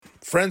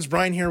Friends,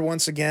 Brian here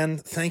once again.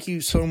 Thank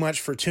you so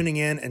much for tuning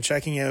in and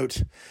checking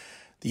out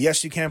the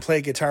Yes You Can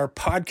Play Guitar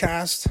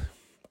podcast.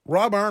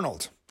 Rob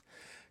Arnold,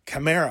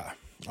 Chimaira.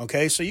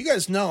 Okay, so you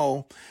guys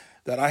know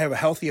that I have a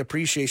healthy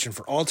appreciation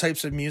for all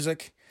types of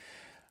music,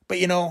 but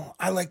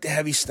I like the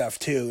heavy stuff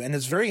too, and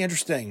it's very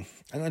interesting.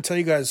 I'm going to tell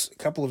you guys a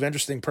couple of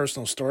interesting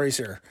personal stories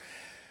here.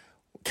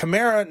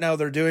 Chimaira, now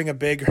they're doing a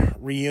big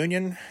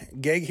reunion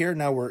gig here.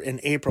 Now we're in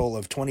April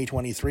of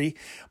 2023.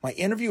 My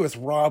interview with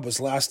Rob was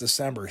last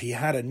December. He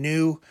had a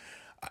new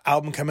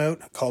album come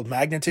out called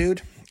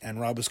Magnitude, and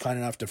Rob was kind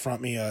enough to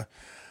front me a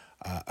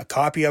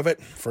copy of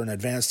it for an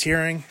advanced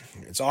hearing.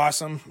 It's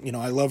awesome.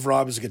 I love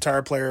Rob as a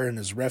guitar player and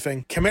his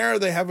riffing. Chimaira,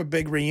 they have a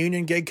big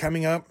reunion gig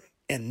coming up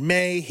in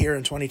May here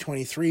in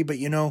 2023, but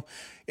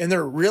in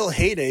their real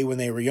heyday when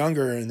they were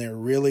younger and they're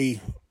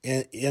really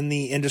in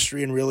the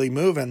industry and really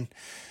moving,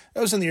 that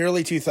was in the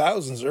early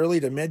 2000s, early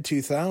to mid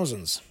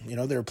 2000s.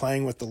 They were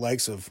playing with the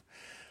likes of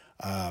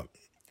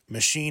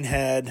Machine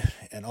Head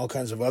and all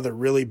kinds of other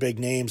really big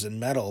names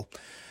in metal.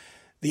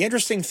 The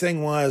interesting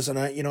thing was, and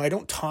I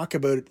don't talk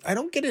about it, I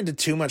don't get into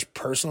too much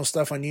personal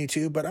stuff on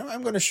YouTube, but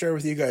I'm going to share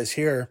with you guys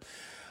here.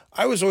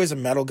 I was always a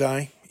metal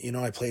guy.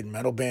 I played in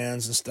metal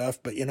bands and stuff,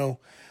 but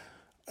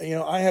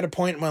I had a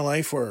point in my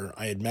life where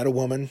I had met a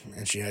woman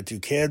and she had 2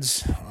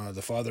 kids.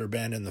 The father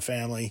abandoned the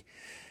family.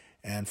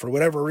 And for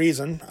whatever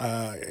reason,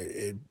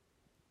 it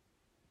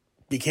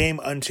became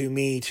unto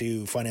me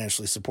to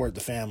financially support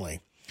the family.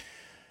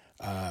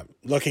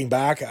 Looking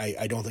back,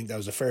 I don't think that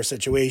was a fair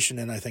situation,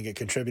 and I think it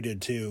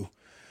contributed to,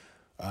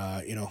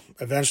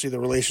 eventually the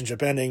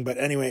relationship ending. But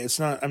anyway,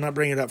 I'm not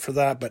bringing it up for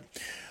that, but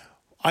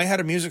I had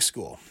a music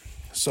school.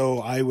 So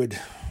I would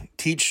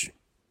teach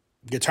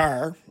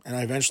guitar, and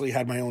I eventually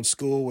had my own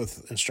school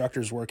with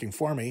instructors working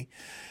for me.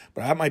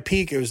 But at my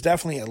peak, it was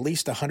definitely at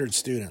least 100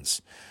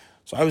 students.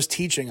 So I was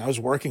teaching, I was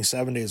working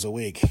 7 days a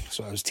week.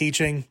 So I was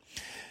teaching,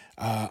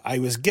 I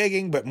was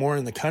gigging, but more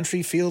in the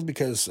country field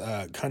because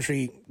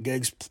country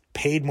gigs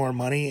paid more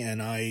money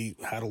and I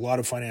had a lot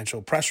of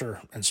financial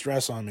pressure and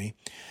stress on me.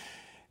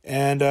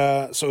 And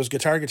so it was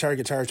guitar,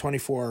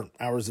 24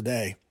 hours a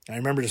day. And I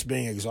remember just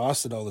being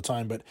exhausted all the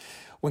time. But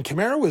when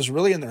Chimaira was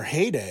really in their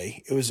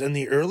heyday, it was in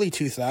the early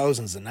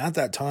 2000s. And at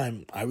that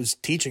time, I was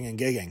teaching and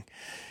gigging.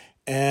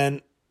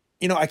 And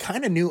I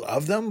kind of knew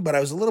of them, but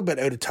I was a little bit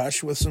out of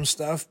touch with some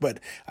stuff. But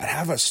I'd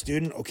have a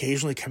student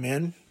occasionally come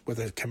in with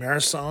a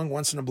Chimaira song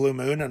once in a blue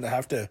moon, and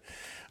I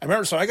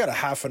remember, so I got a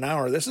half an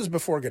hour. This is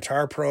before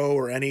Guitar Pro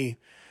or any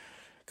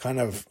kind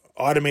of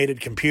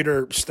automated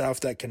computer stuff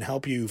that can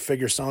help you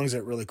figure songs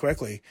out really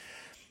quickly.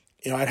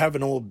 I'd have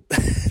an old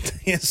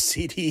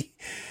CD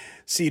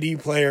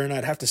player, and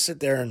I'd have to sit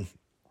there and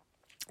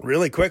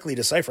really quickly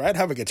decipher. I'd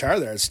have a guitar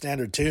there at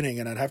standard tuning,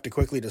 and I'd have to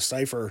quickly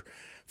decipher,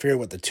 figure out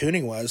what the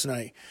tuning was.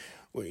 And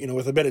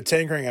with a bit of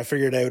tinkering, I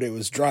figured out it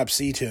was drop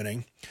C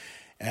tuning.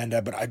 And,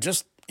 but I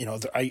just,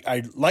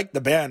 I like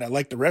the band, I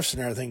like the riffs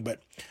and everything.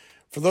 But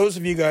for those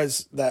of you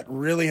guys that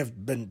really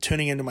have been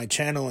tuning into my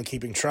channel and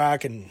keeping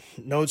track and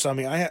notes on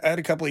me, I had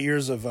a couple of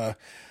years of, I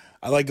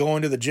like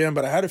going to the gym,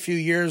 but I had a few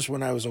years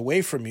when I was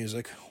away from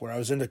music where I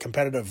was into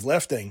competitive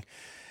lifting.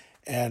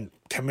 And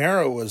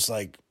Chimaira was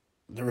like,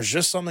 there was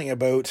just something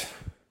about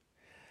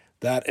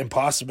that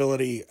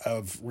Impossibility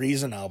of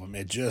Reason album.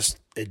 It just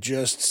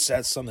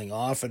set something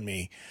off in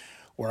me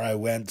where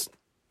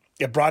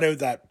it brought out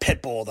that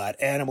pit bull,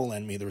 that animal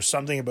in me. There was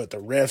something about the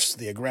riffs,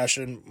 the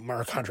aggression,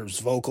 Mark Hunter's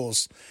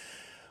vocals.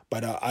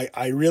 But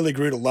I really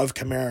grew to love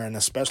Chimaira, and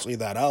especially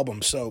that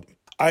album. So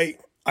I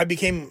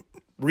became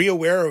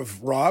re-aware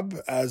of Rob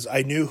as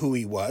I knew who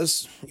he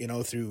was,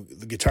 through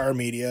the guitar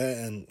media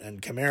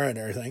and Chimaira and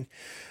everything.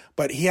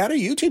 But he had a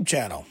YouTube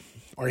channel,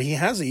 or he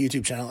has a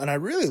YouTube channel, and I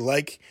really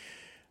like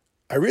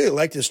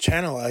his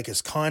channel. I like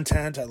his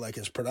content. I like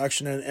his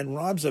production. And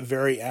Rob's a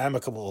very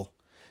amicable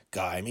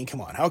guy. I mean,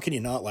 come on. How can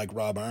you not like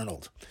Rob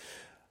Arnold?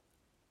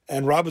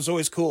 And Rob was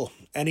always cool.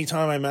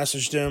 Anytime I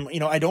messaged him,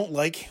 I don't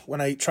like,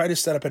 when I try to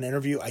set up an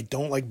interview, I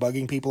don't like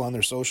bugging people on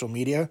their social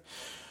media.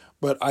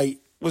 But I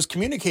was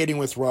communicating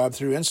with Rob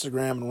through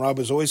Instagram, and Rob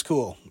was always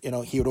cool.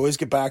 He would always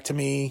get back to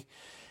me,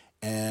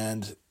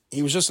 and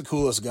he was just the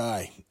coolest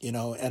guy,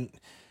 And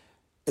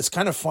it's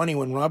kind of funny,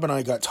 when Rob and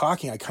I got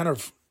talking, I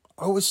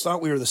always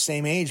thought we were the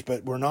same age,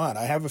 but we're not.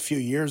 I have a few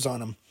years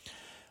on him.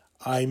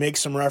 I make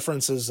some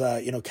references,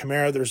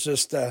 Chimaira, there's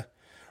just,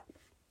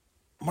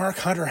 Mark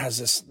Hunter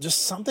has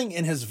just something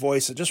in his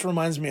voice. It just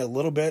reminds me a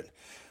little bit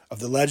of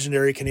the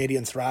legendary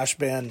Canadian thrash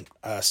band,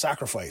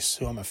 Sacrifice,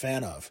 who I'm a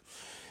fan of.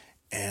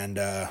 And,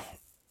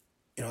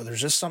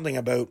 there's just something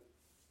about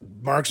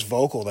Mark's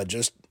vocal that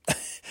just,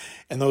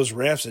 and those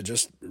riffs, it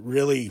just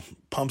really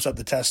pumps up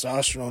the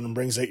testosterone and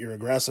brings out your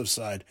aggressive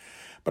side.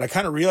 But I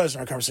kind of realized in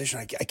our conversation,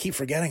 I keep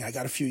forgetting I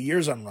got a few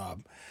years on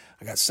Rob.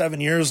 I got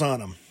 7 years on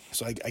him.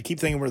 So I keep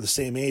thinking we're the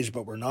same age,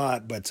 but we're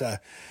not. But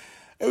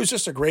it was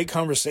just a great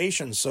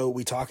conversation. So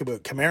we talk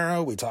about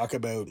Chimaira, we talk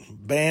about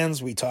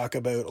bands, we talk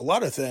about a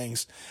lot of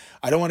things.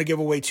 I don't want to give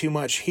away too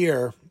much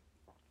here,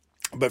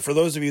 But for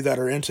those of you that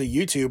are into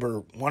YouTube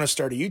or want to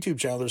start a YouTube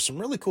channel, there's some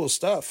really cool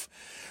stuff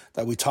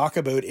that we talk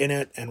about in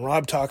it, and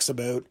Rob talks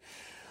about.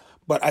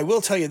 But I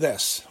will tell you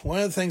this. One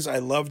of the things I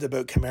loved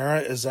about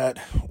Chimaira is that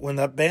when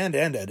that band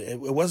ended, it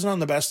wasn't on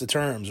the best of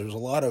terms. There was a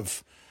lot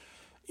of,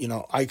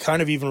 I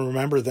kind of even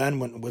remember then,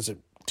 when was it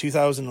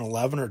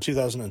 2011 or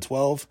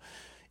 2012,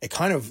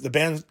 the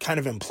band kind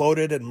of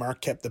imploded, and Mark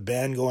kept the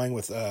band going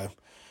with,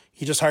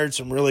 he just hired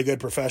some really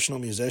good professional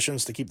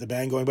musicians to keep the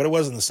band going, but it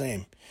wasn't the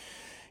same.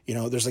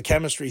 There's a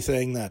chemistry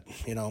thing that,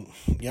 you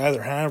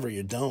either have or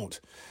you don't.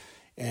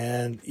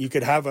 And you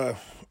could have a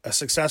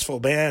successful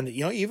band,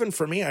 even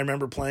for me, I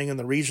remember playing in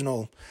the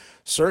regional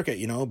circuit,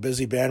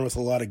 busy band with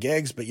a lot of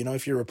gigs. But,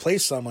 if you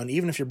replace someone,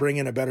 even if you bring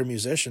in a better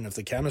musician, if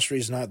the chemistry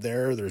is not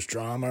there, there's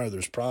drama or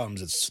there's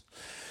problems.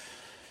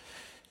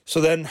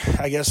 So then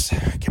I guess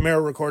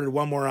Chimaira recorded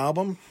one more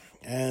album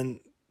and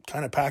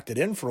kind of packed it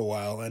in for a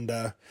while. And,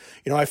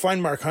 I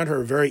find Mark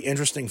Hunter a very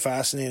interesting,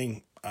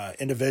 fascinating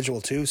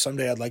individual too.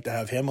 Someday I'd like to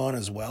have him on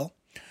as well.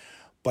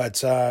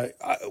 But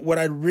what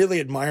I really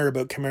admire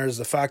about Chimaira is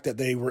the fact that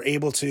they were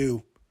able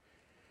to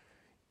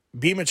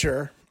be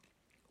mature,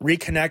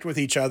 reconnect with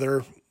each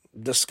other,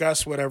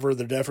 discuss whatever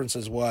the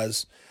differences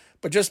was,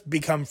 but just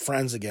become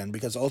friends again,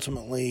 because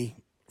ultimately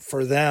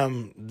for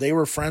them, they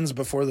were friends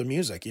before the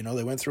music.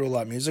 They went through a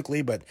lot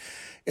musically, but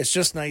it's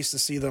just nice to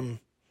see them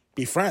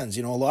be friends.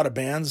 A lot of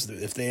bands,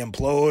 if they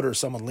implode or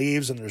someone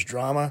leaves and there's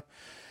drama,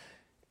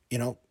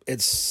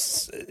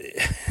 it's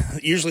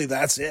usually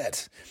that's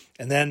it.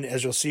 And then,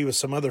 as you'll see with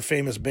some other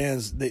famous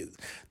bands,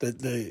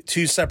 the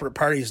two separate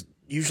parties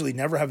usually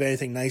never have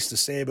anything nice to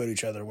say about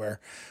each other. Where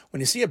when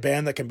you see a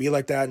band that can be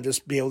like that and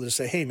just be able to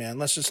say, hey man,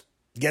 let's just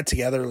get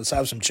together, let's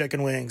have some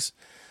chicken wings,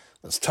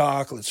 let's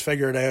talk, let's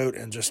figure it out,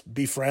 and just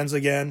be friends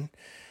again,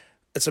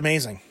 it's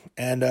amazing.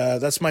 And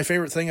that's my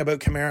favorite thing about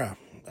Chimaira,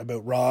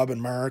 about Rob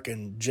and Mark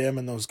and Jim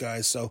and those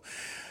guys. So,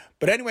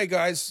 but anyway,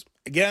 guys,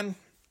 again,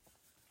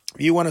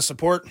 if you want to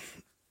support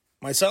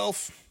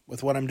myself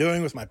with what I'm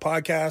doing with my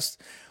podcast,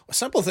 a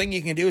simple thing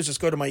you can do is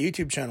just go to my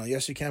YouTube channel.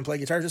 Yes, You Can Play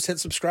Guitar. Just hit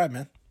subscribe,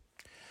 man.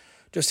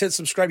 Just hit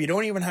subscribe. You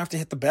don't even have to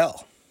hit the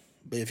bell.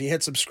 But if you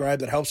hit subscribe,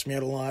 that helps me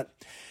out a lot.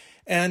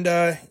 And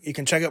you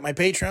can check out my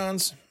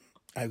Patrons.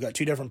 I've got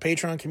 2 different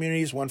Patreon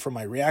communities, one for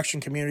my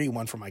reaction community,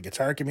 one for my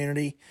guitar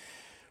community.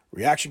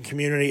 Reaction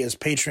community is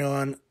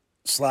Patreon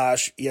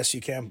 / Yes, You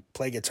Can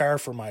Play Guitar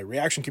for my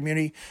reaction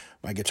community.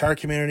 My guitar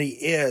community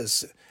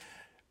is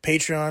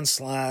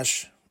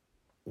Patreon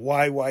 /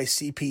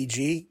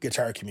 YYCPG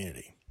guitar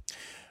community.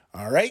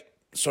 All right.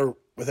 So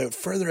without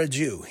further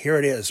ado, here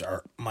it is,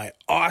 my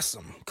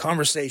awesome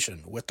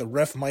conversation with the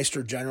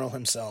Riffmeister General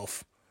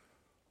himself,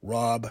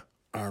 Rob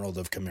Arnold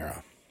of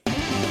Chimaira.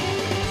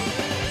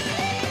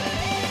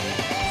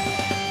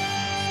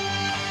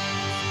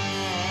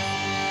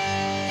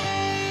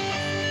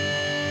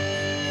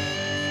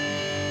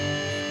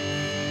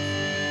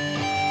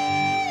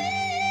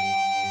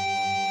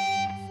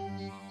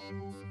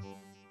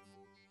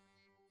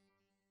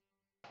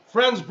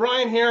 Friends,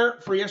 Brian here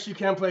for Yes, You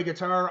Can Play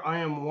Guitar. I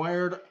am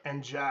wired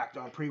and jacked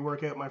on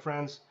pre-workout, my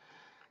friends.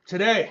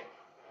 Today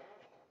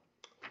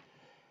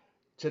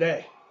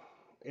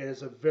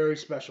is a very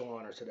special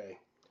honor today.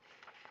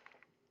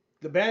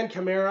 The band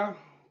Chimaira,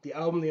 the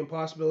album The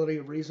Impossibility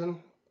of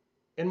Reason.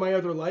 In my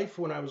other life,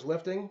 when I was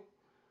lifting,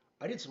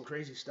 I did some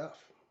crazy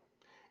stuff.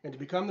 And to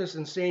become this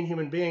insane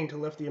human being to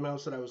lift the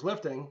amounts that I was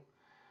lifting,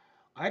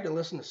 I had to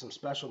listen to some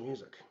special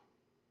music.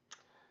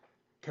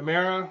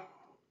 Chimaira,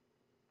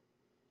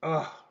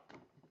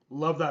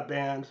 love that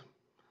band,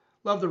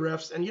 love the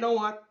riffs, and you know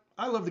what?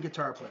 I love the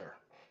guitar player.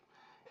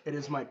 It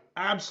is my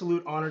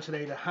absolute honor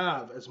today to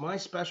have as my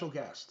special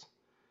guest,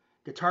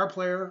 guitar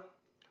player,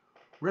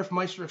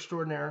 riffmeister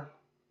extraordinaire,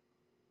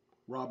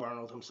 Rob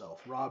Arnold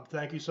himself. Rob,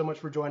 thank you so much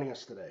for joining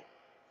us today.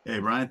 Hey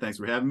Brian, thanks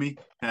for having me.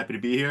 Happy to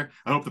be here.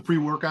 I hope the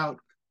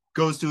pre-workout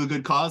goes to a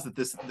good cause, that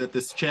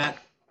this chat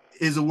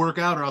is a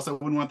workout, or else I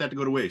wouldn't want that to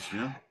go to waste,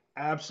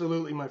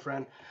 Absolutely, my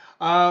friend.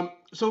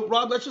 So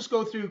Rob, let's just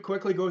go through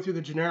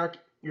the generic,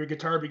 your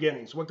guitar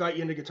beginnings. What got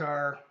you into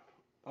guitar?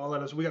 All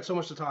that. We got so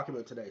much to talk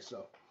about today,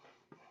 so.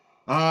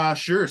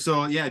 Sure.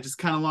 So yeah, just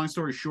kind of long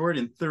story short,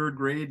 in 3rd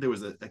grade, there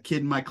was a kid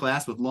in my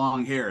class with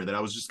long hair that I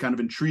was just kind of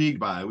intrigued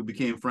by. We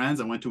became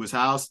friends. I went to his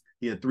house.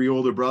 He had 3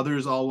 older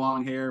brothers, all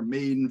long hair,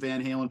 Maiden,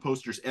 Van Halen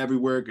posters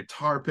everywhere,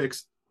 guitar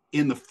picks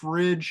in the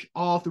fridge,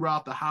 all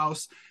throughout the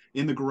house,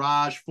 in the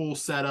garage, full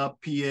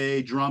setup,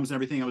 PA, drums, and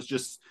everything. I was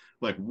just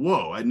like,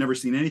 whoa, I'd never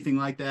seen anything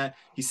like that.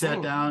 He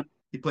sat down,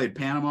 he played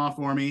Panama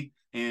for me.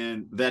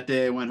 And that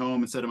day I went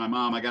home and said to my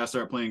mom, I got to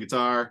start playing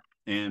guitar.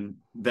 And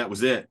that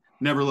was it.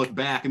 Never looked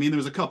back. I mean, there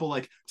was a couple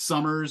like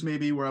summers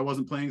maybe where I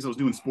wasn't playing because I was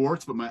doing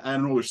sports, but I had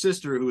an older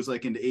sister who was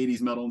like into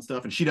 80s metal and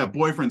stuff, and she'd have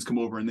boyfriends come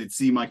over and they'd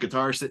see my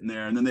guitar sitting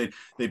there, and then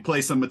they'd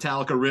play some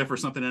Metallica riff or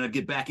something, and I'd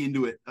get back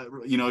into it,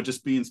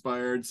 just be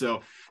inspired.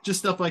 So just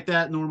stuff like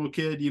that, normal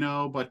kid,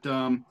 but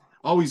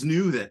always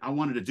knew that I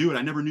wanted to do it.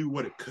 I never knew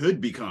what it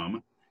could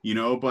become,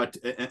 but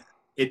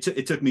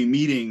it took me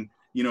meeting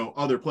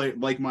other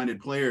like-minded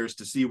players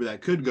to see where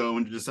that could go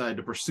and to decide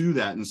to pursue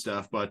that and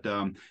stuff. But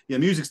yeah,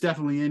 music's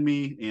definitely in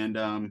me, and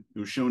it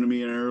was shown to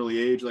me at an early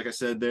age, like I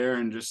said there,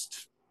 and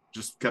just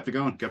kept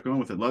going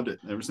with it. Loved it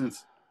ever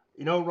since.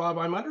 Rob,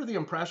 I'm under the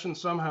impression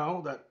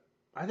somehow that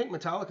I think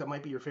Metallica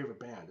might be your favorite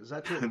band. Is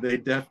that true?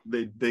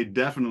 They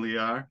definitely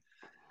are,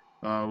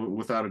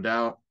 without a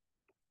doubt.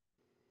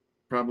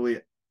 Probably,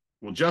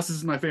 well, Justice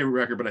is my favorite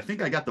record, but I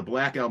think I got the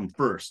Black Album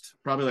first,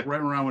 probably like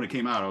right around when it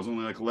came out. I was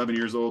only like 11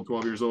 years old,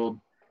 12 years old,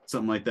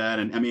 something like that.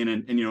 And I mean,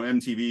 and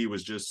MTV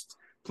was just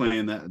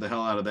playing the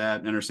hell out of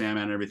that, Enter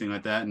Sandman and everything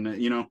like that. And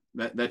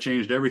that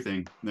changed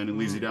everything. And then it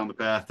leads you down the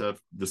path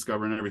of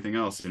discovering everything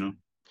else.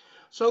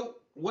 So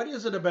what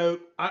is it about?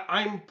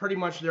 I'm pretty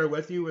much there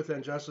with you with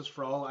Injustice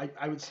for All.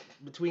 I would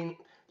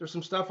there's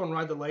some stuff on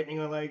Ride the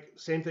Lightning I like.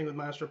 Same thing with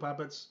Master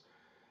Puppets.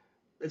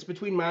 It's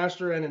between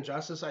Master and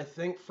Injustice, I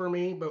think, for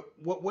me. But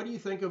what do you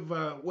think of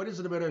what is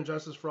it about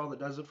Injustice for All that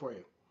does it for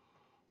you?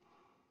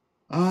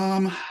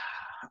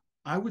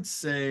 I would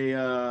say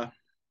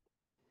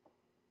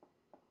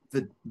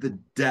the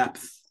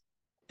depth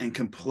and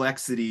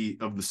complexity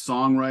of the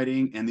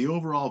songwriting and the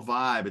overall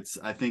vibe.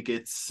 I think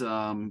it's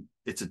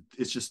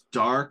just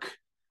dark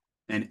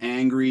and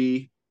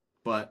angry,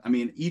 but I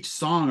mean, each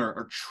song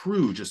are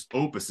true just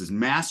opuses,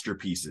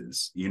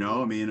 masterpieces.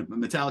 I mean,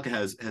 Metallica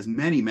has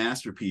many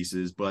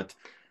masterpieces, but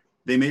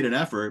they made an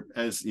effort,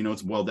 as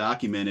it's well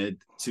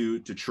documented, to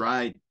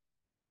try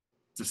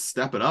to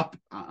step it up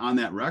on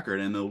that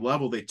record, and the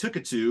level they took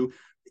it to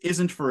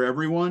isn't for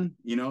everyone,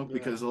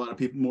 because a lot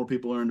of more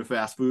people are into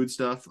fast food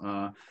stuff.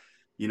 Not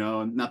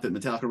that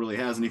Metallica really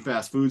has any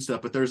fast food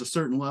stuff, but there's a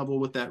certain level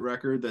with that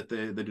record that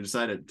they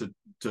decided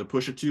to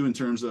push it to in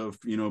terms of,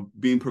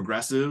 being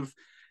progressive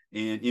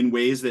and in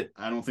ways that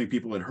I don't think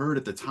people had heard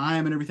at the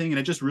time and everything. And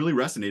it just really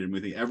resonated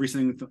with me. Every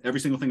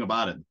single thing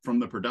about it, from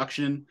the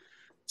production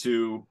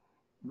to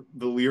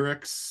the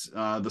lyrics,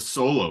 the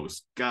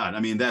solos. God,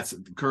 I mean, that's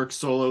Kirk's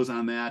solos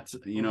on that,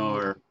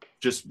 or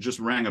just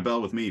rang a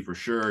bell with me for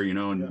sure,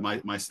 and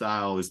my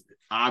style is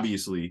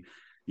obviously,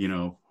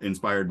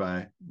 inspired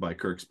by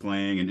Kirk's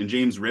playing and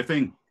James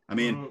riffing. I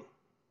mean,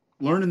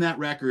 learning that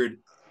record,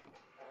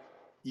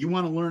 you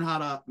want to learn how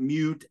to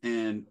mute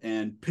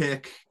and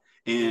pick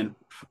and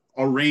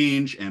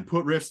arrange and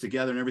put riffs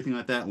together and everything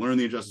like that. Learn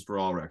the Injustice for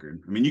All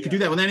record. I mean, you could do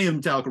that with any of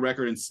the Metallica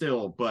record and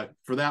still, but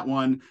for that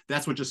one,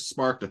 that's what just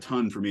sparked a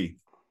ton for me.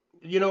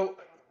 We'll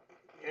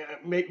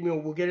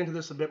get into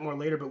this a bit more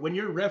later, but when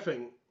you're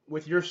riffing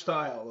with your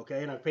style,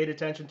 okay, and I've paid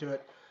attention to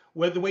it,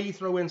 with the way you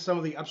throw in some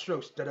of the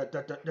upstrokes,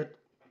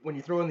 when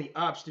you throw in the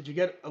ups, did you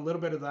get a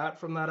little bit of that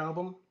from that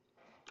album?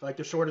 Like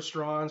the Shortest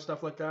Straw and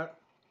stuff like that?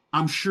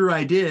 I'm sure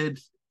I did.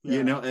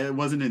 Yeah. It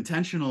wasn't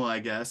intentional, I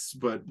guess,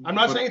 but I'm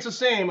not saying it's the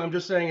same. I'm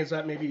just saying is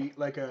that maybe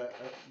like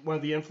one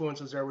of the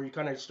influences there where you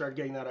kind of start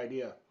getting that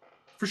idea.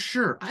 For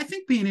sure. I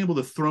think being able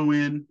to throw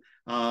in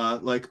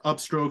like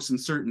upstrokes in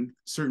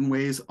certain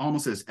ways,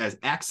 almost as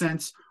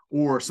accents,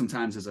 or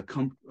sometimes as a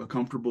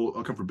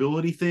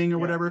comfortability thing or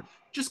whatever,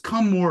 just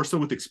come more so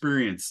with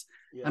experience.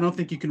 I don't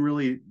think you can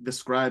really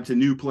describe to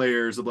new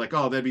players of like,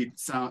 oh, that'd be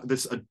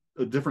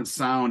a different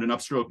sound, and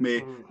upstroke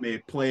may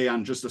play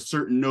on just a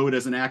certain note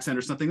as an accent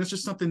or something. That's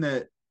just something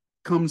that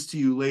comes to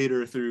you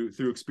later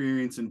through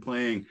experience and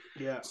playing.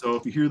 Yeah. So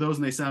if you hear those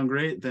and they sound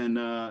great, then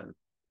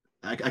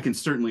I can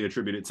certainly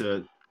attribute it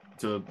to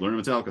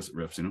learning Metallica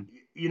riffs.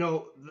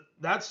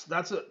 That's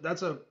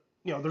a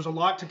there's a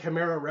lot to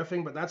Chimaira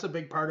riffing, but that's a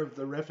big part of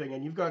the riffing,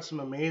 and you've got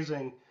some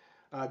amazing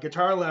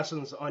guitar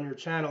lessons on your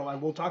channel,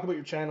 and we'll talk about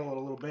your channel in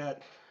a little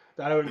bit.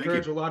 That I would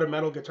encourage a lot of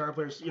metal guitar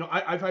players.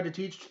 I've had to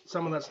teach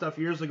some of that stuff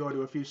years ago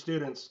to a few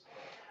students.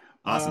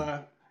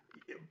 Awesome.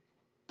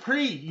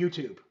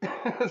 Pre-YouTube.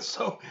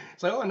 So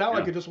it's like, now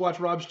I could just watch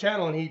Rob's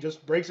channel and he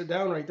just breaks it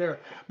down right there.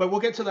 But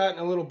we'll get to that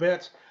in a little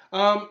bit.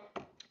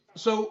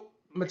 So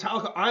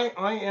Metallica,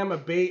 I am a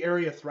Bay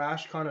Area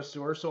thrash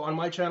connoisseur. So on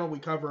my channel we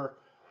cover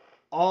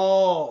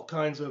all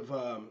kinds of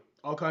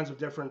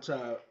different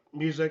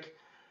music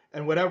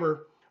and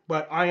whatever.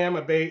 But I am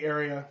a Bay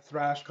Area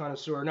thrash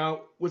connoisseur.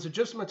 Now, was it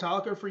just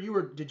Metallica for you,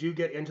 or did you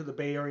get into the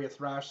Bay Area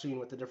thrash scene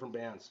with the different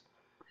bands?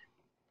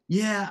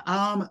 Yeah,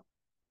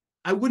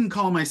 I wouldn't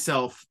call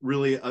myself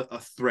really a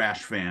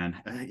thrash fan.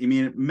 I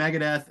mean,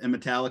 Megadeth and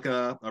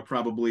Metallica are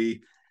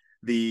probably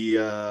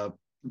the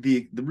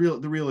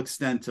real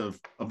extent of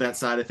that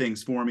side of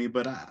things for me.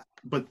 But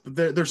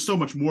there's so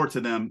much more to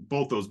them,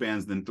 both those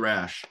bands, than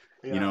thrash.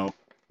 Yeah.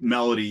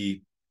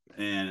 Melody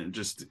and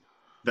just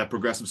that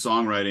progressive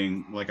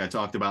songwriting, like I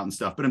talked about and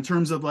stuff. But in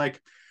terms of like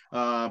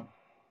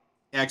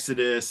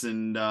Exodus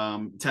and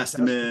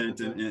Testament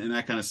and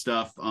that kind of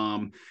stuff,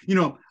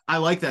 I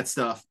like that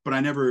stuff, but I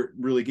never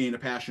really gained a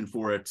passion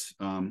for it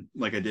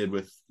like I did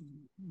with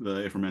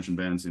the aforementioned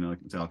bands, like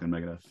Metallica and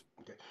Megadeth.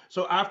 Okay.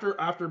 So after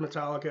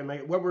Metallica and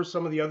Megadeth, what were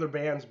some of the other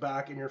bands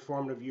back in your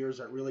formative years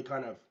that really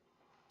kind of...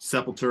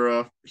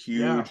 Sepultura,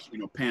 huge,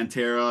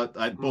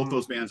 Pantera. Both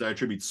those bands I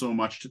attribute so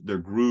much to their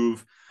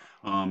groove.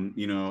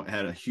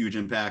 Had a huge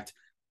impact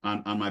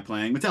on my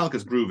playing.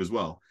 Metallica's groove as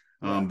well.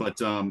 But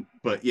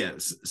yeah,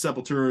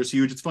 Sepultura is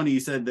huge. It's funny you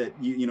said that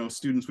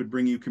students would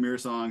bring you Chimaira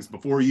songs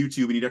before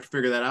YouTube, and you'd have to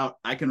figure that out.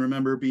 I can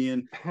remember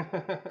being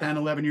 10,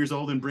 11 years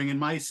old and bringing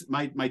my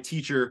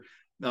teacher,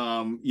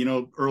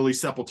 early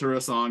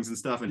Sepultura songs and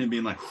stuff, and him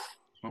being like,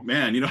 oh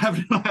man,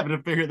 having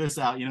to figure this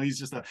out. He's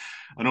just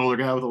an older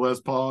guy with a Les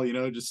Paul,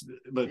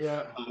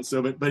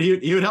 but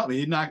he would help me.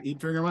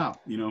 He'd figure them out.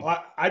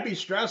 Well, I'd be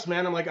stressed,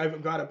 man. I'm like,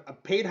 I've got a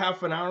paid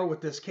half an hour with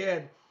this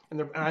kid,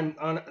 and I'm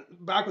on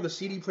back with a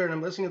CD player, and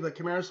I'm listening to the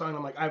Chimaira song. And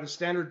I'm like, I have a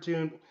standard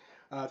tune.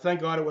 Thank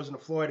God it wasn't a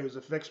Floyd. It was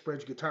a fixed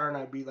bridge guitar, and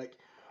I'd be like,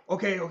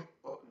 okay,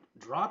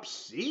 drop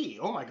C.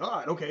 Oh my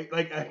God. Okay,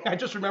 like I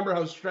just remember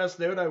how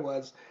stressed out I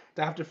was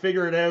to have to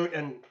figure it out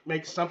and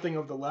make something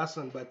of the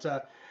lesson. But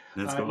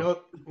that's cool.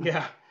 No,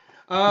 yeah.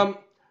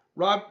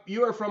 Rob,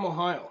 you are from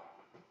Ohio.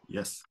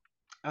 Yes.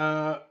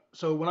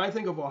 So when I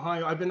think of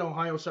Ohio, I've been to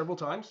Ohio several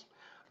times.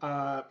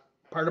 Part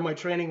of my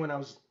training when I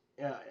was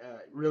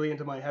really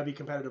into my heavy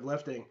competitive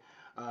lifting,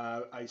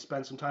 I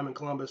spent some time in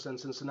Columbus and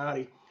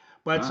Cincinnati.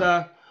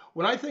 But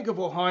when I think of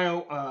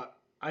Ohio,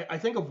 I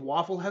think of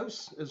Waffle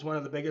House is one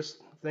of the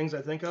biggest things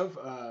I think of.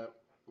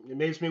 It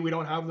amazes me we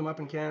don't have them up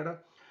in Canada.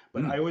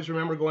 But I always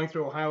remember going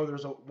through Ohio,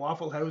 there's a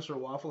Waffle House or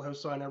Waffle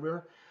House sign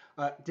everywhere.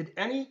 Did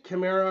any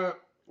Chimaira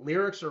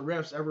lyrics or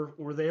riffs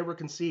were they ever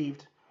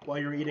conceived while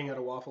you're eating at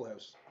a Waffle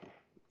House?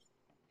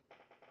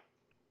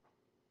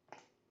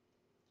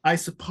 I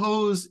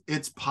suppose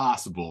it's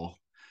possible,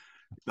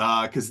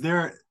 because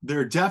there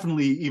are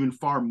definitely even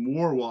far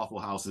more Waffle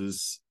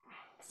Houses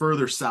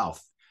further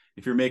south.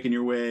 If you're making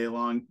your way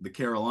along the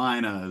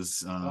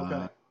Carolinas,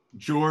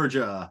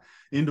 Georgia,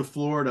 into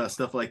Florida,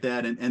 stuff like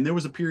that. And there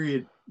was a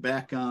period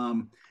back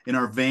in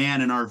our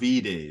van and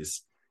RV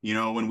days,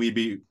 when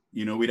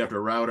we'd have to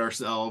route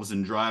ourselves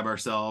and drive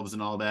ourselves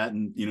and all that.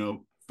 And,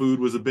 food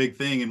was a big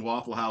thing, and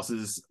Waffle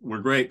Houses were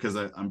great because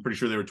I'm pretty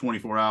sure they were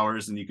 24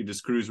 hours and you could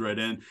just cruise right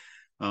in.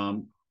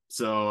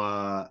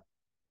 So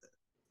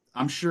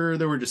I'm sure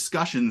there were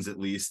discussions at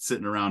least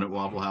sitting around at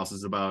Waffle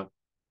Houses about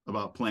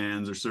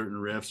plans or certain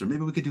riffs, or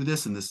maybe we could do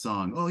this in this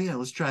song. Oh yeah,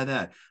 let's try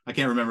that. I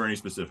can't remember any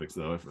specifics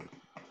though.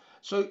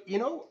 So,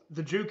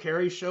 the Drew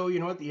Carey show,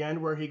 at the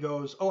end where he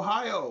goes,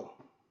 Ohio.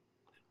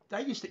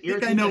 That used to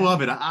irritate me. I know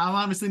of it. I've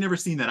obviously never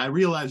seen that. I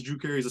realize Drew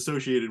Carey is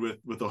associated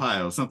with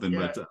Ohio, something,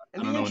 but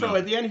and the intro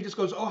at the end, he just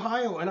goes,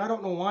 Ohio. And I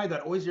don't know why.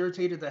 That always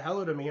irritated the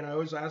hell out of me. And I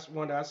always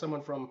wanted to ask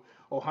someone from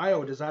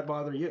Ohio, does that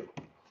bother you?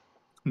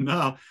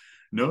 No,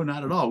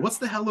 not at all. What's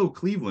the Hello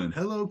Cleveland?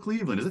 Hello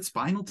Cleveland. Is it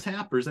Spinal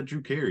Tap or is that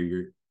Drew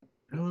Carey?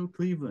 Hello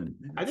Cleveland.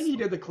 I think he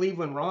did the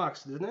Cleveland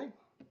Rocks, didn't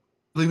he?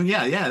 Cleveland,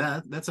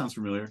 yeah, that sounds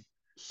familiar.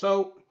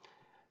 So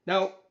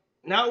now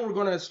we're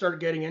going to start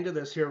getting into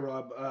this here,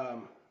 Rob.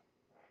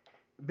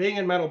 Being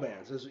in metal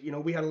bands, as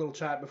we had a little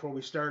chat before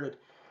we started.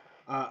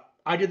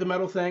 I did the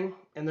metal thing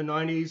in the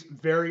 90s,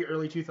 very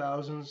early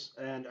 2000s,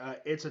 and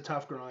it's a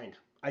tough grind.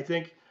 I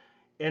think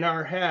in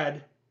our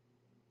head,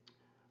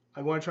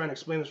 I want to try and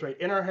explain this right.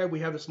 In our head, we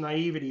have this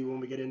naivety when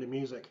we get into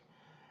music,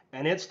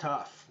 and it's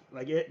tough.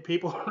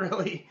 People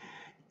really,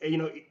 I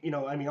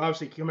mean,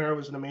 obviously Chimaira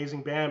was an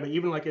amazing band, but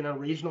even like in a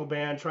regional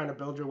band, trying to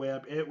build your way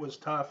up, it was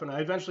tough. And I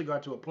eventually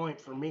got to a point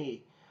for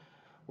me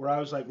where I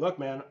was like, look,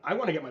 man, I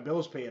want to get my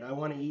bills paid. I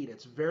want to eat.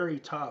 It's very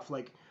tough.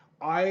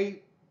 I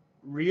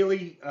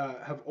really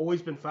have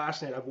always been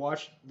fascinated. I've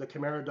watched the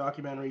Chimaira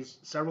documentaries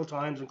several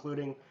times,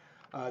 including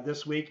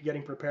this week,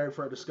 getting prepared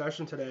for our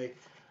discussion today.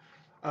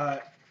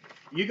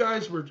 You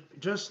guys were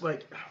just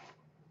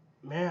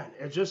man,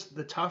 it's just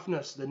the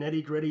toughness, the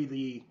nitty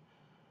gritty,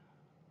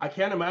 I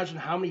can't imagine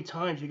how many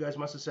times you guys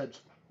must have said,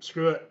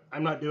 screw it,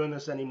 I'm not doing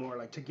this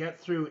anymore. To get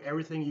through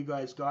everything you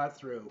guys got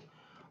through.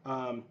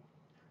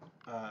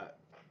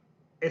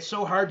 It's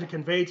so hard to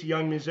convey to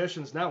young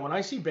musicians now. When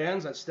I see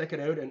bands that stick it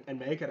out and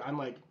make it, I'm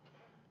like,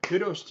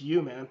 kudos to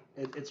you, man.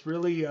 It's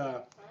really,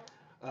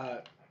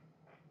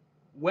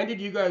 when did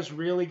you guys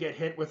really get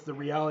hit with the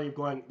reality of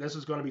going, this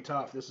is going to be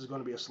tough, this is going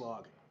to be a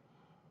slog?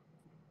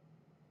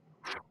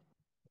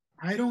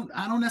 I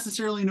don't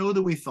necessarily know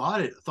that we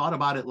thought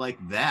about it like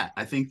that.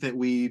 I think that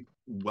we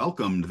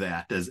welcomed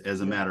that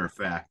as a matter of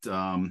fact.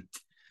 I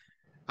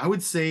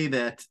would say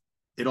that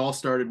it all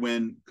started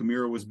when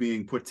Chimaira was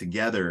being put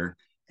together,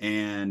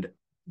 and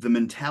the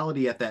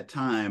mentality at that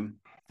time,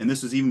 and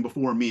this was even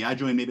before me, I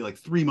joined maybe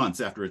 3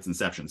 months after its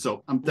inception.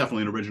 So I'm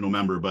definitely an original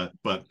member, but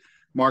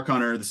Mark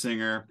Hunter, the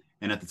singer,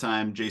 and at the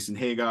time, Jason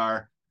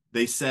Hagar,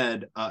 they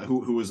said,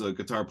 who was a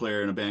guitar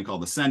player in a band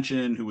called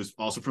Ascension, who was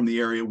also from the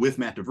area with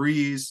Matt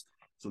DeVries.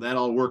 So that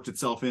all worked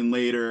itself in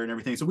later and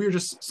everything. So we were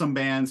just some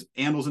bands.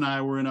 Andals and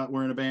I were in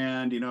a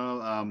band,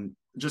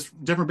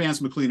 just different bands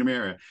from the Cleveland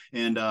area.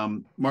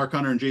 And Mark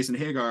Hunter and Jason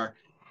Hagar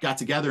got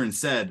together and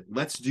said,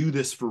 let's do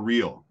this for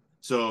real.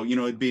 So,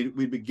 we'd be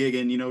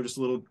gigging, just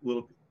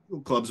little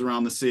clubs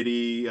around the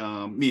city.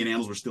 Me and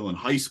Andals were still in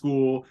high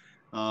school.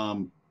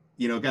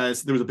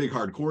 Guys, there was a big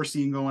hardcore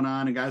scene going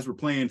on, and guys were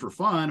playing for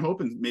fun,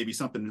 hoping maybe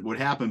something would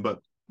happen. But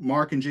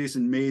Mark and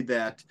Jason made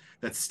that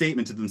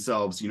statement to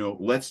themselves,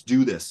 let's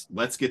do this.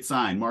 Let's get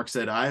signed. Mark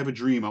said, I have a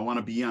dream. I want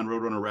to be on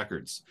Roadrunner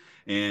Records,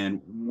 and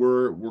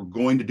we're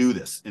going to do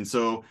this. And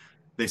so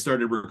they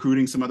started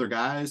recruiting some other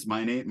guys.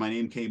 My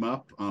name came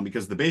up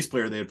because the bass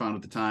player they had found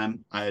at the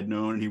time I had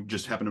known, and he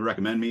just happened to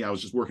recommend me. I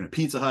was just working at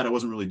Pizza Hut. I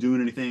wasn't really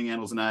doing anything.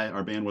 Arnold and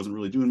our band wasn't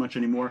really doing much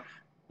anymore.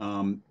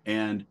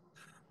 And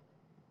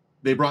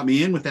they brought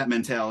me in with that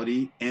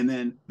mentality. And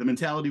then the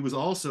mentality was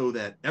also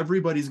that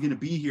everybody's going to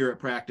be here at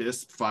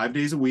practice 5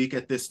 days a week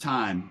at this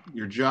time.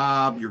 Your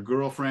job, your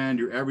girlfriend,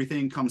 your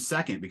everything comes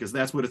second, because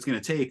that's what it's going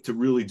to take to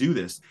really do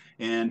this.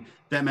 And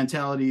that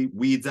mentality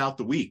weeds out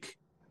the weak.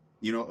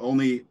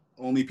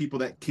 Only people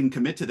that can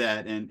commit to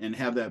that and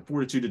have that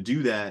fortitude to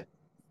do that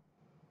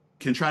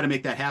can try to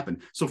make that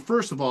happen. So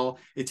first of all,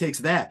 it takes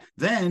that.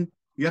 Then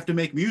you have to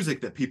make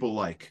music that people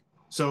like.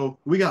 So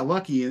we got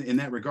lucky in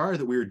that regard,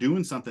 that we were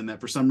doing something that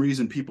for some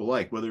reason people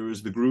like, whether it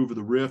was the groove or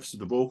the riffs or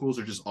the vocals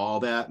or just all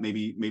that,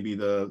 maybe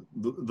the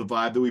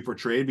vibe that we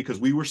portrayed, because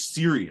we were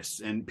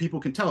serious, and people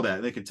can tell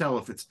that. They can tell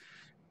if it's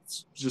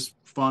just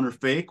fun or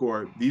fake,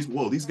 or these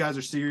guys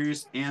are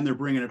serious and they're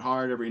bringing it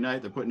hard every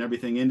night. They're putting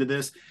everything into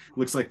this.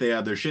 Looks like they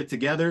have their shit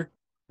together.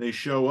 They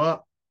show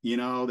up,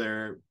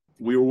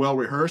 we were well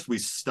rehearsed. We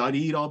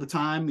studied all the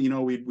time.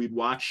 We'd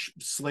watch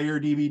Slayer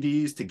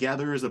DVDs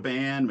together as a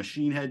band,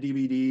 Machine Head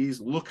DVDs,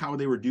 look how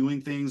they were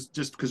doing things,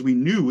 just because we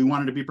knew we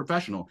wanted to be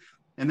professional.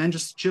 And then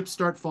just chips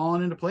start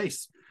falling into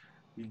place.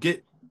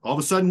 All of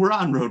a sudden we're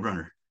on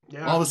Roadrunner.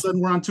 Yeah. All of a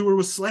sudden we're on tour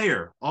with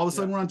Slayer. All of a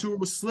sudden we're on tour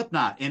with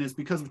Slipknot. And it's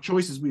because of the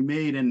choices we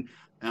made. And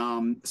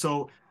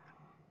so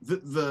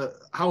the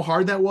how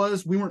hard that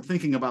was, we weren't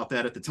thinking about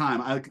that at the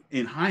time.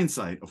 In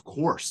hindsight, of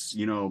course,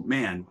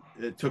 man,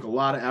 it took a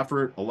lot of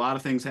effort. A lot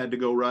of things had to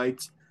go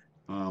right.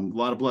 A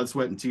lot of blood,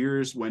 sweat, and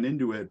tears went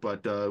into it.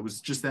 But it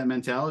was just that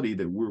mentality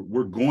that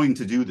we're going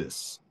to do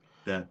this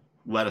that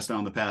led us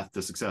down the path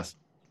to success.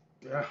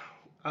 Yeah.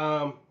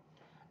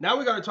 Now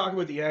we got to talk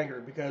about the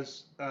anger,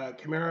 because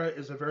Chimaira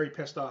is a very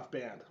pissed off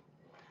band.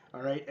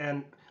 All right,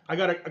 and I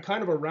got a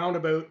kind of a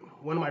roundabout,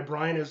 one of my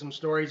Brianism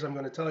stories I'm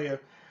going to tell you.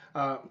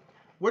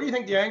 Where do you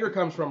think the anger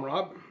comes from,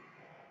 Rob?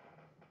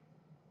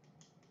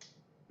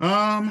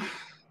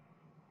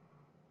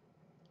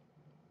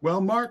 Well,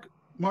 Mark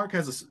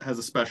has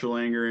a special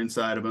anger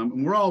inside of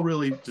him. We're all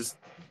really just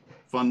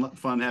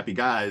fun, happy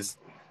guys,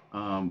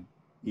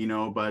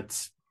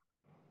 But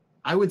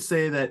I would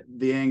say that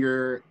the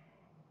anger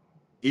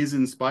is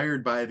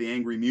inspired by the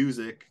angry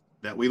music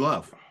that we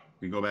love.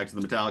 We go back to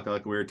the Metallica,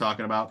 like we were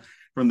talking about,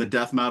 from the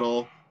death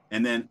metal,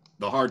 and then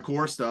the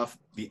hardcore stuff,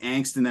 the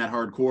angst in that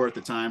hardcore at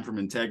the time from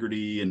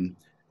Integrity and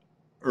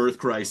Earth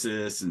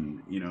Crisis,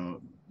 and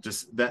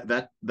just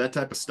that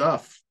type of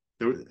stuff.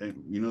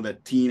 That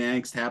teen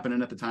angst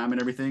happening at the time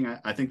and everything.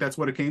 I think that's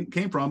what it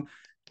came from,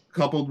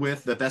 coupled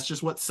with that's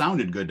just what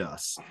sounded good to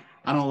us.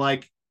 I don't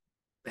like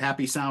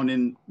happy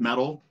sounding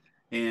metal,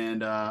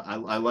 and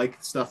I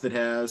like stuff that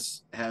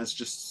has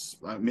just,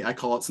 I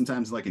call it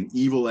sometimes like an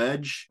evil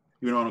edge.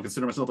 Even though I don't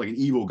consider myself like an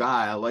evil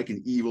guy, I like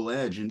an evil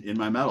edge in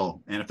my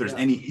metal. And if there's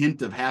any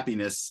hint of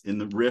happiness in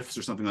the riffs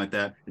or something like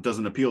that, it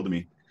doesn't appeal to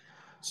me.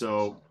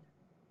 So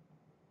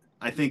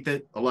I think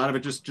that a lot of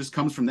it just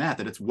comes from that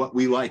it's what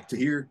we like to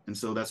hear. And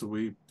so that's what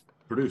we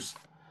produce.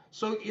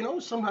 So,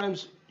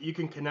 sometimes you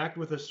can connect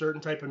with a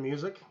certain type of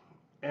music.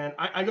 And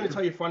I'm going to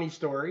tell you a funny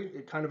story.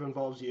 It kind of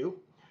involves you.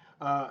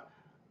 The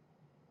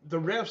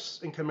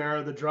riffs in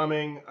Chimaira, the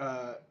drumming,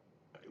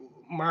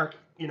 Mark,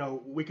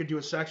 we could do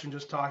a section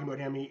just talking about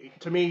him.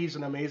 To me, he's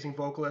an amazing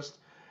vocalist.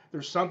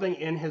 There's something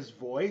in his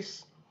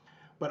voice.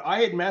 But I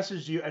had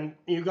messaged you, and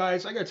you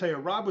guys, I got to tell you,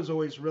 Rob was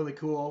always really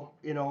cool.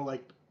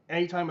 Like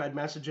anytime I'd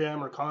message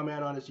him or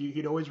comment on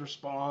he'd always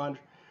respond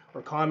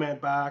or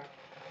comment back.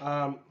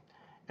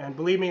 And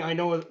believe me, I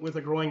know with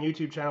a growing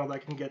YouTube channel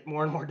that can get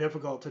more and more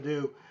difficult to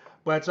do.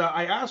 But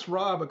I asked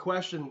Rob a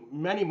question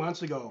many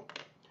months ago,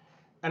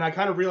 and I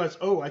kind of realized,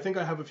 I think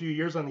I have a few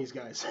years on these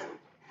guys.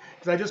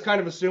 Because I just kind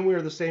of assumed we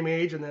were the same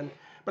age.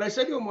 But I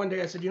said to him one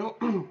day, I said,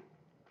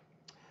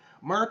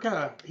 Mark,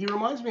 he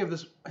reminds me of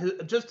this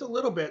just a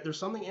little bit. There's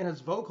something in his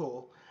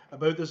vocal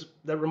about this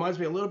that reminds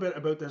me a little bit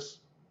about this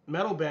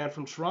metal band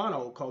from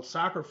Toronto called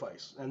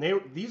Sacrifice. And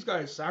these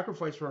guys,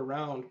 Sacrifice, were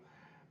around.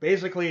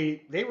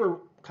 Basically, they were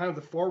kind of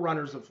the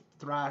forerunners of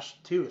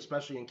thrash too,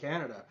 especially in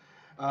Canada.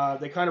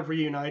 They kind of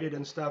reunited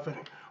and stuff. And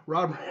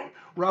Rob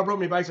wrote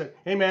me back and said,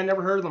 "Hey man,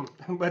 never heard of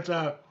them."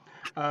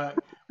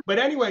 But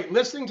anyway,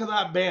 listening to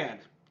that band,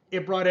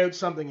 it brought out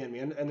something in me.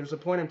 And there's a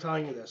point I'm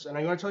telling you this. And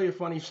I'm going to tell you a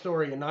funny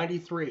story. In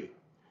 '93,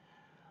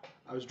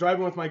 I was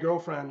driving with my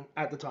girlfriend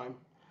at the time.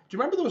 Do you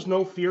remember those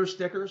No Fear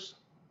stickers?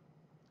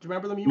 Do you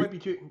remember them? You might be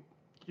too.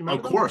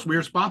 Of course, we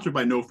were sponsored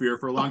by No Fear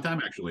for a long time,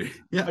 actually.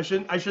 Yeah. I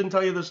shouldn't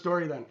tell you the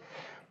story then.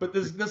 But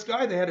this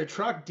guy, they had a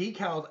truck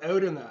decaled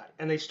out in that,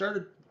 and they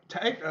started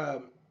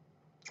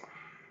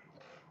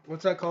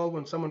what's that called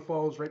when someone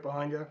falls right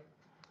behind you?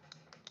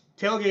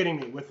 Tailgating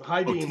me with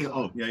high beams.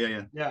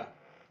 Yeah. Yeah.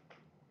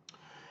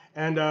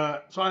 And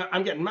so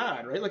I'm getting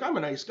mad, right? Like I'm a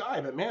nice guy,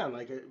 but man,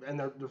 like, and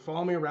they're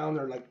following me around.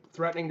 They're like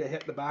threatening to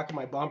hit the back of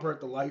my bumper at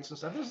the lights and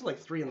stuff. This is like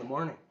 3 in the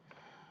morning.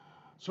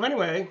 So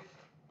anyway,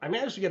 I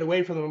managed to get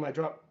away from them when I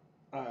drop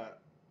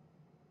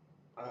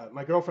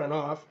my girlfriend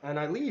off, and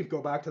I leave,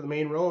 go back to the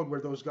main road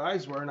where those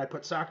guys were, and I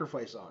put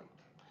Sacrifice on.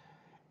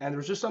 And there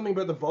was just something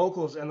about the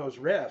vocals and those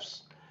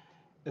riffs.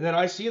 And then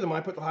I see them,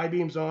 I put the high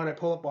beams on, I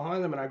pull up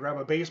behind them, and I grab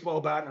a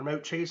baseball bat, and I'm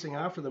out chasing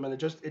after them, and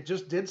it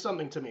just did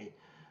something to me.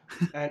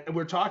 And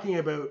we're talking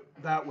about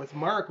that with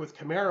Mark, with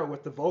Chimaira,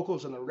 with the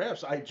vocals and the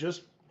riffs.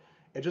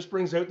 It just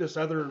brings out this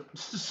other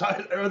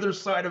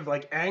side of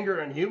like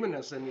anger and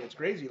humanness in me. It's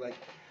crazy. Like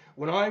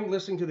when I'm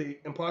listening to the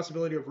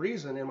Impossibility of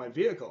Reason in my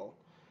vehicle,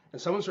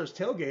 and someone starts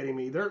tailgating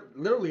me, they're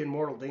literally in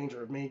mortal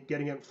danger of me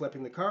getting out and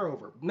flipping the car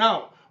over.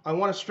 Now, I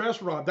want to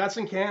stress, Rob, that's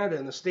in Canada.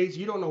 In the States,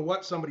 you don't know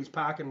what somebody's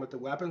packing with the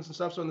weapons and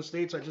stuff. So in the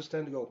States, I just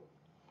tend to go,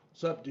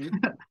 "What's up, dude?"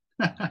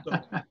 So,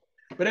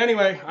 but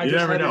anyway, you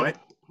never know. Yeah,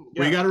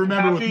 well, you got to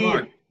remember caffeine. With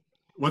Mark.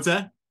 What's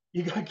that?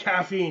 You got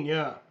caffeine,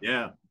 yeah.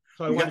 Yeah.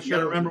 So you got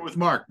to remember with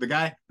Mark, the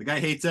guy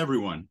hates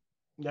everyone.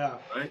 Yeah.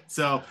 Right.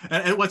 So,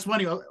 and what's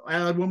funny, I'll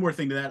add one more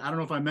thing to that. I don't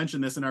know if I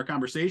mentioned this in our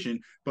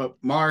conversation, but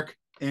Mark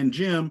and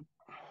Jim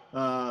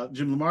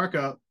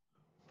LaMarca,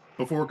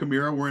 before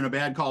Chimaira, were in a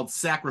band called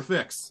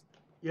Sacrifix.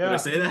 Yeah. Did I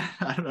say that?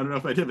 I don't know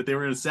if I did, but they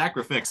were in a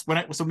Sacrifix.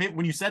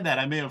 When you said that,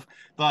 I may have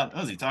thought,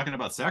 oh, is he talking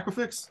about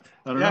Sacrifix?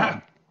 I don't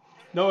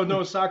know.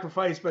 No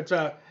Sacrifice, but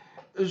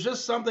there's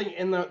just something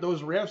in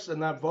those riffs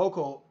and that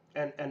vocal,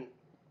 and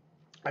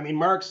I mean,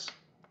 Mark's,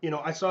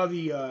 I saw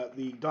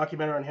the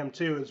documentary on him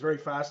too. It's very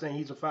fascinating.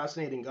 He's a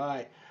fascinating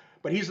guy,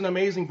 but he's an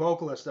amazing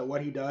vocalist at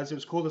what he does. It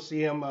was cool to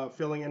see him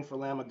filling in for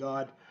Lamb of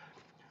God.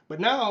 But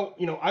now,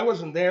 I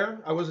wasn't there.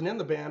 I wasn't in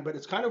the band, but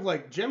it's kind of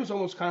like Jim's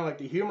almost kind of like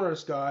the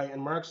humorous guy,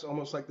 and Mark's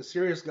almost like the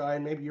serious guy,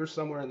 and maybe you're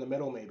somewhere in the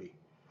middle, maybe.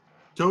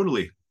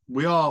 Totally.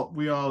 We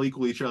all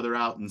equal each other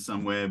out in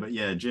some way, but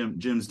yeah,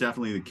 Jim's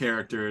definitely the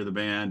character of the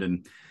band,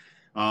 and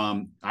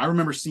I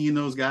remember seeing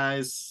those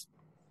guys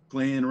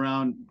playing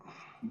around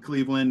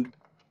Cleveland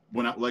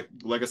when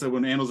like I said,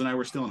 when Arnold and I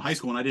were still in high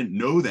school, and I didn't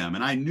know them,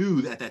 and I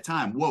knew at that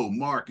time, whoa,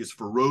 Mark is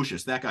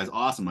ferocious. That guy's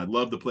awesome. I'd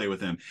love to play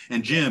with him.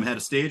 And Jim had a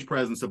stage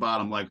presence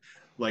about him,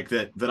 like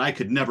that I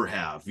could never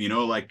have.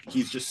 Like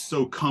he's just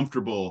so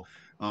comfortable,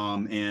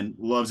 and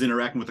loves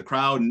interacting with the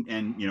crowd.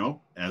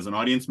 And as an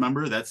audience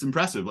member, that's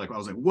impressive. Like I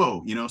was like,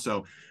 whoa,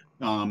 So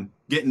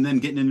getting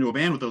into a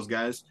band with those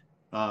guys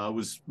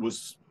was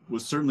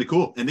certainly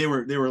cool. And they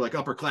were like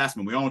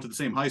upperclassmen. We all went to the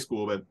same high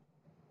school, but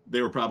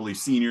they were probably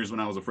seniors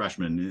when I was a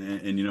freshman,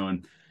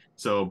 and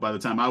so by the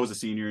time I was a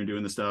senior and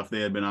doing the stuff,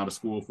 they had been out of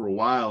school for a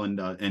while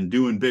and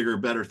doing bigger,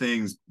 better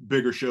things,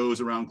 bigger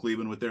shows around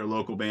Cleveland with their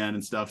local band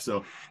and stuff.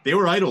 So they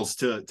were idols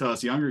to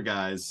us younger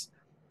guys,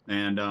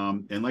 and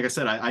like I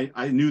said,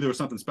 I knew there was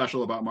something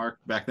special about Mark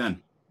back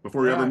then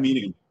before ever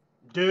meeting him.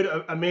 Dude,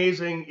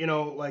 amazing.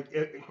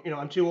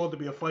 I'm too old to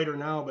be a fighter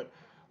now, but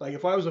like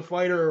if I was a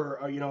fighter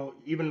or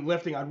even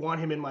lifting, I'd want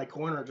him in my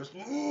corner, just.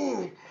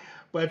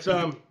 But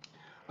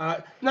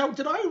now,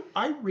 did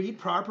I read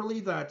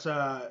properly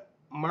that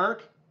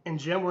Mark and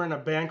Jim were in a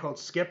band called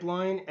Skip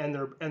Line, and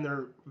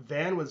their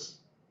van was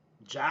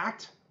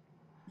jacked?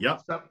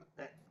 Yep.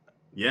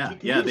 Yeah.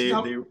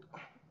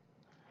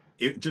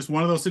 It just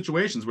one of those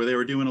situations where they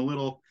were doing a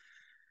little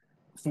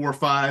 4 or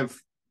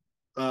 5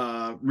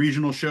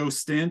 regional show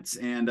stints,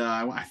 and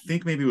I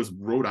think maybe it was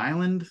Rhode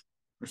Island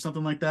or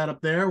something like that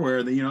up there,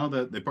 where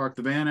they parked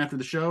the van after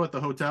the show at the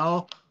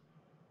hotel,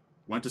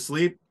 went to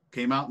sleep,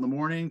 came out in the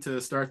morning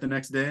to start the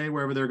next day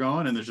wherever they're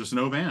going, and there's just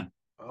no van.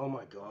 Oh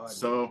my God.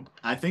 So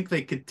I think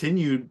they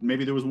continued.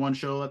 Maybe there was one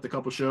show at the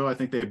couple show. I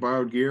think they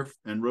borrowed gear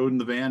and rode in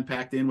the van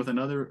packed in with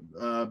another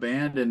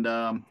band.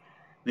 And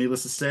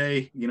needless to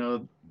say,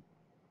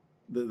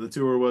 the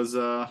tour was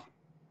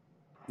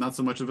not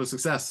so much of a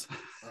success.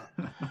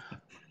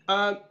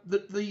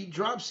 The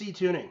drop C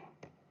tuning.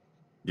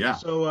 Yeah.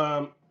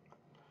 So,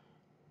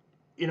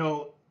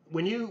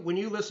 when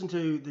you listen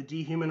to the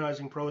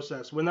dehumanizing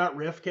process, when that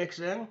riff kicks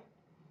in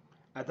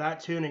at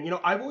that tuning,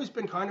 I've always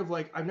been kind of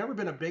like, I've never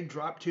been a big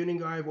drop tuning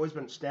guy. I've always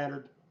been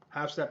standard,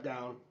 half step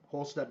down,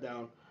 whole step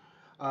down.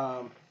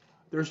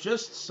 There's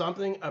just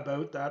something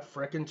about that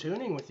frickin'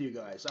 tuning with you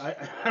guys. I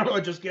don't know,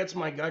 it just gets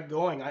my gut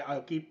going.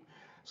 I'll keep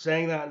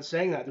saying that.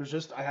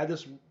 I had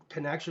this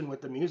connection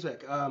with the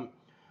music.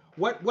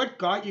 What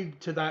got you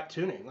to that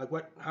tuning? Like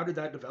how did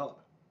that develop?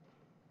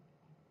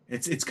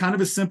 It's kind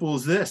of as simple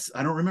as this.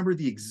 I don't remember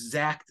the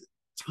exact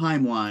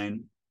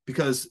timeline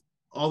because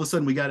all of a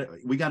sudden we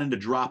got into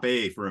drop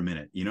A for a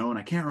minute, and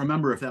I can't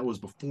remember if that was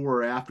before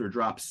or after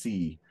drop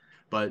C,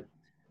 but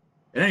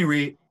at any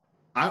rate,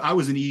 I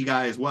was an E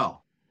guy as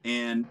well.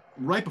 And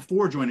right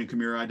before joining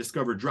Chimaira, I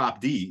discovered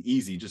drop D,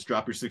 easy, just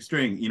drop your 6th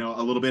string,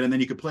 a little bit, and then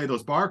you could play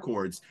those bar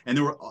chords. And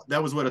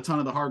that was what a ton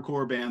of the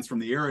hardcore bands from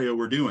the area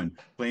were doing,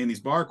 playing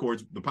these bar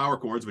chords, the power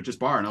chords with just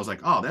bar. And I was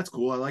like, oh, that's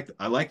cool.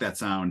 I like that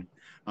sound.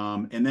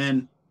 And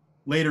then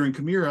later in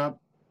Chimaira,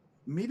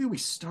 maybe we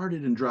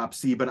started in drop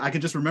C, but I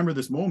can just remember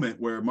this moment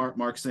where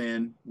Mark's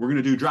saying, we're going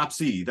to do drop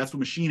C. That's what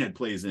Machine Head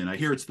plays in. I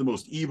hear it's the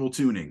most evil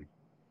tuning.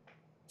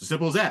 It's as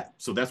simple as that.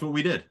 So that's what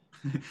we did.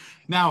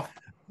 Now,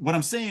 what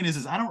I'm saying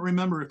is I don't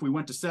remember if we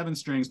went to 7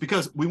 strings,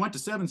 because we went to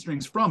 7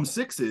 strings from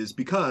 6s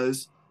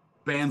because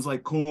bands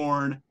like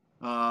Korn,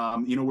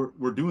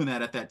 we're doing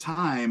that at that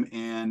time.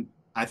 And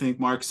I think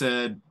Mark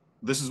said,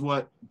 this is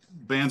what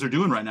bands are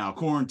doing right now.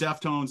 Korn,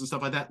 Deftones and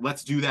stuff like that.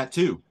 Let's do that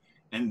too.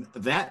 And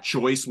that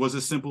choice was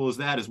as simple as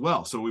that as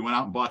well. So we went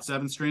out and bought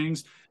 7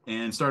 strings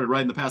and started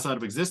writing the Pass Out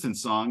of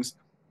Existence songs.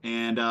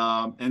 And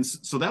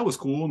so that was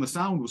cool. And the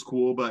sound was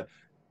cool, but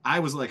I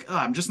was like, oh,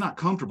 I'm just not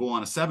comfortable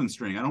on a 7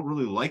 string. I don't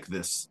really like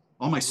this.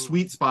 All my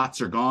sweet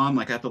spots are gone.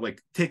 Like I have to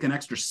like take an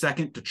extra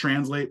second to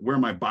translate where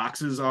my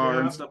boxes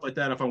are and stuff like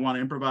that if I want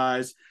to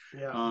improvise.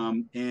 Yeah.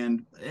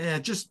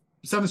 Just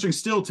 7 strings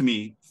still to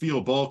me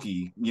feel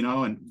bulky,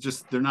 and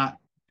just they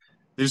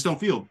just don't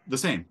feel the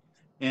same.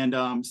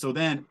 And so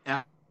then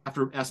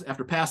after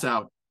Pass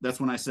Out, that's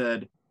when I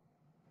said,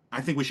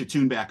 I think we should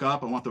tune back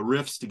up. I want the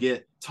riffs to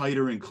get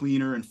tighter and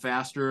cleaner and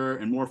faster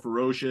and more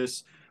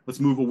ferocious.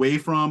 Let's move away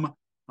from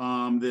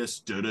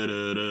this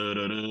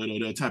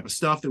type of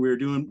stuff that we were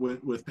doing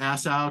with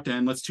Pass Out,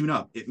 and let's tune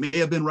up. It may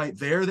have been right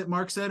there that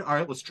Mark said, all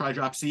right, let's try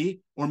drop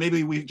C, or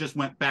maybe we just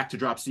went back to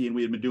drop C and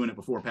we had been doing it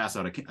before Pass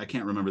Out. I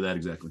can't remember that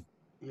exactly.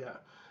 Yeah.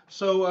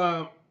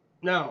 So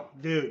now,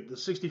 dude, the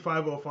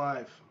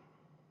 6505.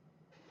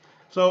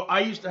 So I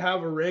used to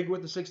have a rig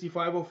with the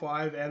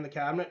 6505 and the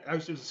cabinet. I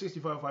used to use the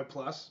 6505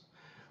 Plus.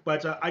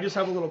 But I just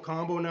have a little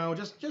combo now,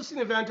 just in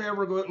the event I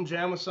ever go out and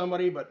jam with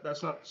somebody, but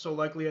that's not so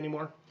likely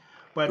anymore.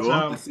 But cool.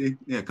 I see.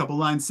 Yeah, a couple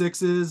line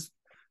 6s.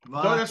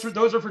 No,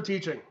 those are for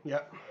teaching.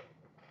 Yeah.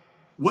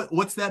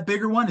 What's that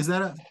bigger one? Is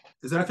that a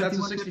 5150? That's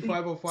a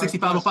 6505.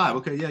 6505.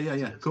 Okay,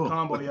 yeah. Cool.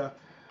 Combo, yeah.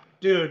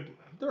 Dude,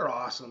 they're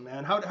awesome,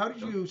 man. How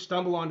did you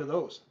stumble onto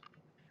those?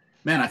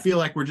 Man, I feel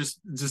like we're just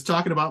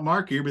talking about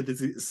Mark here, but it's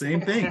the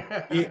same thing.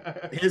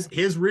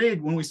 His rig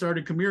when we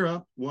started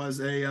Chimaira was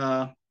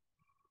a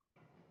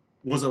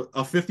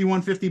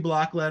 5150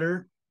 block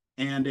letter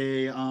and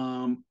a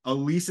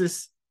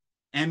Alesis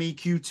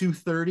MEQ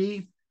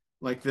 230,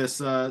 like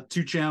this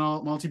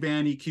 2-channel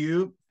multi-band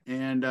EQ,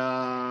 and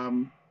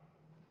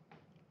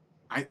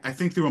I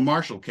think through a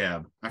Marshall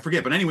cab. I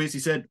forget, but anyways, he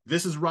said,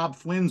 this is Rob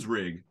Flynn's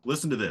rig.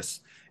 Listen to this.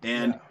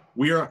 And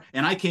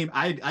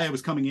I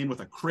was coming in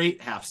with a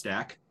crate half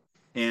stack,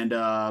 and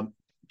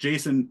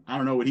Jason, I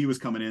don't know what he was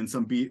coming in.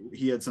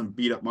 He had some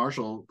beat up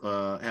Marshall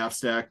half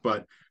stack,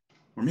 or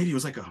maybe it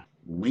was like a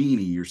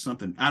Laney or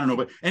something. I don't know.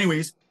 But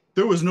anyways,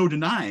 there was no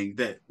denying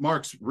that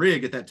Mark's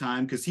rig at that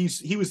time, because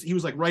he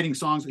was like writing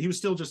songs. He was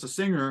still just a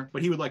singer,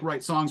 but he would like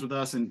write songs with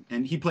us, and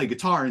he'd play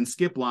guitar in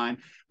skip line,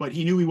 but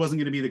he knew he wasn't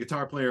going to be the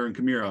guitar player in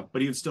Chimaira,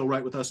 but he would still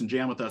write with us and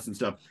jam with us and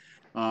stuff.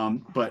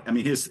 But I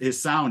mean, his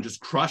sound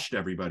just crushed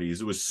everybody's.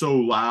 It was so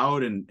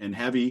loud and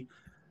heavy.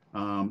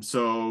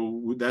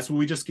 So that's what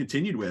we just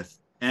continued with.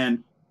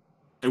 And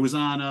it was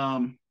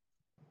on,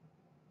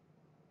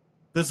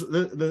 this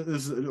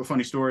is a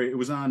funny story. It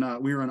was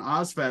on, we were on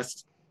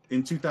Ozfest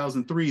in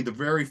 2003, the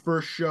very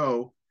first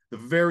show, the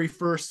very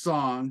first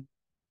song.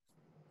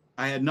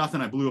 I had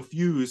nothing. I blew a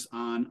fuse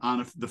on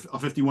a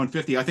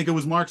 5150. I think it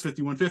was Mark's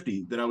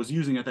 5150 that I was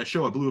using at that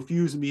show. I blew a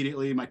fuse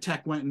immediately. My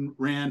tech went and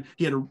ran.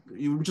 He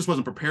just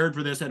wasn't prepared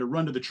for this. Had to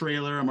run to the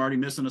trailer. I'm already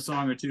missing a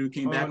song or two.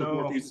 Came back with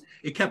more fuses.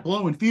 It kept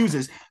blowing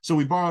fuses. So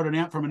we borrowed an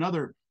amp from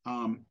another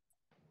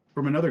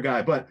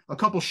guy. But a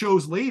couple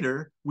shows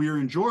later, we were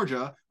in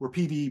Georgia where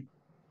PV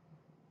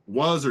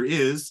was or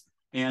is,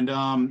 and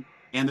the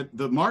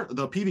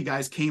PV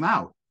guys came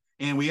out.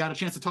 And we got a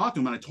chance to talk to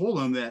him, and I told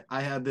him that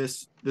I had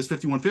this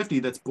 5150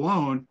 that's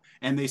blown,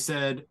 and they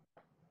said,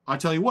 I'll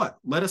tell you what,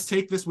 let us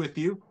take this with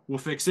you. We'll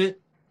fix it,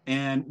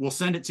 and we'll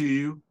send it to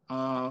you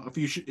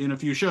in a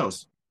few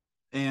shows.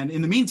 And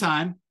in the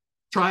meantime,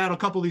 try out a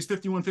couple of these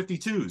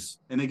 5152s.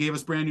 And they gave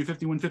us brand new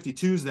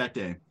 5152s that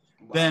day.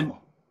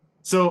 Wow.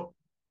 So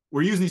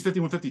we're using these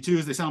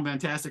 5152s. They sound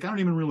fantastic. I don't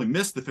even really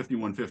miss the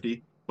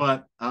 5150,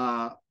 but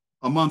a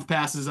month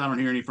passes, I don't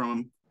hear any from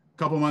them.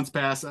 Couple months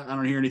pass, I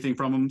don't hear anything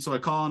from them. So I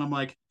call and I'm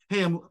like,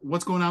 hey,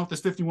 what's going on with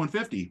this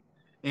 5150?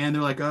 And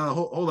they're like,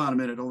 hold on a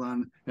minute, hold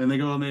on. And they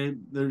go and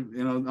they're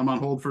I'm on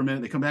hold for a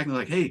minute. They come back and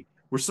they're like, hey,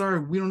 we're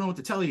sorry, we don't know what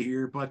to tell you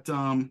here, but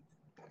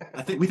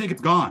we think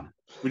it's gone.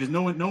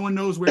 No one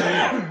knows where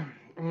it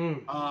is.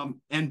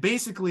 And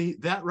basically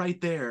that right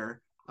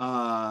there,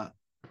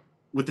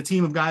 with the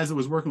team of guys that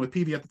was working with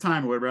PV at the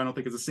time or whatever, I don't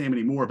think it's the same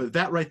anymore, but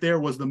that right there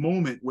was the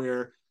moment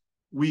where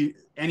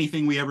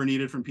anything we ever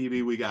needed from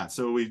PV we got.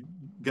 So we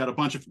got a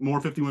bunch of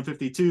more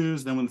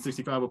 5152s. Then when the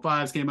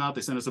 6505s came out,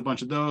 they sent us a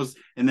bunch of those.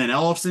 And then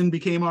Ellefson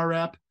became our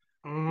rep.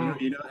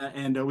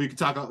 And we could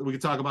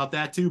talk about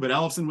that too. But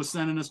Ellefson was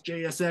sending us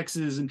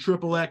JSXs and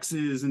triple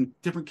X's and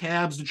different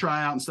cabs to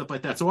try out and stuff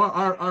like that. So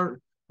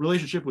our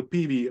relationship with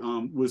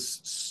PV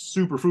was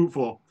super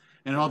fruitful.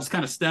 And it all just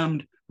kind of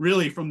stemmed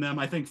really from them,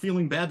 I think,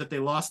 feeling bad that they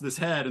lost this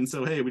head. And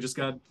so, hey, we just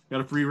got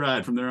a free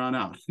ride from there on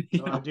out.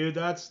 Dude,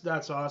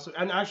 that's awesome.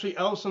 And actually,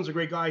 Ellison's a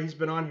great guy. He's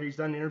been on here. He's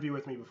done an interview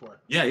with me before.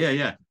 Yeah.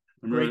 I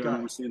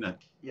remember seeing that.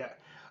 Yeah.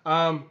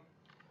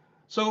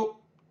 So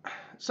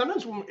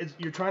sometimes when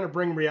you're trying to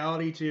bring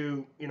reality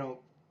to,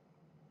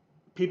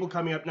 people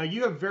coming up. Now,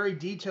 you have very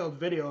detailed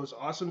videos,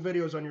 awesome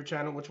videos on your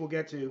channel, which we'll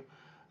get to,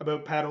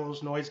 about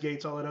pedals, noise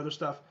gates, all that other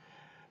stuff.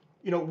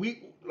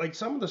 We like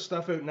some of the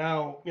stuff out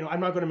now, I'm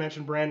not going to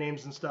mention brand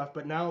names and stuff,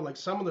 but now like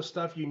some of the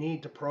stuff you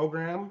need to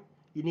program,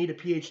 you need a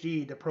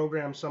PhD to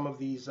program some of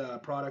these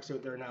products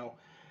out there now.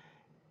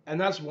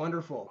 And that's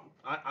wonderful.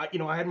 I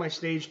had my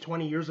stage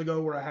 20 years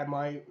ago where I had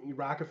my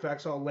rack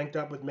effects all linked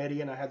up with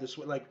MIDI, and I had this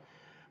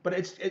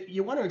but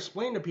you want to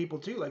explain to people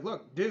too, like,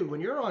 look, dude,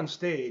 when you're on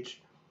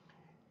stage,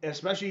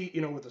 especially,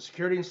 with the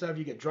security and stuff,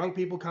 you get drunk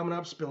people coming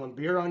up, spilling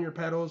beer on your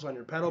pedals, on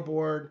your pedal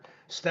board,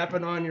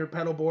 stepping on your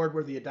pedal board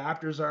where the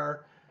adapters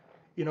are.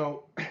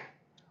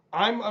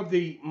 I'm of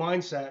the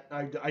mindset,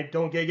 I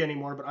don't gig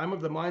anymore, but I'm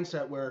of the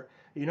mindset where,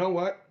 you know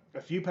what,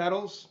 a few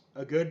pedals,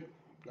 a good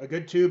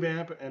tube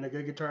amp, and a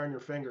good guitar in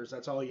your fingers,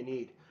 that's all you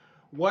need.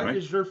 What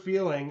is your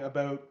feeling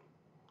about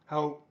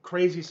how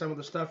crazy some of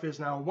the stuff is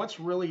now? What's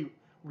really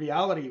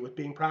reality with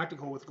being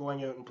practical with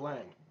going out and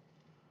playing?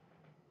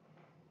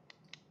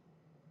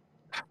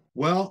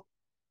 Well,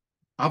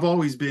 I've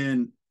always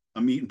been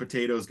a meat and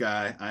potatoes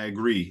guy. I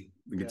agree.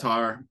 The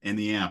guitar and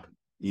the amp.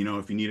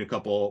 If you need a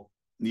couple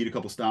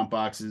stomp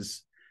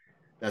boxes,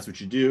 that's what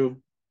you do.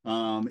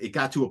 It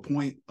got to a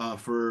point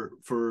for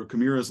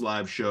Chimaira's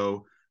live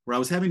show where I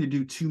was having to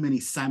do too many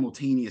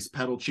simultaneous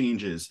pedal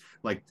changes.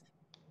 Like,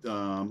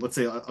 let's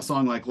say a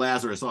song like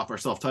Lazarus off our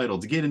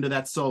self-titled. To get into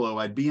that solo,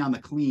 I'd be on the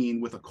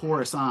clean with a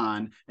chorus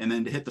on, and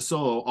then to hit the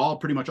solo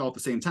pretty much all at the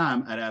same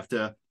time, I'd have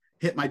to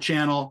hit my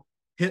channel,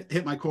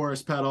 hit my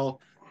chorus pedal,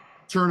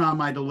 turn on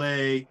my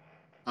delay,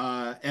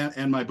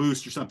 and my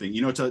boost or something,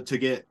 to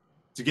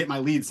get my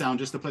lead sound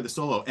just to play the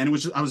solo. And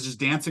I was just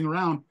dancing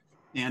around.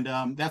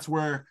 And that's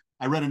where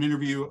I read an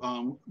interview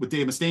with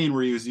Dave Mustaine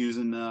where he was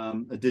using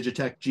a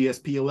Digitech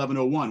GSP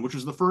 1101, which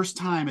was the first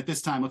time at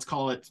this time, let's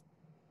call it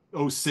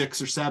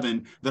 06 or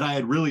 07, that I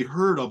had really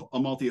heard of a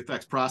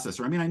multi-effects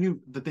processor. I mean, I knew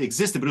that they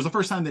existed, but it was the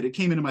first time that it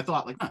came into my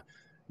thought, like,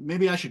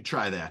 maybe I should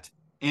try that.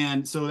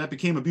 And so that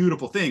became a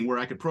beautiful thing where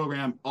I could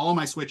program all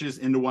my switches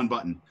into one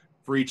button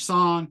for each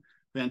song.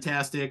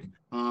 Fantastic.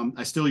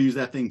 I still use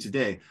that thing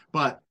today,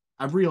 but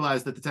I've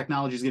realized that the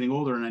technology is getting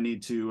older and I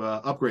need to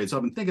upgrade. So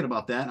I've been thinking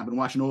about that. I've been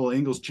watching Ola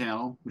Engel's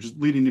channel, which is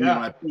leading to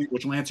my point,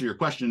 which will answer your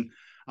question.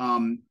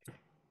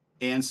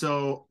 And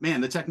so, man,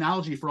 the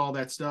technology for all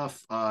that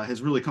stuff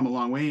has really come a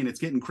long way, and it's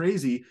getting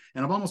crazy.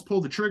 And I've almost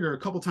pulled the trigger a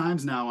couple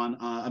times now on,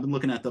 I've been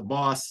looking at the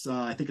Boss,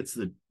 I think it's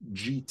the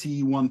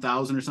GT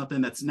 1000 or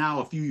something. That's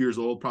now a few years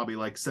old, probably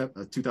like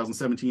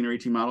 2017 or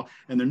 18 model.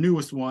 And their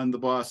newest one, the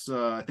Boss,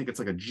 I think it's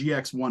like a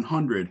GX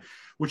 100,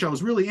 which I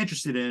was really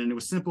interested in. And it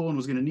was simple and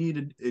was going to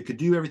need, it could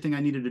do everything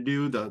I needed to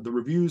do. The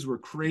reviews were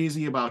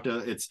crazy about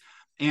its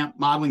amp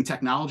modeling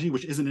technology,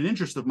 which isn't an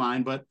interest of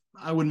mine, but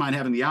I wouldn't mind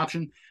having the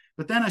option.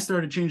 But then I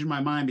started changing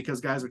my mind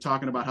because guys were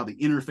talking about how the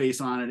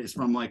interface on it is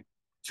from like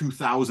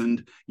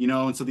 2000,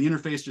 and so the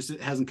interface just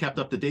hasn't kept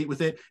up to date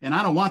with it. And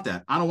I don't want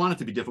that. I don't want it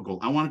to be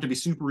difficult. I want it to be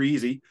super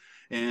easy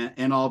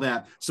and all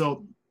that.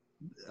 So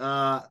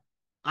I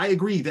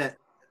agree that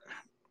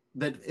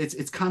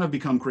it's kind of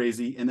become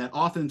crazy, and that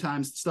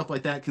oftentimes stuff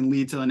like that can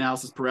lead to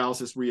analysis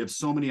paralysis where you have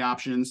so many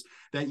options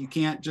that you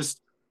can't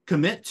just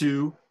commit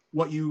to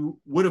what you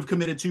would have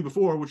committed to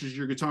before, which is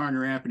your guitar and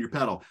your amp and your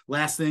pedal.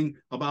 Last thing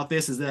about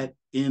this is that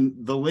in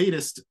the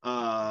latest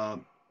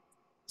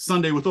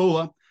Sunday with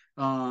Ola,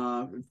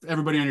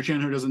 everybody on your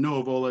channel who doesn't know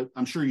of Ola,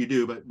 I'm sure you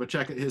do, but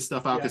check his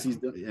stuff out because he's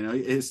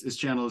his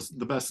channel is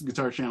the best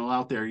guitar channel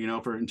out there,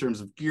 for in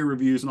terms of gear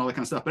reviews and all that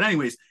kind of stuff. But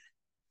anyways,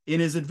 in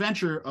his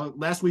adventure,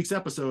 last week's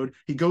episode,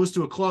 he goes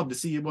to a club to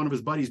see one of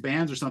his buddies'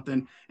 bands or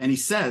something, and he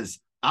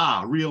says,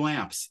 real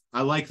amps.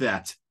 I like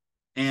that.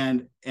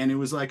 And it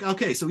was like,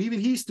 okay, so even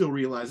he still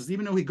realizes,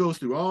 even though he goes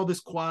through all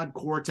this quad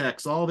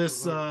cortex, all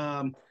this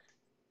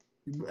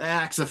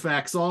axe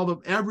effects,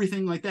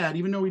 everything like that,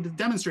 even though he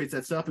demonstrates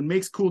that stuff and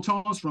makes cool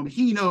tones from it,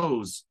 he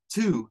knows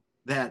too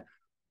that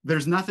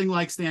there's nothing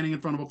like standing in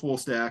front of a full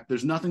stack.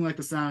 There's nothing like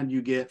the sound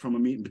you get from a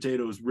meat and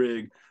potatoes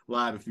rig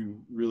live if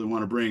you really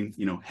want to bring,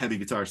 heavy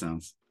guitar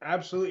sounds.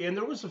 Absolutely. And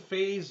there was a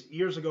phase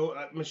years ago,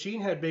 Machine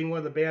Head being one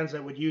of the bands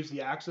that would use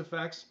the axe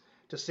effects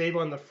to save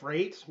on the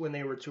freight when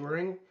they were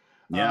touring.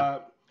 Yeah.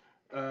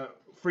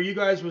 For you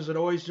guys, was it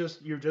always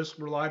you just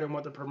relied on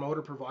what the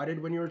promoter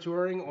provided when you were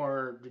touring,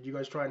 or did you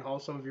guys try and haul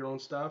some of your own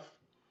stuff?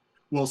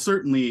 Well,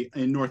 certainly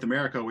in North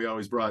America, we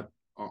always brought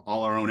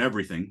all our own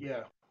everything.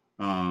 Yeah.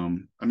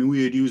 I mean,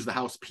 we would use the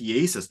house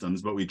PA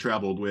systems, but we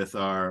traveled with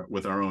our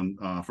own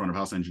front of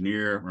house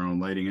engineer, our own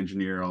lighting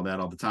engineer, all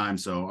the time.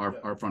 So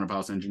our front of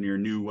house engineer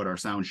knew what our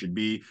sound should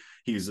be.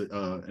 He's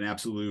an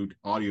absolute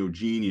audio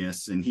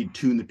genius, and he'd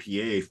tune the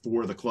PA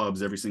for the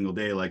clubs every single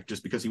day, like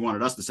just because he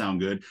wanted us to sound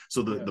good.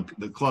 So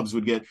the clubs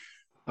would get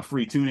a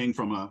free tuning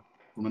from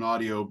an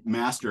audio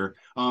master.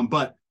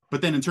 But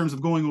then in terms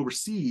of going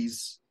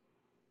overseas,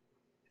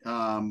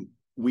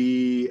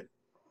 we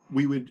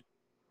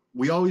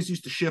always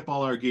used to ship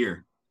all our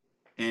gear,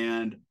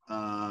 and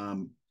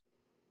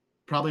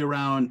probably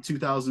around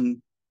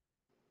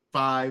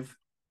 2005,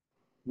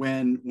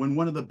 when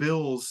one of the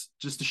bills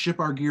just to ship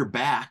our gear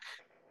back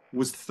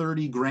was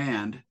 30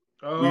 grand.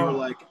 We were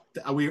like,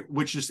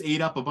 which just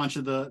ate up a bunch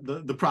of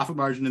the profit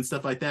margin and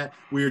stuff like that.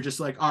 We were just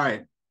like, all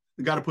right,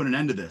 we got to put an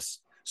end to this.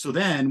 So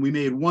then we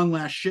made one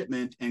last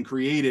shipment and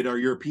created our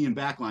European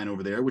backline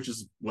over there, which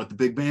is what the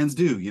big bands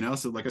do, you know?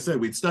 So like I said,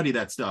 we'd study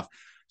that stuff.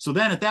 So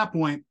then at that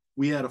point,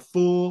 we had a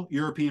full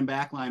European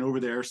backline over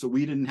there. So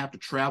we didn't have to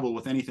travel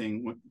with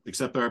anything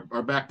except our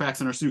backpacks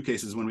and our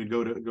suitcases when we'd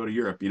go to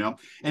Europe, you know?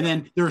 And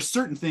then there are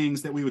certain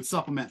things that we would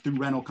supplement through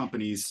rental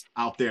companies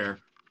out there.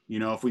 You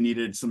know, if we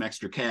needed some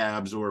extra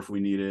cabs, or if we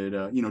needed,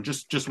 you know,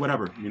 just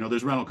whatever, you know,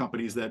 there's rental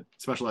companies that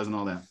specialize in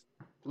all that.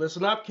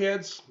 Listen up,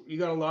 kids. You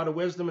got a lot of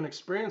wisdom and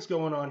experience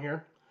going on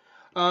here.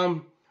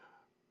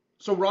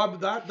 So Rob,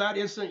 that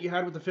incident you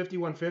had with the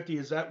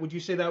 5150, would you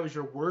say that was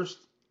your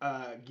worst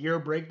gear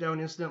breakdown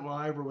incident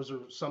live, or was there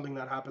something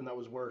that happened that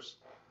was worse?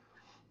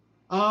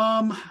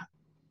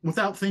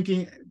 Without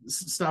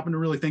stopping to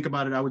really think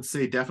about it, I would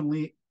say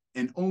definitely,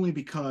 and only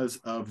because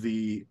of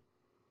the,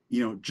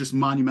 you know, just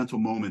monumental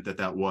moment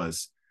that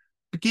was.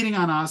 But getting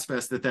on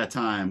Ozfest at that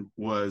time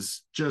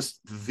was just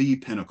the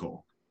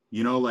pinnacle.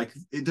 You know, like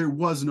there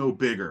was no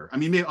bigger. I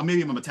mean, maybe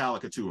a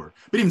Metallica tour,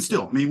 but even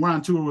still, I mean, we're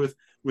on tour with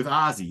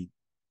Ozzy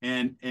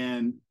and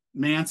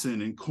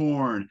Manson and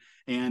Korn,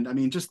 and I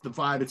mean, just the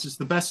vibe. It's just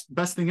the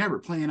best thing ever.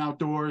 Playing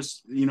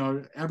outdoors, you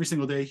know, every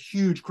single day,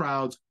 huge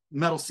crowds,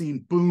 metal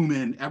scene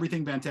booming,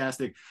 everything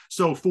fantastic.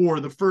 So for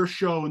the first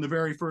show and the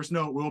very first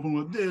note, we open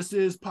with "This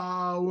is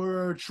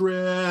Power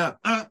Trip."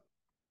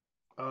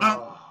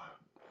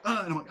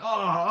 And I'm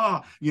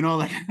like, you know,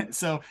 like,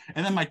 so,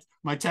 and then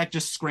my tech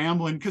just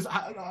scrambling, because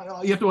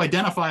you have to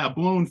identify a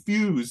blown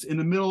fuse in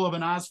the middle of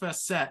an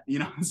Ozfest set, you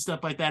know, and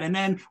stuff like that. And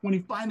then when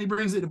he finally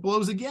brings it, it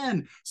blows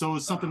again. So it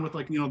was something with,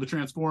 like, you know, the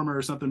transformer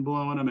or something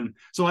blowing him. And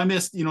so I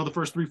missed, you know, the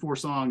first 3-4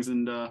 songs.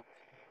 And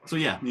so,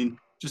 yeah, I mean,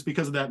 just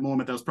because of that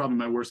moment, that was probably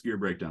my worst gear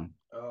breakdown.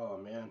 Oh,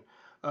 man.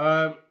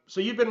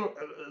 So you've been,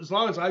 as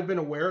long as I've been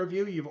aware of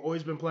you, you've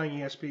always been playing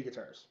ESP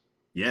guitars.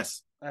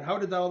 Yes. And how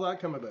did all that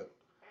come about?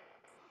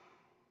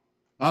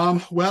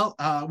 Well,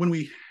 when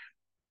we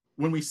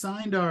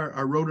signed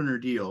our Roadrunner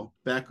deal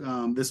back,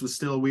 this was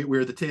still, we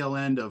were at the tail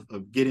end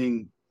of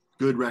getting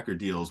good record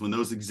deals when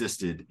those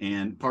existed.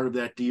 And part of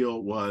that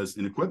deal was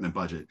an equipment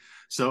budget.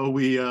 So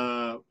we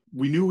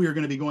knew we were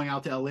going to be going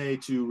out to LA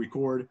to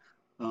record,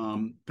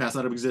 Pass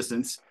Out of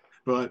Existence,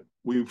 but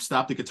we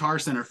stopped at Guitar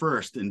Center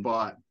first and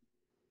bought,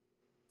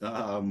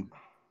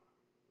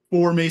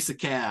 4 Mesa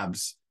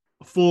cabs,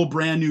 a full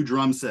brand new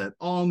drum set,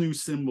 all new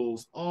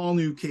cymbals, all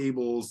new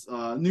cables,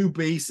 new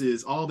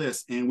basses, all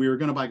this. And we were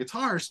going to buy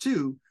guitars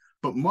too.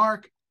 But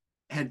Mark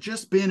had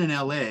just been in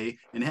LA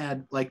and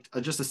had like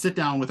just a sit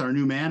down with our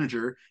new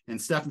manager, and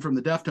Stefan from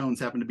the Deftones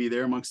happened to be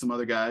there amongst some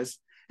other guys.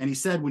 And he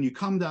said, when you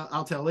come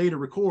out to LA to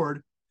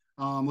record,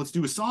 let's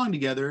do a song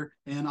together,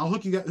 and I'll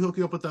hook you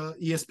up with the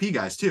ESP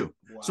guys too.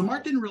 Wow. So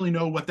Mark didn't really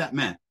know what that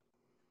meant.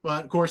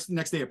 But of course, the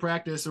next day at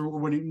practice, or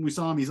when we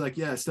saw him, he's like,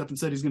 "Yeah, Stefan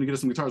said he's going to get us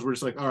some guitars." We're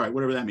just like, "All right,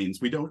 whatever that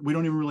means." We don't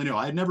even really know.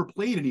 I had never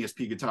played an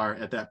ESP guitar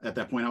at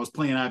that point. I was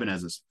playing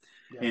Ibanez's,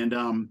 yeah.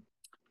 And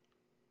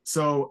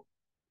so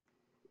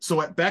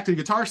back to the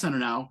Guitar Center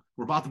now.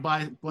 We're about to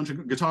buy a bunch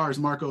of guitars.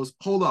 Mark goes,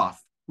 "Hold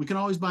off. We can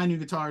always buy new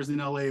guitars in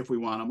LA if we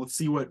want them. Let's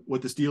see what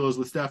this deal is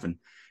with Stefan."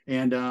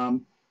 And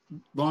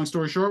long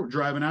story short, we're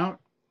driving out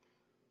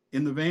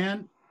in the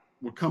van.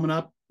 We're coming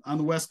up on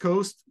the West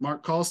Coast.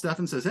 Mark calls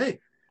Stefan, says, "Hey,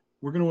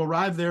 we're going to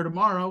arrive there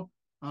tomorrow.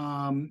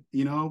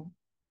 You know,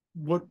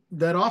 what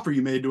that offer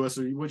you made to us,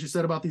 or what you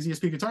said about these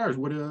ESP guitars,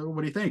 what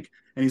do you think?"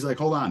 And he's like,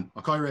 "Hold on,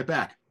 I'll call you right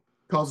back."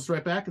 Calls us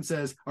right back and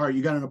says, "All right,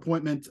 you got an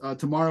appointment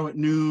tomorrow at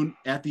noon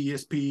at the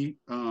ESP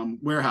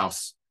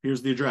warehouse.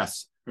 Here's the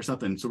address," or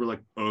something. So we're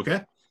like,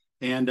 "Okay."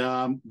 And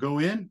go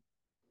in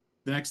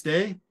the next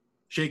day,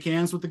 shake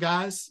hands with the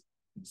guys,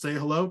 say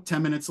hello.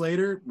 10 minutes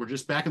later, we're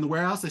just back in the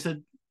warehouse. They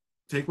said,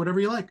 "Take whatever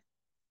you like."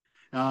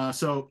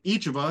 So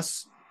each of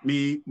us,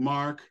 me,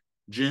 Mark,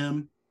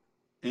 Jim,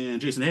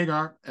 and Jason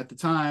Hagar at the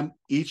time,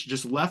 each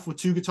just left with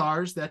 2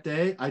 guitars that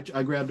day.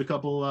 I grabbed a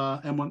couple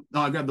M1.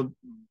 No, I grabbed the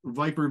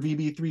Viper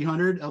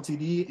VB300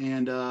 LTD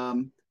and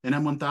an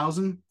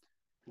M1000.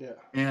 Yeah.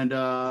 And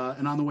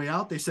on the way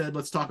out, they said,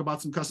 "Let's talk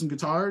about some custom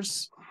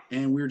guitars."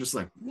 And we were just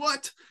like,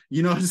 "What?"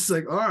 You know, just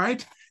like, all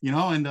right, you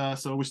know. And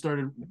so we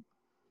started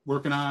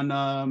working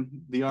on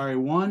the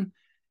RA1,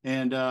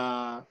 and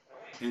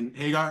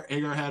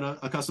Hagar had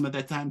a custom at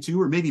that time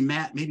too, or maybe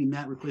Matt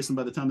replaced them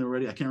by the time they were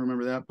ready. I can't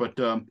remember that. But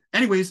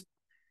anyways,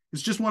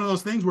 it's just one of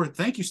those things where,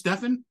 thank you,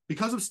 Stefan.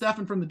 Because of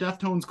Stefan from the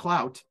Deftones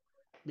clout,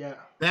 yeah,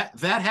 that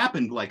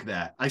happened like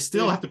that. I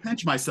still have to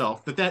pinch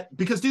myself that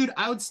because, dude,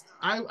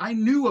 I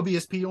knew of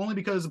ESP only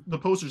because of the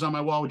posters on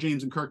my wall with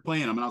James and Kirk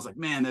playing them, and I was like,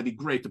 man, that'd be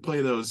great to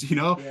play those, you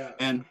know. Yeah.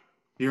 And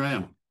here I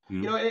am.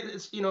 You know,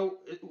 it's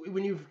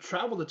when you've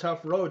traveled a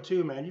tough road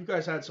too, man. You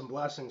guys had some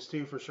blessings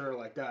too, for sure,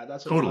 like that.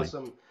 That's an Totally.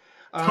 awesome.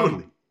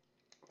 Totally.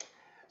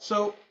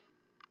 So,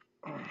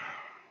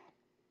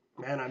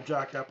 man, I'm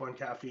jacked up on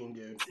caffeine,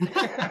 dude.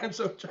 I'm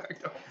so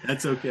jacked up.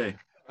 That's okay.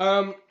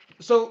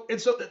 So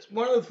it's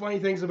one of the funny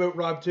things about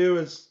Rob too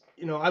is,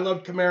 I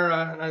love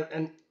Chimaira,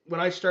 and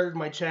when I started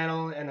my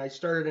channel and I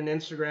started an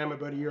Instagram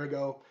about a year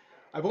ago,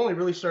 I've only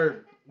really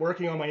started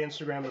working on my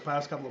Instagram the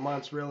past couple of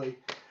months, really.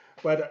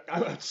 But I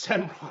would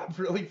send Rob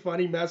really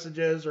funny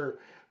messages or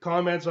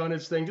comments on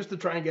his thing just to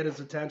try and get his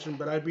attention.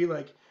 But I'd be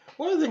like,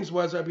 one of the things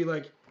was I'd be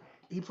like,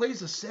 he plays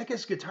the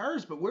sickest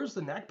guitars, but where's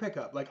the neck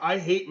pickup? Like, I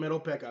hate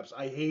middle pickups.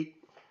 I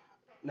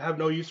have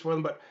no use for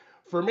them. But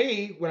for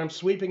me, when I'm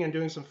sweeping and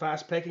doing some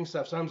fast picking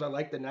stuff, sometimes I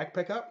like the neck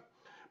pickup.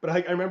 But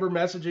I remember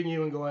messaging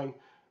you and going,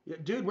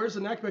 dude, where's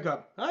the neck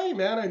pickup? Hey,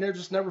 man, I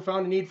just never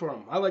found a need for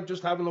them. I like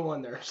just having the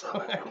one there. So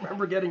I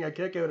remember getting a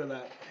kick out of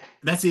that.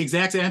 That's the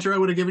exact answer I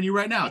would have given you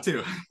right now,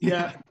 too.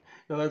 Yeah.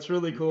 No, that's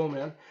really cool,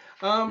 man.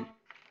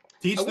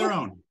 Teach their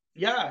own.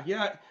 Yeah,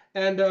 yeah.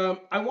 And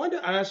I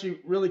wanted to ask you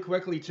really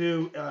quickly,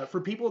 too,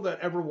 for people that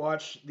ever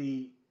watch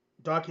the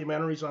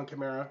documentaries on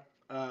Chimaira,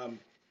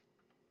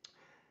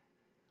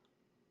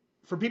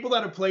 for people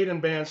that have played in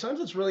bands,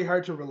 sometimes it's really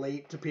hard to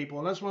relate to people.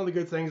 And that's one of the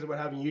good things about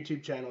having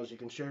YouTube channels. You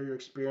can share your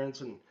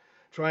experience and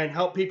try and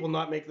help people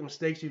not make the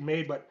mistakes you've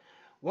made. But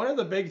one of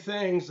the big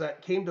things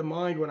that came to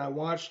mind when I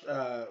watched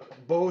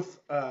both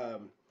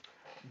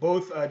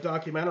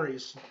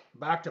documentaries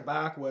back to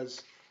back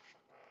was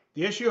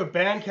the issue of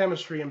band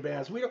chemistry in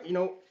bands. We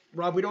don't,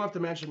 Rob, we don't have to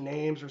mention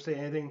names or say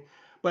anything,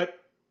 but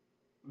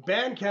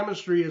band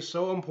chemistry is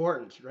so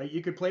important, right?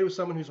 You could play with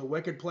someone who's a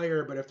wicked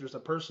player, but if there's a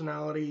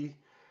personality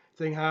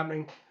thing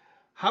happening,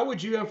 how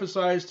would you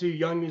emphasize to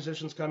young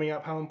musicians coming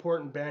up how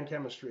important band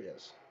chemistry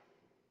is?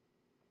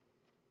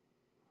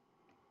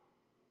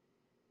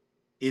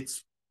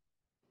 It's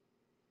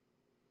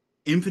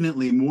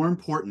infinitely more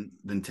important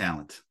than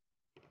talent.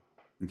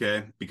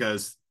 Okay?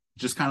 Because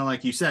just kind of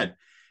like you said,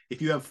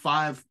 if you have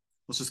five,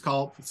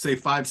 say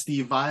five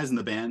Steve Vais in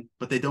the band,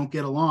 but they don't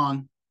get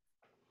along,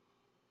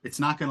 it's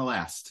not going to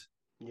last.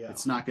 Yeah.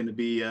 It's not going to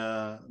be,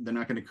 they're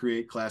not going to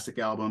create classic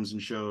albums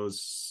and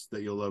shows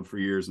that you'll love for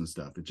years and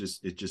stuff. It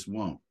just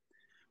won't.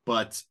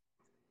 But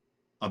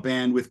a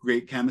band with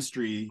great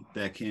chemistry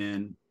that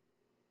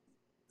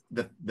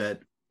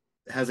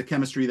has a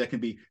chemistry that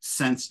can be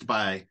sensed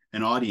by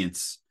an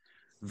audience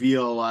via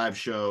a live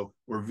show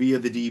or via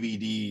the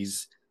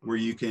DVDs, where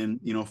you can,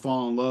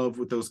 fall in love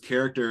with those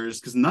characters,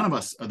 because none of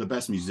us are the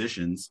best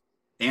musicians.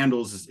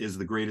 Arnold is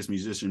the greatest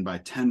musician by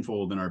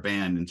tenfold in our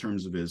band in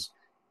terms of his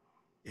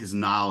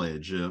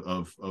knowledge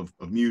of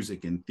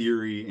music and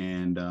theory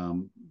and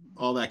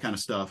all that kind of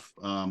stuff.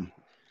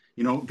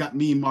 Got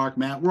me, Mark,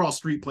 Matt, we're all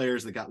street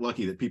players that got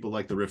lucky that people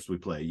like the riffs we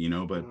play,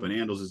 but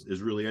Arnold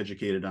is really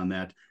educated on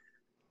that.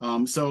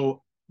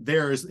 So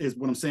there is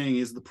what I'm saying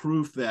is the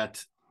proof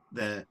that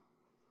the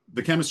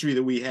chemistry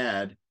that we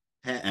had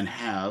and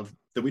have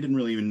that we didn't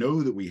really even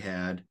know that we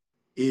had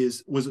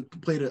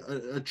played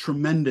a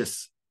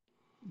tremendous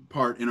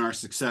part in our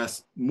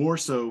success, more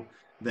so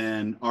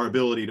than our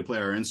ability to play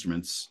our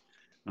instruments.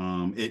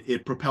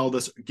 It propelled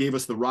us, gave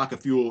us the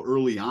rocket fuel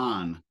early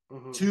on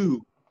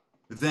to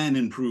then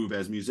improve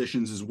as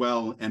musicians as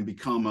well and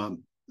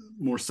become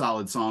more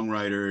solid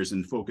songwriters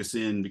and focus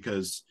in,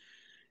 because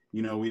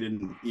we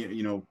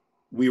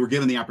were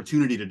given the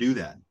opportunity to do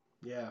that.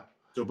 Yeah.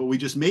 So, but we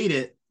just made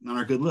it on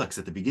our good looks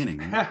at the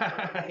beginning.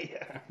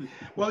 Yeah.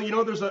 Well,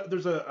 there's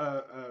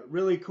a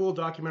really cool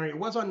documentary. It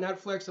was on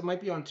Netflix. It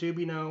might be on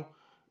Tubi now.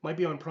 Might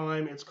be on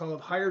Prime. It's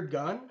called Hired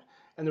Gun,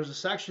 and there's a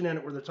section in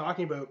it where they're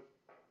talking about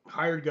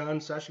hired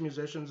gun session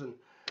musicians, and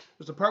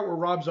there's a part where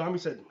Rob Zombie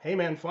said, "Hey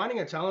man,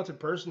 finding a talented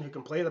person who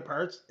can play the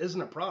parts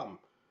isn't a problem.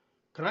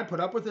 Can I put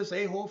up with this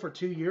a-hole for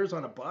 2 years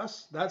on a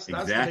bus? That's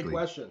the big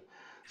question."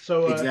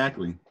 So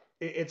exactly.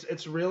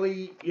 It's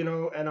really,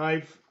 and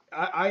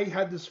I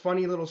had this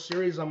funny little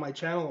series on my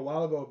channel a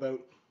while ago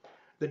about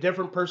the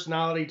different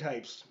personality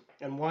types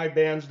and why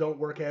bands don't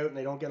work out and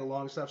they don't get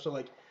along and stuff. So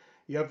like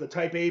you have the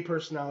type A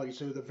personalities,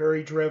 so the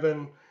very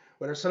driven,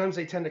 where sometimes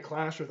they tend to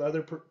clash with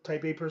other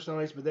type A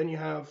personalities, but then you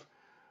have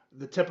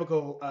the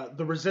typical,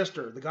 the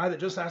resistor, the guy that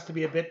just has to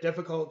be a bit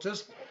difficult,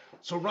 just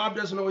so Rob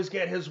doesn't always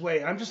get his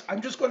way. I'm just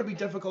going to be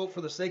difficult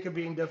for the sake of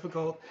being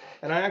difficult.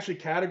 And I actually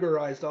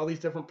categorized all these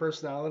different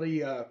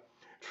personality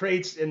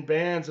traits in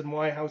bands and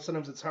how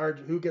sometimes it's hard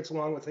who gets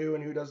along with who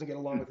and who doesn't get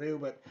along with who.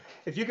 But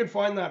if you can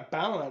find that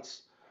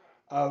balance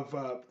of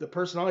the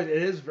personality,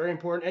 it is very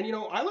important. And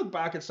I look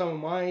back at some of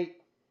my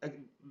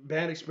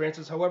band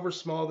experiences, however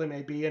small they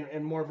may be,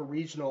 in more of a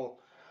regional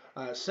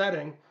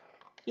setting.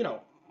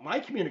 My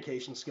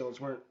communication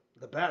skills weren't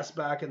the best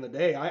back in the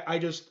day. I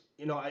just,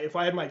 if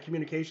I had my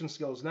communication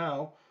skills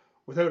now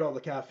without all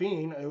the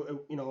caffeine,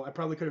 I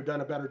probably could have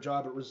done a better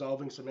job at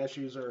resolving some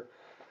issues.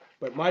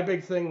 But my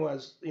big thing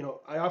was,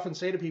 I often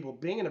say to people,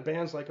 being in a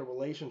band's like a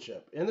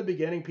relationship. In the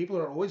beginning, people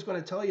are always going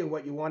to tell you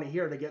what you want to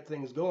hear to get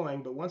things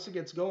going. But once it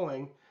gets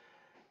going,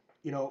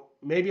 you know,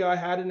 maybe I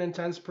had an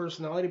intense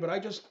personality, but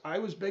I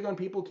was big on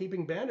people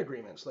keeping band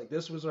agreements. Like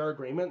this was our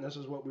agreement, and this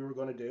is what we were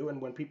going to do. And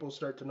when people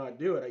start to not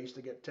do it, I used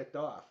to get ticked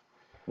off.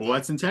 Well,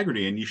 that's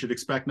integrity, and you should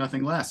expect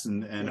nothing less.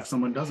 And Yeah, if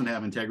someone doesn't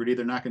have integrity,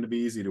 they're not going to be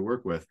easy to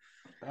work with.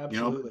 You know,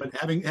 absolutely. but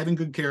having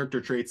good character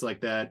traits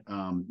like that,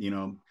 you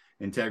know,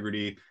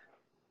 integrity,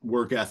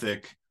 work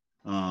ethic,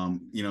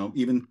 you know,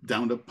 even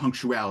down to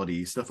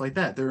punctuality, stuff like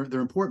that. They're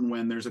important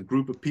when there's a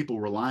group of people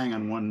relying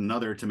on one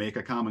another to make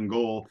a common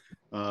goal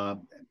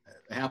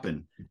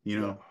happen. You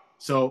know,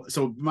 Yeah.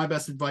 so my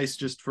best advice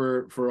just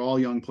for all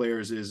young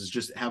players is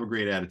just have a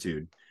great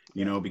attitude.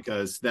 You Yeah. know,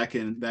 because that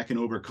can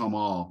overcome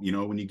all. You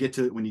know, when you get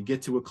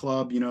to a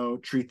club, you know,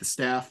 treat the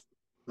staff,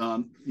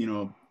 you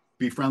know,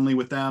 be friendly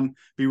with them,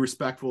 be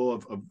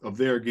respectful of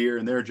their gear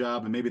and their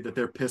job, and maybe that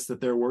they're pissed that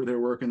they're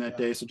working that Yeah.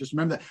 day. So just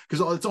remember that, because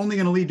it's only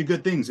going to lead to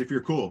good things. If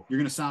you're cool, you're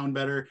going to sound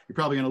better. You're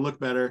probably going to look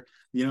better,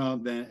 you know,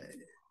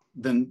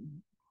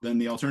 than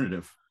the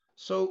alternative.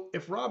 So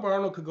if Rob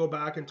Arnold could go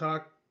back and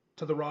talk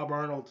to the Rob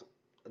Arnold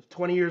of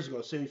 20 years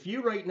ago, so if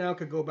you right now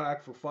could go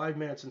back for 5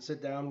 minutes and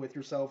sit down with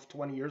yourself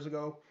 20 years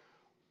ago,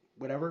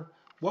 whatever,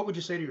 what would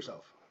you say to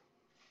yourself?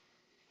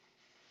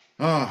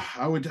 Oh,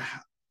 I would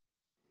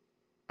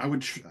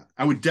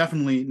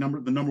definitely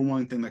the number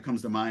one thing that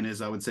comes to mind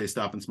is I would say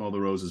stop and smell the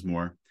roses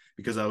more,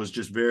 because I was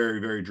just very,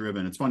 very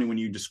driven. It's funny when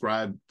you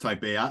describe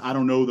type A, I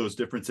don't know those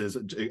differences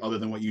other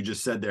than what you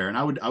just said there. And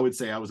I would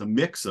say I was a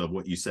mix of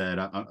what you said.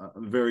 I'm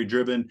very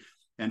driven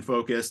and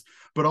focused,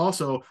 but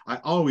also I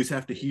always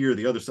have to hear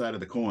the other side of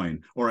the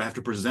coin, or I have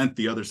to present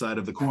the other side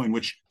of the coin,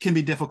 which can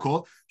be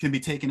difficult, can be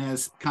taken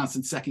as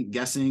constant second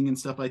guessing and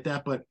stuff like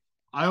that. But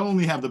I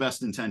only have the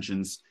best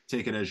intentions,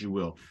 take it as you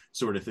will,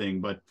 sort of thing.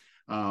 But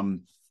I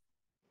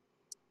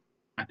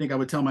think I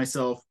would tell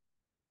myself,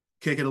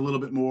 kick it a little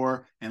bit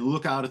more and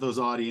look out at those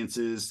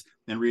audiences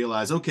and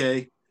realize,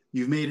 okay,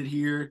 you've made it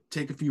here.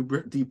 Take a few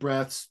deep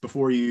breaths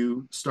before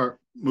you start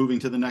moving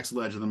to the next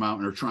ledge of the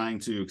mountain, or trying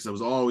to, because I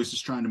was always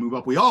just trying to move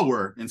up. We all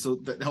were. And so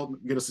that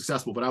helped get us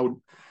successful. But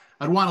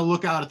I'd want to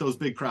look out at those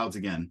big crowds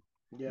again,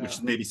 which Yeah.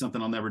 is maybe something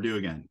I'll never do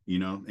again, you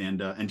know,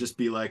 and just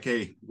be like,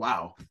 hey,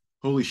 wow,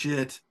 holy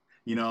shit,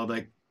 you know,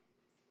 like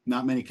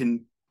not many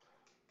can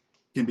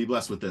be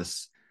blessed with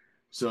this.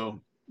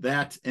 So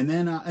that, and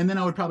then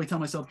I would probably tell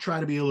myself, try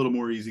to be a little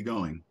more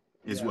easygoing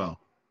as Yeah. well,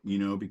 you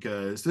know,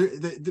 because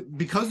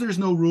because there's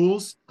no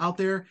rules out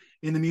there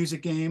in the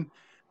music game.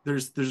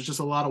 There's just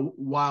a lot of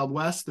Wild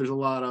West. There's a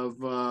lot of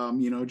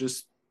you know,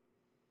 just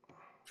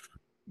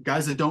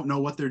guys that don't know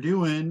what they're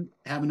doing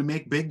having to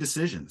make big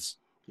decisions.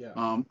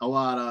 Yeah. A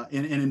lot of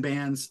and in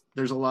bands,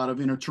 there's a lot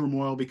of inner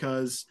turmoil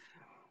because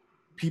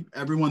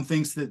everyone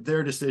thinks that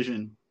their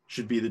decision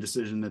should be the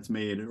decision that's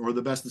made, or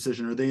the best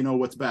decision, or they know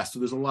what's best. So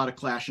there's a lot of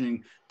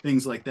clashing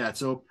things like that.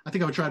 So I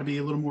think I would try to be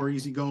a little more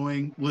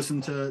easygoing,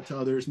 listen to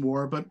others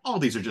more. But all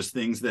these are just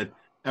things that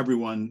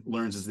everyone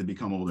learns as they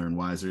become older and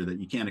wiser, that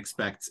you can't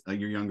expect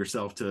your younger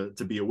self to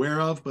be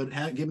aware of. But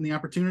given the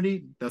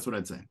opportunity, that's what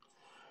I'd say.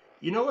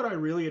 You know what I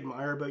really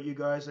admire about you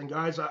guys, and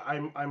guys,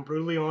 I'm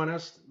brutally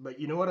honest, but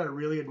you know what I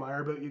really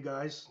admire about you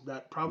guys that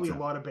What's probably a that?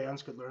 lot of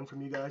bands could learn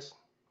from you guys.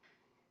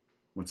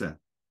 What's that?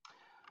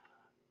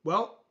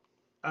 Well,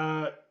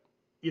 uh,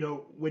 you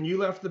know, when you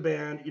left the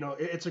band, you know,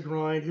 it's a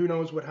grind. Who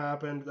knows what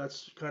happened?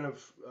 That's kind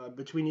of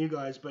between you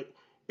guys, but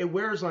it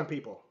wears on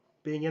people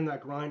being in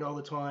that grind all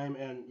the time,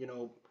 and you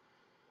know,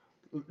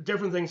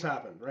 different things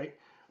happen, right?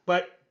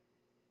 But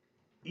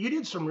you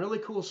did some really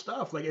cool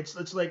stuff. Like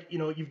it's like you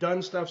know, you've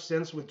done stuff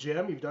since with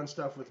Jim, you've done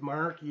stuff with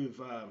Mark,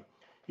 you've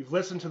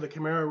listened to the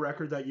Chimaira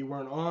record that you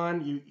weren't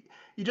on.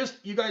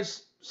 You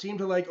guys seem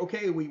to like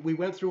okay, we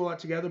went through a lot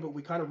together, but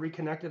we kind of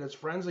reconnected as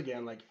friends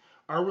again. Like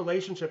our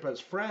relationship as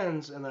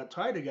friends and that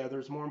tie together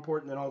is more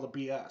important than all the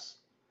BS.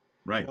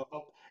 Right.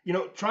 You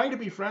know, trying to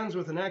be friends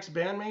with an ex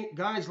bandmate,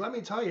 guys. Let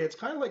me tell you, it's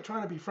kind of like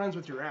trying to be friends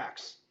with your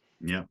ex.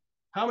 Yeah.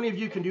 How many of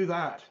you can do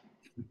that?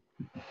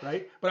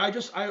 Right?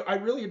 But I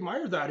really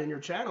admire that in your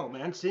channel,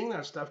 man. Seeing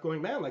that stuff,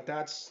 going, man, like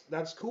that's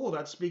cool.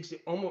 That speaks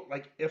almost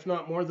like if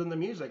not more than the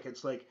music.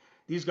 It's like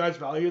these guys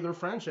value their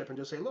friendship and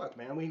just say, look,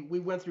 man, we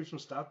went through some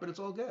stuff, but it's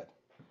all good.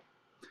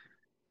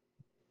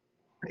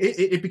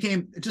 It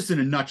became, just in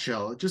a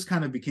nutshell, it just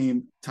kind of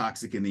became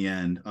toxic in the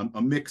end.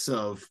 A mix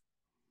of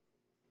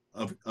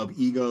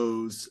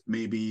egos,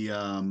 maybe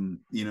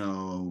you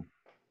know,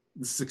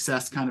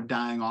 success kind of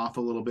dying off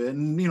a little bit,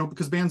 and you know,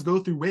 because bands go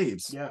through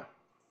waves. Yeah.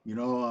 You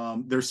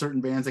know, there's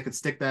certain bands that could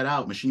stick that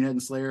out. Machine Head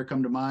and Slayer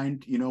come to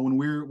mind. You know, when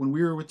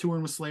we were with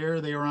touring with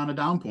Slayer, they were on a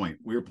down point.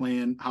 We were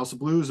playing House of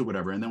Blues or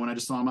whatever, and then when I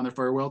just saw them on their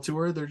farewell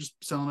tour, they're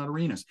just selling out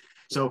arenas.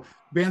 So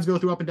bands go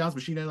through up and downs.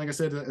 Machine Head, like I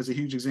said, is a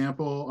huge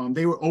example.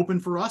 They were open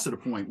for us at a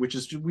point, which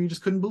is we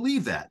just couldn't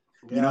believe that.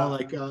 You know,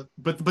 Yeah. like,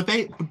 but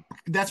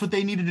that's what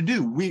they needed to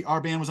do.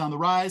 Our band was on the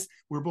rise.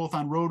 We're both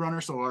on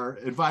Roadrunner, so our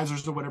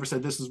advisors or whatever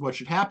said this is what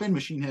should happen.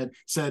 Machine Head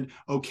said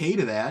okay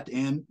to that,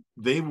 and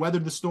they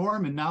weathered the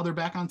storm, and now they're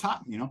back on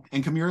top. You know,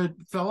 and Chimaira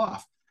fell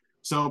off.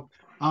 So,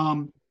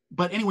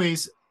 but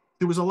anyways,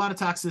 there was a lot of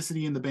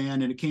toxicity in the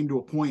band, and it came to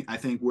a point, I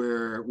think,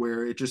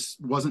 where it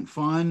just wasn't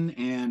fun,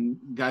 and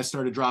guys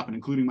started dropping,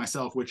 including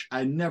myself, which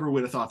I never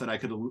would have thought that I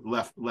could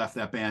have left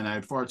that band. I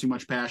had far too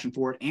much passion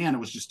for it, and it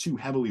was just too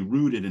heavily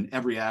rooted in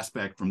every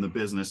aspect, from the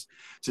business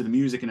to the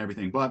music and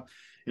everything. But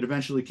it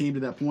eventually came to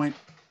that point,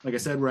 like I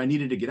said, where I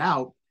needed to get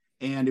out,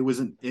 and it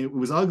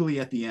was ugly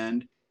at the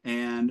end,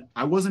 and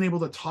I wasn't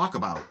able to talk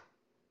about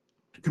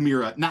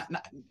Chimaira.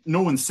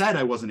 No one said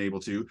I wasn't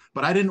able to,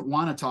 but I didn't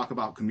want to talk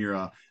about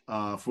Chimaira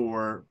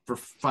for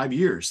 5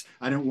 years.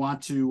 I didn't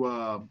want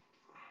to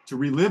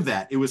relive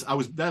that.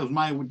 That was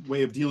my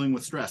way of dealing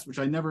with stress, which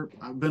I've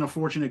been a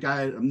fortunate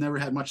guy. I've never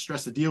had much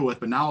stress to deal with,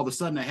 but now all of a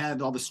sudden I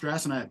had all the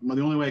stress, and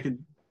the only way I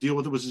could deal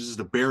with it was just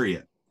to bury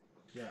it.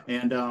 Yeah.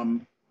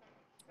 And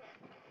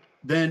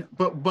then,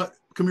 but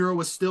Chimaira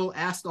was still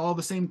asked all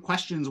the same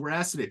questions we're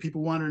asked today.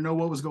 People wanted to know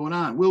what was going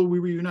on. Will we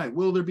reunite?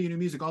 Will there be new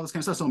music? All this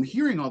kind of stuff. So I'm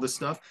hearing all this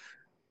stuff,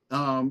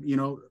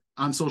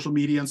 on social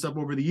media and stuff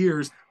over the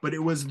years, but it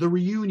was the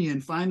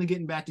reunion, finally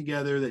getting back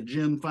together, that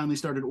Jim finally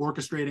started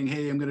orchestrating.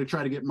 Hey, I'm going to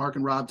try to get Mark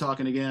and Rob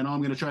talking again. Oh, I'm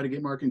going to try to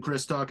get Mark and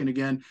Chris talking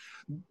again.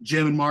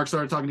 Jim and Mark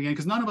started talking again,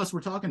 because none of us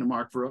were talking to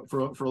Mark for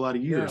a lot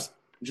of years,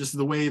 just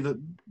the way that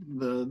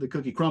the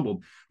cookie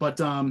crumbled.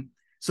 But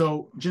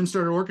so Jim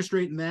started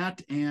orchestrating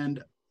that,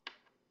 and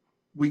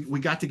we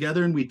got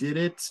together and we did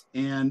it,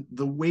 and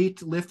the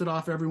weight lifted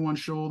off everyone's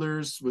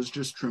shoulders was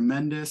just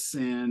tremendous.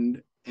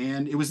 And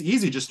it was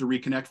easy just to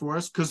reconnect for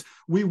us, because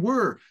we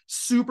were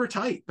super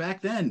tight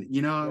back then.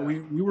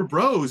 We were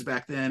bros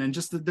back then, and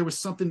just that there was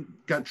something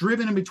got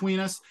driven in between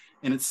us,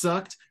 and it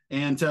sucked.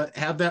 And to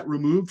have that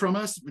removed from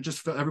us,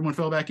 everyone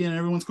fell back in, and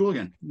everyone's cool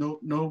again. No,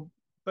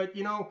 but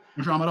no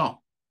drama at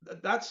all.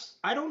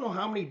 I don't know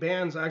how many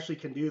bands actually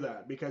can do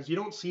that, because you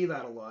don't see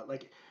that a lot.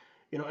 Like,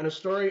 in a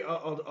story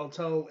I'll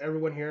tell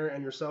everyone here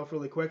and yourself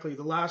really quickly.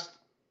 The last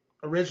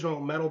original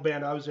metal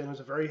band I was in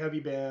was a very heavy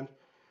band,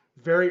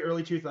 very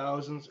early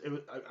 2000s.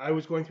 I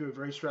was going through a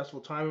very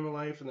stressful time in my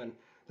life, and then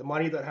the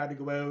money that had to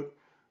go out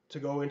to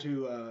go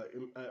into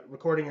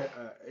recording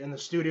in the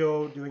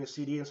studio, doing a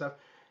CD and stuff,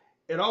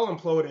 it all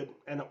imploded,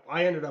 and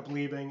I ended up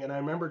leaving. And I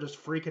remember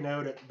just freaking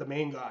out at the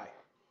main guy.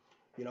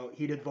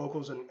 He did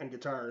vocals and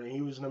guitar, and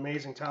he was an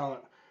amazing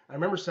talent. I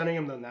remember sending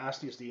him the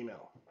nastiest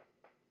email.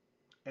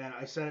 And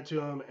I sent it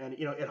to him, and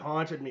it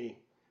haunted me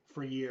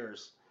for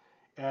years.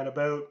 And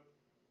about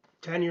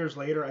 10 years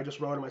later, I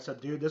just wrote him. I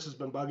said, dude, this has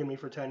been bugging me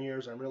for 10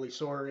 years. I'm really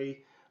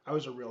sorry. I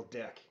was a real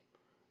dick.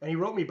 And he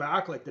wrote me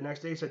back like the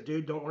next day. He said,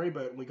 dude, don't worry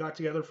about it. And we got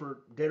together for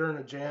dinner and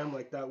a jam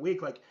like that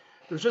week. Like,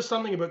 there's just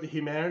something about the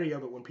humanity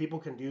of it when people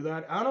can do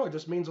that. I don't know. It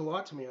just means a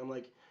lot to me. I'm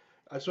like,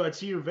 so I'd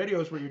see your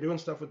videos where you're doing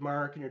stuff with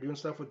Mark and you're doing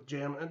stuff with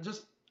Jim. And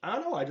I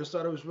don't know. I just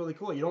thought it was really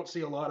cool. You don't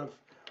see a lot of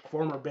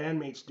former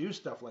bandmates do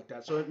stuff like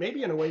that. So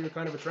maybe in a way you're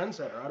kind of a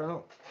trendsetter. I don't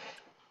know.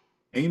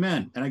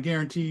 Amen. And I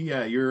guarantee,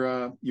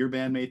 your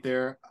bandmate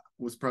there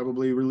was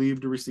probably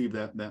relieved to receive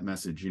that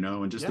message,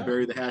 and just to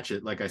bury the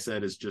hatchet, like I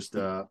said, is just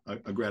a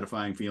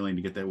gratifying feeling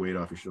to get that weight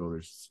off your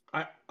shoulders.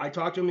 I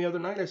talked to him the other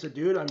night. I said,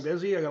 dude, I'm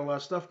busy. I got a lot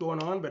of stuff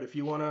going on, but if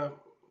you want to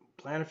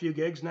plan a few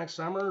gigs next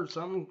summer or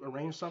something,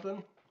 arrange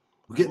something.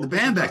 We're getting the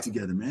band back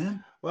together,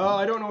 man. Well,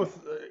 I don't know if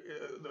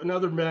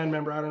another band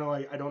member, I don't know.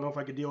 I don't know if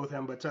I could deal with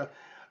him, but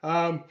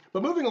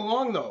moving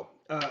along though,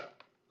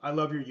 I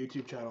love your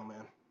YouTube channel,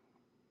 man.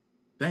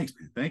 Thanks,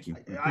 man. Thank you.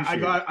 I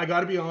got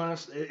to be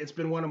honest. It's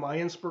been one of my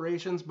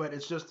inspirations, but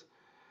it's just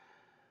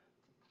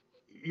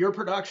your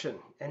production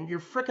and your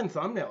freaking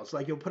thumbnails.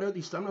 Like, you'll put out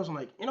these thumbnails. I'm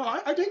like,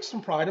 I take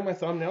some pride in my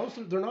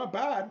thumbnails. They're not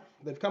bad.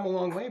 They've come a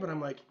long way, but I'm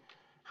like,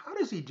 how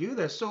does he do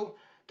this? So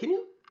can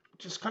you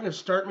just kind of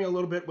start me a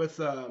little bit with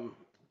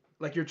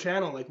like your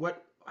channel? Like,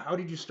 how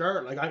did you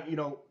start? Like,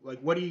 like,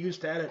 what do you use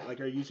to edit? Like,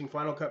 are you using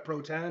Final Cut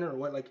Pro 10 or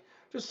what? Like,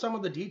 just some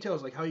of the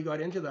details, like how you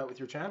got into that with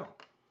your channel.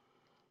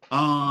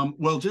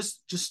 Well,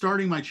 just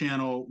starting my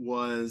channel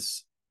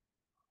was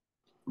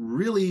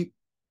really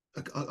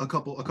a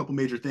couple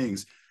major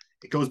things.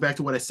 It goes back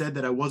to what I said,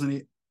 that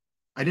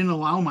I didn't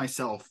allow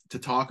myself to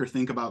talk or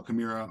think about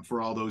Chimaira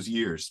for all those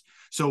years.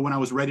 So when I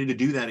was ready to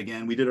do that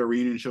again, we did our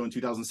reunion show in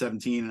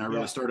 2017, and I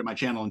really started my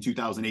channel in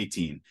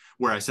 2018,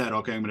 where I said,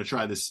 okay, I'm going to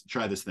try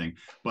this thing.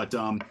 But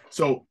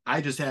so I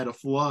just had a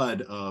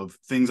flood of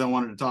things I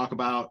wanted to talk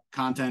about,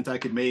 content I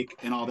could make,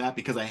 and all that,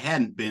 because I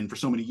hadn't been for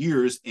so many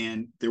years,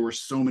 and there were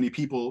so many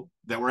people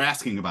that were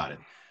asking about it.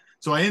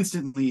 So I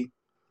instantly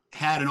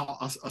had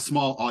a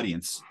small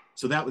audience.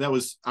 So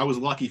I was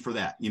lucky for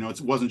that.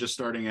 It wasn't just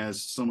starting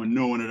as someone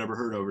no one had ever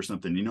heard of or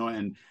something,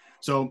 and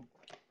so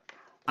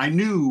I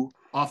knew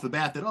off the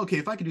bat that, okay,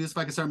 if I could do this, if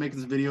I could start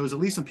making some videos, at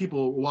least some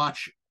people will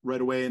watch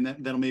right away, and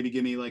that'll maybe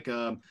give me like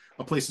a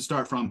place to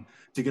start from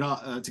to get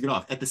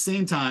off. At the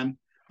same time,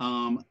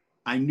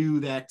 I knew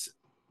that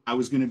I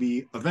was going to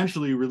be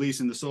eventually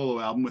releasing the solo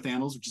album with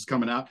Arnold, which is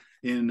coming out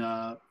in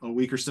a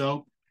week or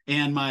so,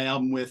 and my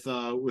album with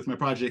my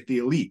project, The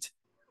Elite,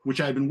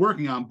 which I've been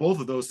working on both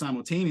of those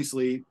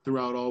simultaneously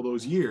throughout all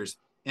those years.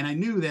 And I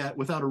knew that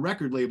without a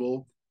record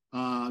label,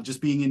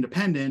 just being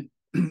independent,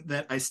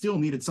 that I still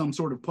needed some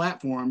sort of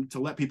platform to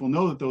let people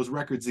know that those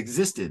records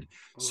existed.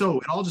 So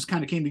it all just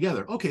kind of came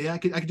together. Okay, I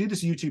could do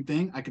this YouTube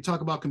thing. I could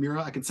talk about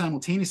Chimaira. I could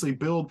simultaneously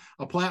build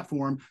a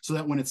platform so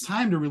that when it's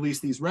time to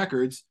release these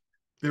records,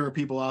 there are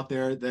people out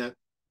there that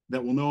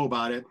will know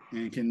about it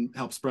and can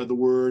help spread the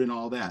word and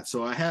all that.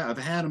 So I've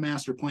had a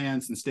master plan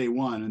since day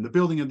one, and the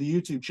building of the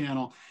YouTube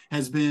channel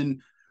has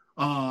been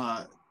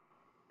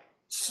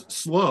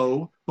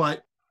slow,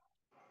 but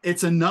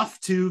it's enough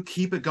to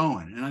keep it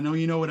going. And I know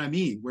you know what I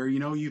mean, where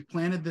you've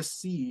planted this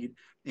seed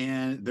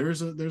and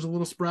there's a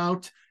little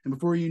sprout, and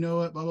before you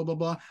know it, blah blah blah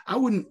blah. I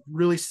wouldn't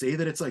really say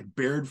that it's like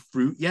bared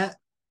fruit yet,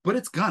 but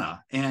it's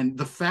gonna. And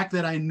the fact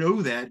that I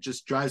know that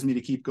just drives me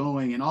to keep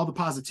going. And all the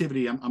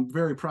positivity, I'm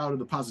very proud of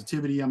the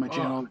positivity on my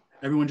channel.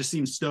 Everyone just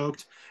seems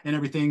stoked and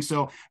everything.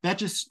 So that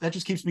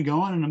just keeps me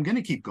going, and I'm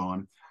gonna keep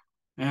going.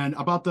 And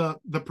about the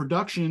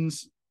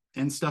productions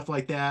and stuff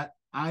like that,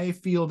 I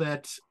feel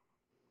that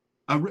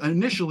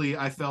initially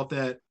I felt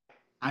that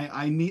I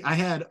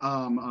had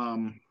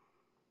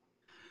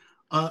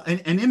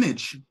an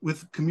image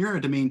with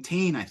Chimaira to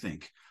maintain. I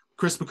think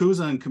Chris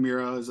Pacuza and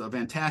Chimaira is a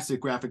fantastic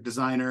graphic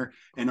designer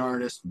and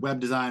artist, web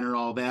designer,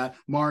 all that.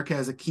 Mark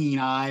has a keen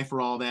eye for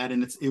all that,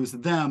 and it was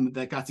them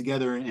that got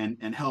together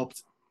and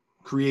helped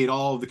create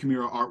all of the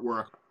Chimaira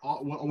artwork.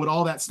 What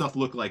all that stuff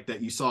looked like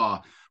that you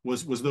saw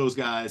was those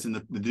guys and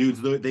the dudes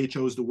they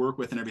chose to work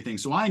with and everything.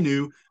 So I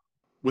knew,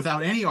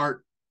 without any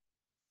art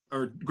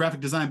or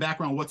graphic design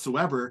background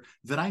whatsoever,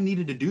 that I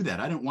needed to do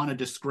that. I didn't want to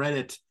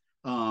discredit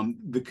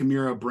the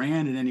Chimaira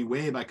brand in any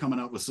way by coming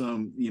up with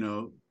some,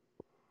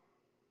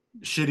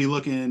 shitty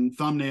looking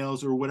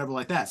thumbnails or whatever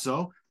like that.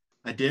 So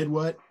I did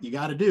what you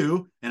got to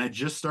do, and I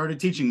just started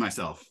teaching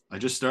myself. I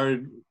just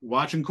started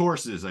watching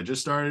courses. I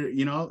just started,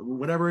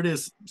 whatever it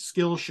is,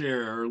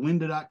 Skillshare or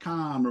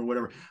lynda.com or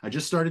whatever. I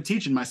just started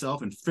teaching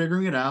myself and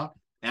figuring it out,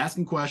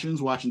 asking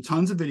questions, watching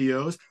tons of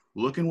videos,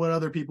 looking what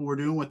other people were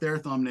doing, what their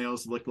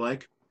thumbnails looked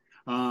like.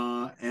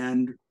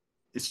 And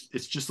it's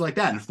just like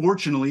that. And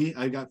fortunately,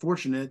 I got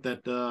fortunate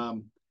that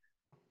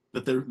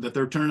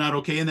they're turning out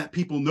okay and that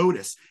people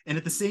notice. And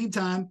at the same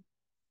time,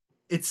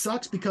 it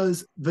sucks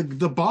because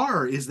the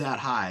bar is that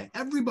high.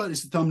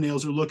 Everybody's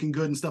thumbnails are looking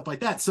good and stuff like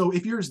that. So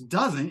if yours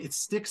doesn't, it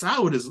sticks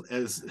out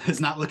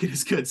as not looking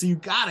as good. So you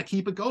got to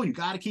keep it going. You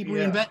got to keep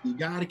reinventing. You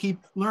got to keep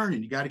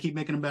learning. You got to keep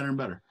making them better and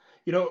better.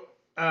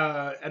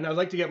 And I'd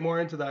like to get more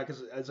into that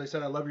because, as I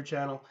said, I love your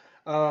channel.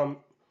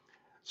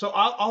 So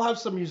I'll have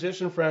some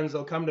musician friends.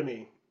 They'll come to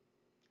me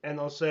and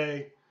they'll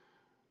say,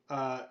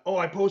 "Oh,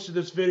 I posted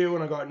this video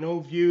and I got no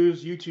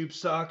views. YouTube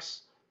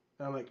sucks."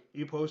 And I'm like,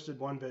 "You posted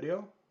one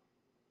video?"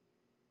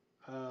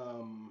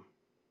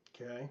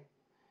 Okay.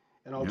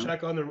 And I'll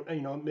check on their,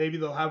 maybe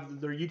they'll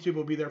have their YouTube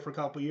will be there for a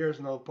couple of years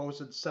and they'll have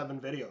posted 7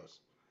 videos.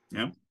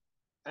 Yeah.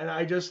 And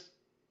I just,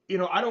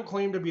 I don't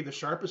claim to be the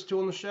sharpest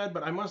tool in the shed,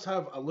 but I must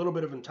have a little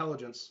bit of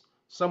intelligence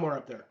somewhere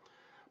up there.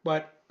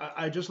 But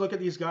I just look at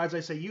these guys. I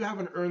say, you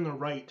haven't earned the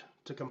right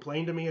to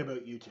complain to me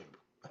about YouTube.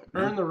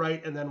 Earn the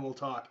right, and then we'll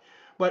talk.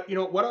 But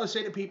what I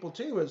say to people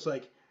too is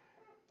like,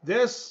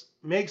 this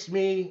makes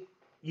me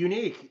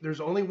unique.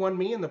 There's only one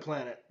me in the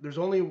planet. There's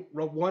only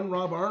one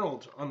Rob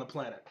Arnold on the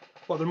planet.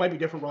 Well, there might be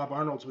different Rob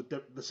Arnolds with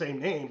the same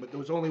name, but there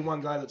was only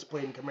one guy that's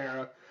played in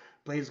Chimaira,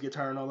 plays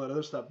guitar and all that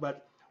other stuff.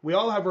 But we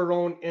all have our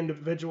own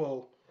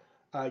individual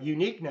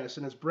uniqueness,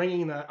 and it's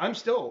bringing that. I'm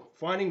still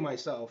finding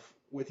myself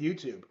with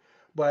YouTube,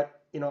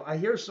 but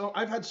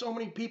I've had so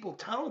many people,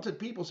 talented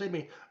people, say to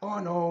me, "Oh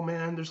no,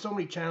 man, there's so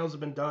many channels have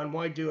been done.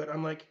 Why do it?"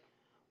 I'm like,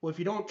 well, if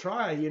you don't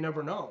try, you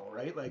never know,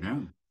 right? Like,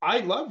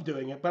 I love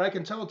doing it, but I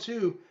can tell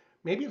too.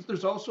 Maybe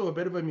there's also a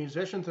bit of a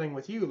musician thing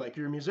with you. Like,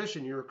 you're a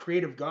musician, you're a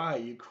creative guy,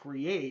 you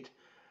create.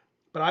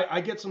 But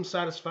I get some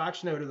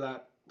satisfaction out of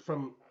that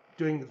from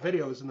doing the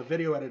videos and the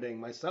video editing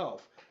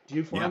myself. Do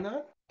you find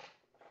that?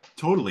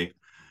 Totally.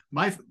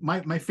 My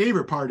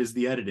favorite part is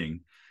the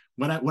editing.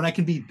 When I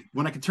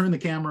can turn the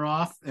camera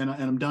off and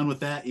I'm done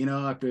with that,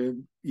 after,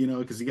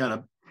 because you got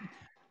to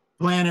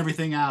plan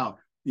everything out.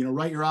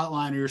 Write your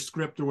outline or your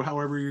script or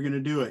however you're going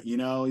to do it.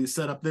 You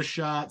set up this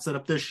shot,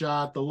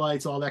 the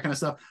lights, all that kind of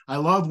stuff. I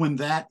love when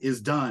that is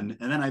done.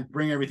 And then I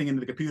bring everything into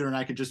the computer and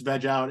I can just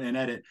veg out and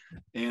edit.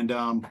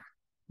 And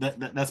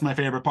that's my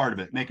favorite part of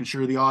it, making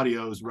sure the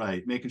audio is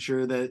right, making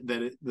sure that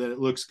it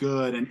looks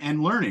good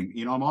and learning.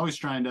 I'm always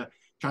trying to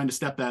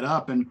step that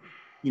up. And,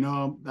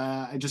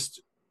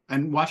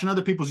 and watching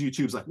other people's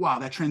YouTubes, like, wow,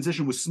 that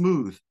transition was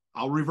smooth.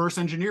 I'll reverse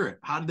engineer it.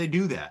 How did they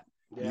do that?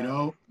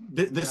 Yeah,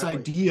 this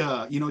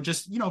idea,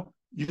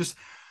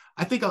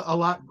 I think a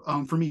lot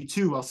for me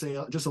too, I'll say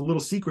just a little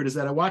secret is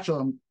that I watch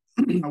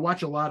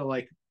a lot of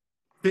like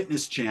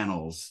fitness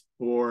channels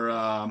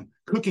or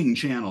cooking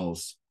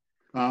channels,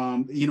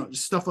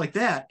 stuff like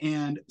that.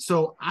 And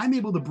so I'm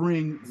able to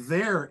bring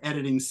their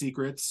editing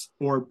secrets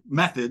or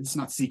methods,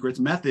 not secrets,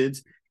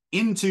 methods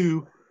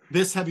into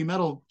this heavy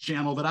metal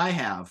channel that I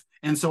have.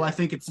 And so I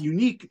think it's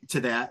unique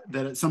to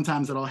that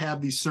sometimes that I'll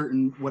have these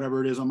certain,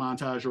 whatever it is, a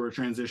montage or a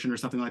transition or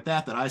something like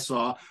that, that I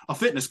saw a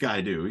fitness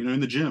guy do, in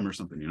the gym or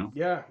something,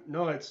 Yeah,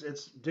 no, it's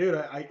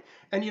dude,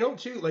 and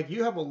too, like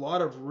you have a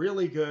lot of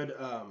really good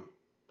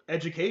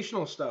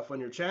educational stuff on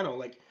your channel,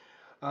 like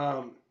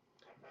um,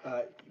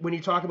 when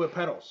you talk about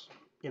pedals,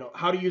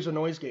 how to use a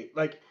noise gate.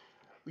 Like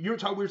we were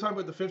talking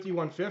about the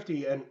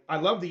 5150, and I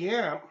love the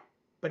amp,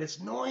 but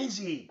it's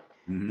noisy.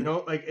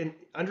 Mm-hmm. Like in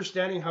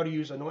understanding how to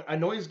use a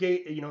noise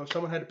gate. If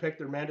someone had to pick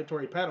their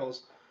mandatory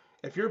pedals,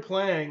 if you're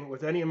playing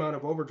with any amount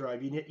of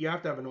overdrive, you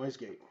have to have a noise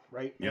gate,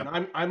 right? And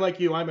Yep. I'm like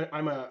you. I'm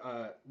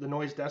a the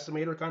noise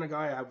decimator kind of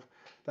guy.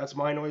 That's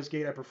my noise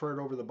gate. I prefer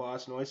it over the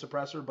Boss noise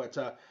suppressor, but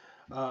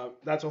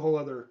that's a whole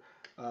other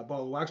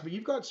ball of wax. But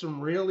you've got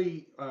some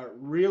really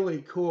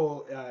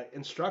cool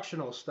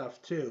instructional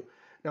stuff too.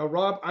 Now,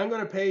 Rob, I'm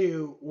going to pay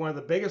you one of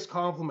the biggest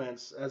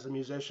compliments as a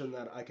musician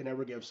that I can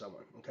ever give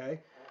someone. Okay,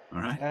 All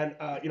right. and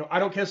I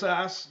don't kiss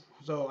ass,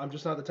 so I'm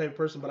just not the type of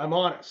person. But I'm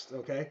honest.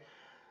 Okay,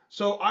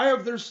 so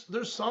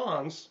there's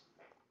songs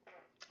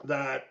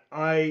that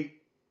I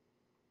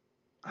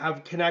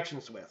have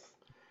connections with.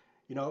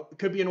 It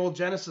could be an old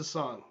Genesis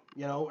song.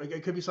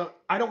 It could be some.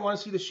 I don't want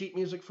to see the sheet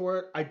music for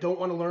it. I don't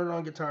want to learn it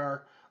on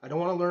guitar. I don't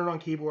want to learn it on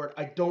keyboard.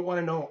 I don't want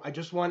to know. I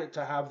just want it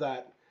to have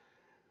that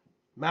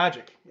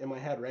magic in my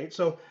head, right?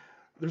 So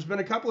there's been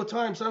a couple of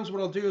times. Sometimes what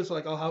I'll do is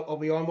like I'll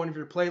be on one of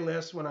your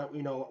playlists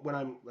when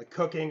I'm like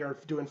cooking or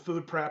doing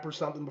food prep or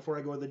something before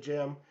I go to the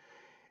gym.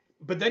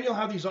 But then you'll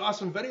have these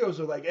awesome videos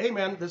of like, hey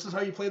man, this is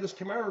how you play this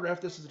Chimaira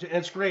riff. And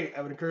it's great.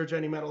 I would encourage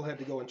any metalhead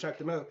to go and check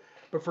them out.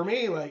 But for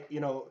me, like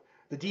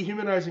the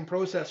dehumanizing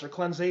process or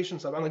cleansation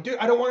stuff, I'm like, dude,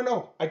 I don't want to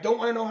know. I don't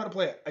want to know how to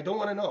play it. I don't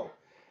want to know.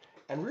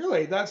 And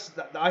really,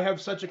 I have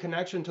such a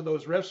connection to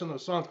those riffs and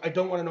those songs. I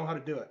don't want to know how to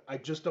do it. I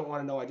just don't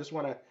want to know. I just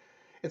want to.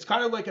 It's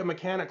kind of like a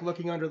mechanic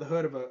looking under the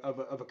hood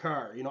of a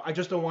car. I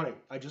just don't want to.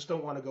 I just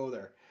don't want to go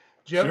there.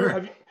 Do you ever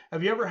Sure.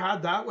 have you ever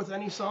had that with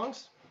any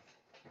songs?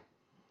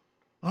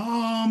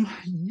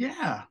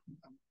 Yeah.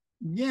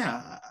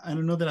 Yeah, I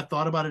don't know that I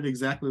thought about it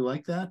exactly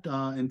like that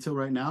until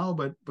right now,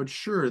 but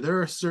sure, there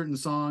are certain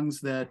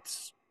songs that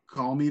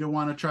call me to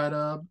want to try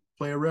to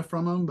play a riff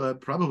from them, but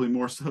probably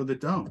more so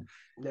that don't.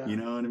 Yeah. You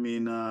know what I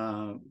mean?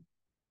 I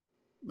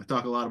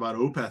talk a lot about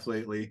Opeth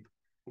lately.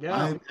 Yeah.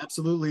 I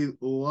absolutely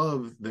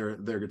love their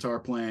guitar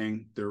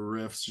playing, their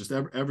riffs, just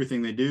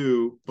everything they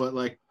do. But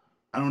like,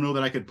 I don't know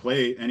that I could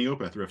play any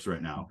Opeth riffs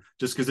right now,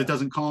 just because it Yeah.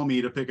 doesn't call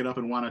me to pick it up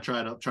and want to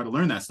try to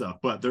learn that stuff.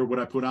 But they're what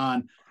I put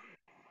on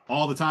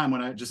all the time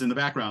when I just in the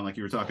background, like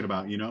you were talking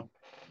about, Yeah.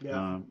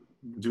 um,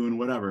 doing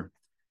whatever.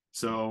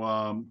 So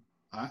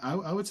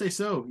I would say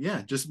so.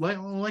 Yeah, just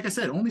like I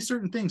said, only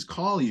certain things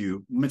call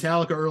you.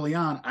 Metallica early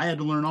on, I had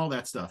to learn all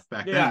that stuff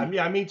back Yeah. then.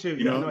 Yeah. Me too.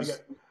 You Yeah. know, No, I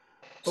get.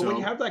 But when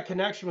you so have that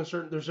connection with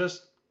certain, there's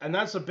just, and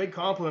that's a big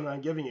compliment I'm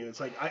giving you. It's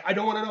like I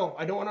don't want to know.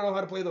 I don't want to know how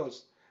to play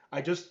those.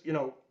 I just,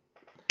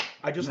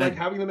 I just like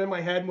man, having them in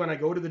my head when I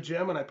go to the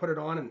gym and I put it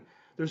on, and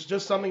there's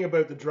just something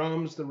about the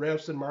drums, the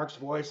riffs, and Mark's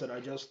voice that I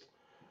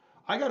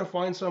got to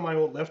find some of my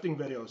old lifting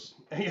videos,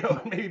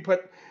 and maybe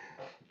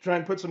try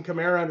and put some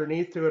Chimaira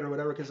underneath to it or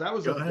whatever, because that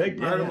was go a ahead. big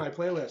Yeah, part of yeah, my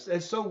playlist.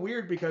 It's so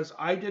weird because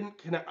I didn't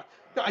connect.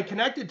 I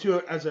connected to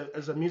it as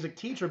a music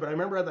teacher, but I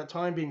remember at that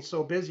time being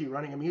so busy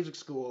running a music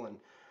school and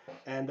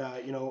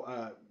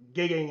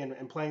gigging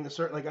and playing the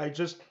certain like I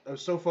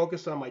was so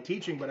focused on my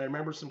teaching, but I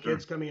remember some sure.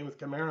 kids coming in with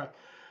Chimaira,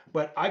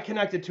 but I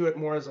connected to it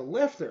more as a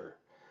lifter.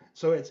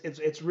 So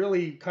it's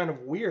really kind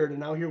of weird, and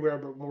now here we are,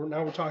 but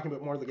now we're talking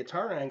about more of the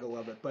guitar angle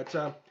of it. But I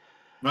so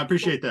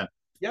appreciate that.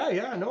 yeah,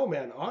 yeah, no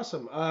man,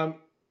 awesome.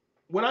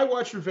 When I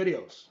watch your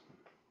videos,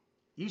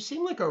 you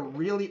seem like a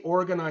really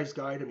organized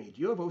guy to me.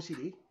 Do you have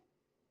OCD?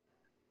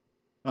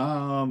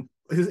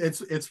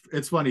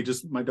 It's funny.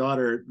 Just my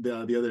daughter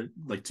the other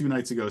like 2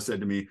 nights ago said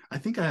to me, "I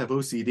think I have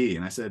OCD,"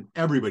 and I said,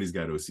 "Everybody's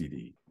got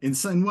OCD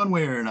in one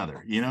way or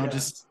another. Yeah,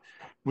 Just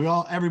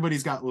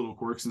everybody's got little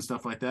quirks and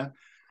stuff like that."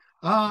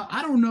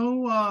 I don't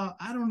know.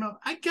 I don't know.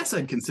 I guess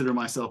I'd consider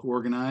myself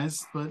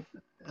organized, but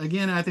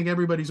again, I think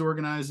everybody's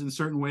organized in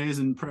certain ways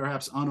and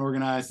perhaps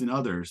unorganized in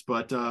others.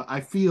 But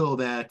I feel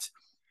that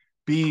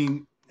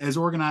being as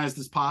organized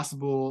as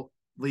possible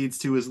leads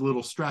to as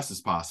little stress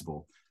as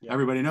possible. yeah,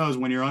 Everybody knows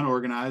when you're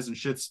unorganized and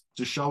shit's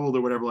just shoveled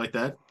or whatever like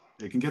that,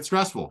 it can get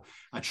stressful.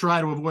 I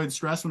try to avoid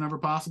stress whenever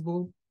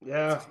possible.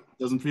 yeah.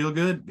 It doesn't feel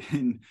good.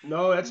 And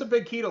No, that's a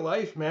big key to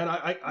life, man.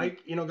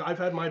 I've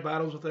had my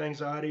battles with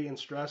anxiety and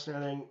stress and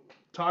everything.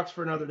 Talks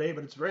for another day,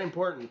 but it's very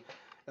important.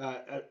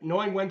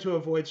 Knowing when to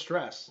avoid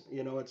stress,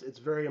 it's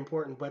very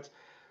important. But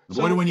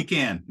avoid it so when you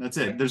can. That's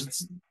it.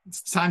 There's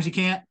times you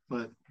can't,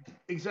 but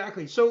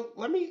exactly. So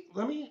let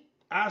me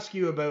ask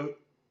you about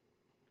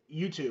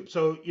YouTube.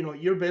 So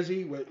you're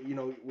busy with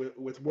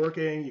with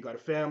working. You got a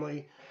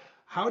family.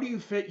 How do you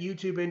fit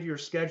YouTube into your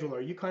schedule?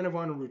 Are you kind of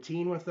on a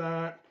routine with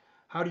that?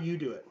 How do you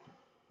do it?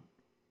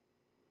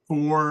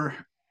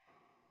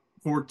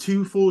 for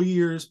 2 full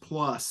years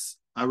plus,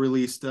 I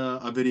released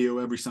a video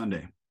every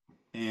Sunday.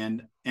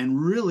 And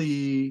and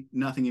really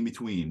nothing in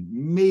between.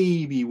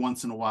 Maybe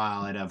once in a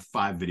while I'd have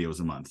 5 videos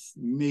a month,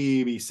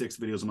 maybe 6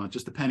 videos a month,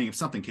 just depending if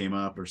something came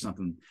up or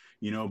something,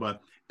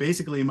 but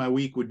basically my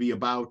week would be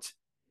about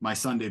my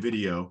Sunday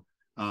video.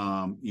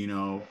 On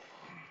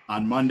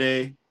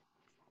Monday,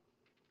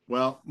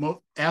 well,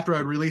 after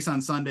I'd release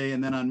on Sunday,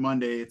 and then on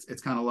Monday,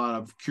 it's kind of a lot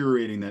of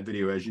curating that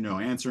video, as you know,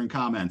 answering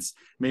comments,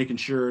 making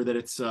sure that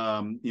it's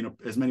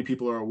as many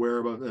people are aware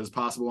of it as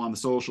possible on the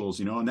socials,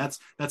 and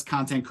that's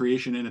content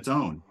creation in its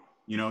own,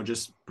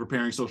 just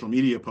preparing social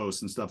media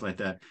posts and stuff like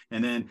that,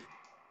 and then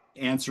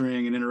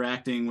answering and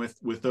interacting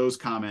with those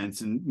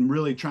comments, and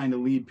really trying to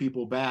lead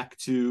people back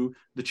to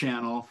the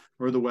channel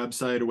or the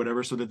website or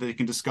whatever, so that they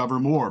can discover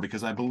more,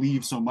 because I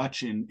believe so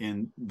much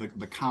in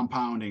the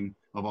compounding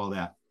of all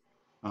that.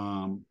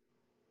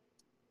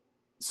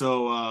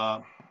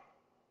 So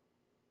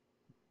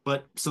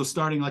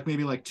starting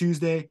maybe like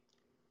Tuesday,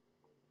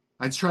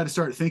 I'd try to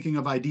start thinking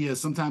of ideas.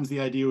 Sometimes the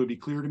idea would be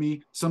clear to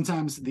me.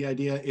 Sometimes the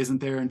idea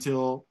isn't there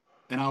until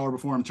an hour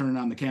before I'm turning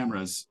on the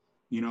cameras.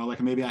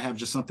 Maybe I have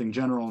just something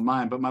general in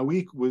mind. But my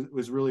week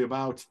was really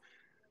about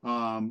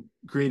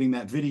creating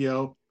that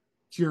video,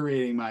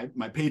 curating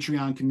my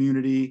Patreon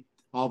community,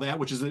 all that,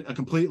 which is a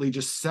completely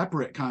just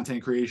separate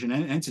content creation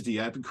entity.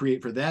 I have to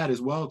create for that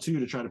as well, too,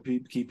 to try to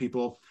keep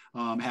people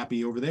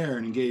happy over there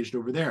and engaged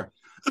over there.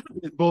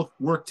 Both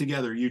work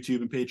together,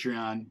 YouTube and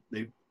Patreon.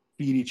 They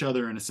feed each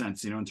other in a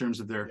sense, in terms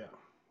of their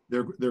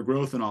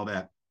growth and all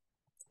that.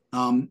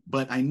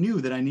 But I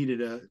knew that I needed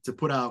to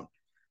put out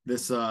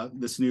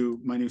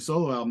my new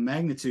solo album,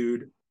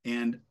 Magnitude,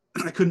 and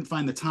I couldn't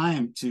find the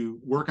time to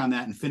work on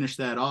that and finish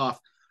that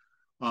off,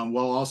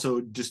 while also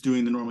just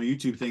doing the normal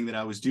YouTube thing that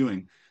I was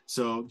doing.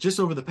 So just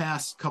over the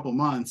past couple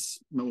months,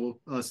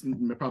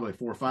 probably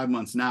 4 or 5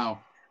 months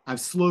now,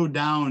 I've slowed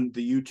down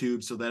the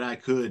YouTube so that I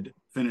could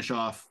finish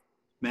off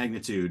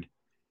Magnitude.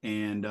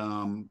 And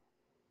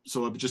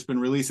so I've just been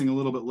releasing a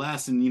little bit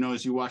less. And,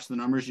 as you watch the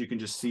numbers, you can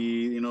just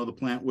see, the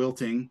plant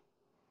wilting.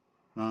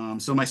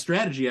 So my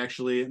strategy,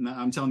 actually, and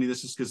I'm telling you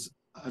this just because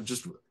I've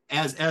just,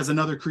 as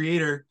another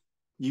creator,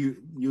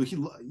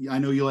 I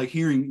know you'll like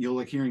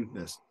hearing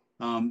this.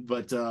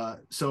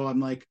 So I'm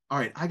like, all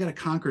right, I got to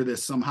conquer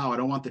this somehow. I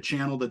don't want the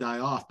channel to die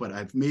off, but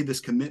I've made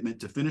this commitment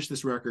to finish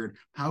this record.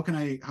 How can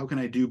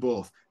I do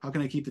both? How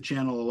can I keep the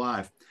channel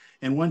alive?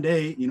 And one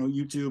day,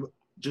 YouTube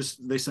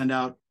they send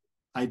out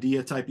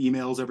idea type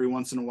emails every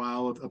once in a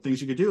while of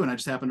things you could do. And I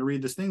just happened to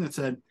read this thing that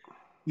said,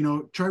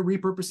 try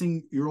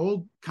repurposing your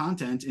old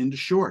content into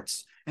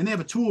shorts. And they have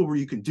a tool where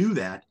you can do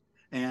that.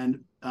 And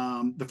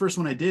the first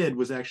one I did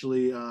was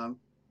actually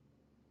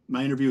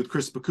my interview with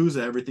Chris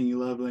Bacuza, Everything You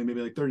Love,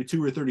 maybe like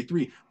 32 or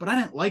 33. But I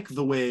didn't like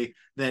the way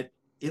that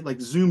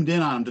it zoomed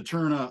in on him to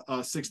turn a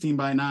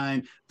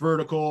 16:9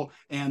 vertical.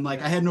 And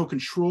I had no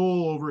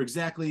control over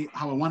exactly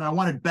how I wanted. I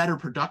wanted better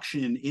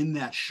production in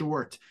that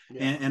short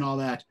and all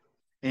that.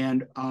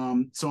 And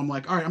so I'm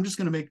like, all right, I'm just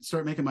going to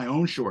start making my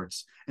own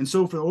shorts. And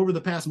so for over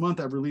the past month,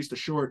 I've released a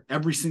short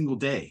every single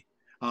day,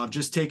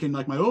 just taking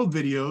my old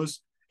videos.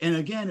 And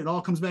again, it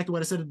all comes back to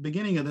what I said at the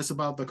beginning of this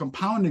about the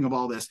compounding of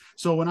all this.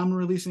 So when I'm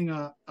releasing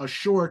a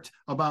short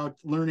about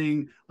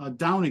learning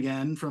down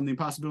again from The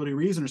Impossibility of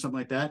Reason or something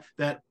like that,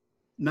 that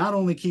not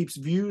only keeps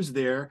views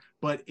there,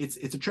 but it's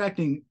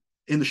attracting,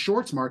 in the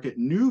shorts market,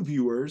 new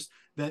viewers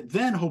that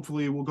then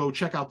hopefully will go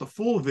check out the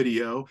full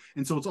video.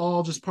 And so it's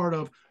all just part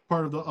of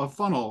a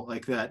funnel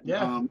like that.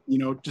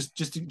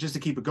 Just to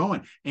keep it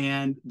going.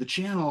 And the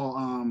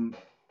channel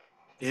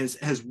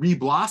has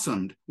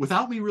re-blossomed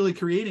without me really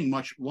creating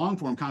much long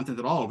form content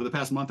at all. Over the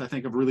past month, I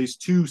think I've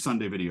released 2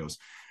 Sunday videos,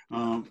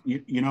 and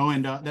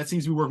that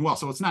seems to be working well.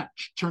 So it's not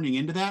turning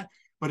into that,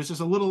 but it's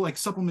just a little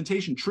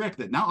supplementation trick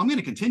that now I'm going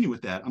to continue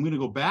with that. I'm going to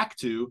go back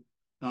to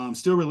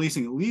still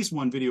releasing at least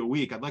 1 video a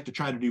week. I'd like to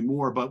try to do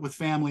more, but with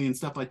family and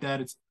stuff like that,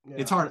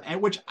 it's hard.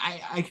 Which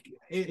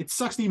it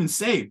sucks to even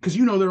say, because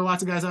there are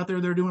lots of guys out there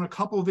that are doing a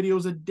couple of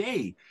videos a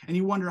day, and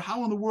you wonder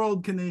how in the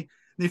world can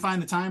they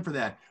find the time for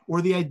that,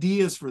 or the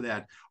ideas for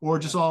that, or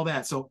just all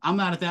that. So I'm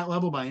not at that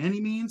level by any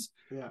means,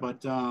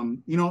 but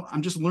I'm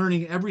just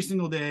learning every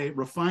single day,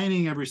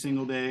 refining every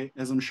single day,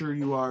 as I'm sure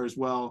you are as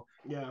well.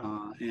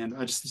 And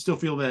I just still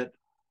feel that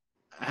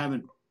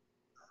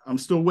I'm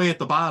still way at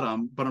the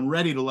bottom, but I'm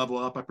ready to level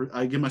up.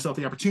 I give myself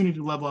the opportunity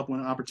to level up when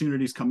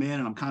opportunities come in,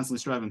 and I'm constantly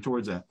striving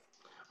towards that.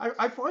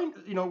 I find,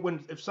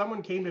 if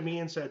someone came to me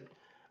and said,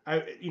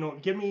 can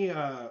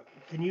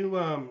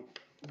you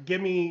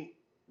give me,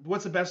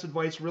 what's the best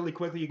advice really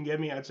quickly you can give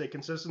me? I'd say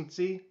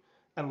consistency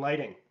and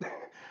lighting.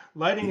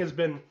 Lighting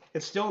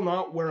it's still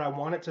not where I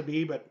want it to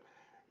be, but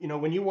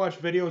when you watch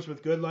videos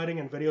with good lighting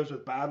and videos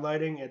with bad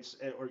lighting,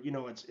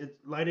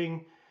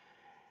 lighting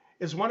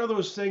is one of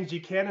those things.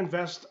 You can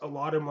invest a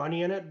lot of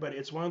money in it, but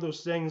it's one of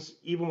those things,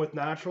 even with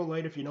natural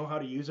light, if you know how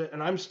to use it.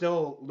 And I'm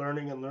still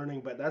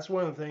learning, but that's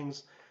one of the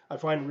things I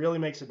find really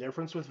makes a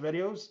difference with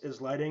videos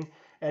is lighting.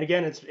 And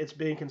again, it's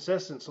being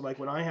consistent. So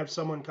when I have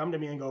someone come to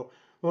me and go,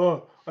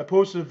 oh, I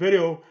posted a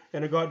video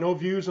and it got no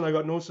views and I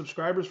got no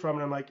subscribers from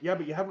it. I'm like, yeah,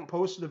 but you haven't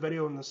posted a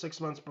video in the 6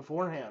 months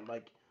beforehand.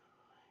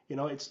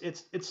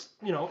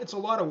 it's a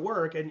lot of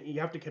work and you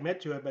have to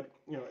commit to it, but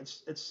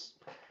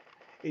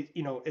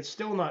it's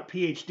still not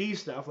PhD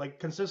stuff. Like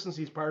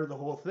consistency is part of the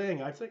whole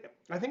thing. I think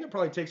it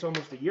probably takes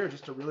almost a year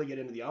just to really get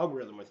into the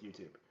algorithm with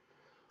YouTube.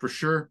 For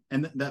sure.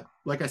 And that,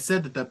 like I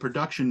said, that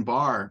production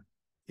bar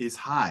is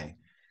high.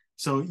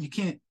 So you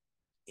can't,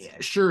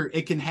 sure,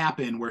 it can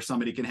happen where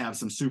somebody can have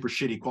some super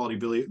shitty quality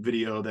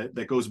video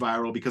that goes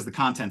viral because the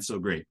content's so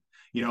great,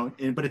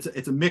 but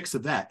it's a mix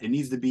of that. It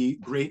needs to be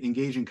great,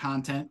 engaging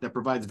content that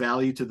provides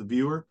value to the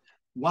viewer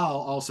while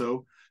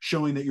also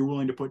showing that you're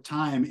willing to put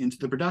time into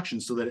the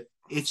production so that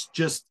it's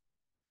just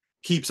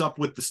keeps up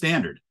with the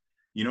standard.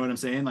 You know what I'm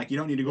saying? Like you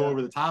don't need to go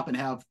over the top and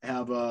have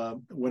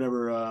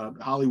whatever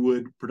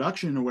Hollywood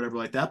production or whatever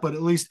like that, but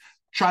at least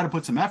try to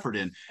put some effort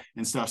in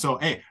and stuff. So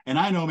hey, and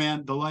I know,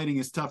 man, the lighting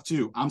is tough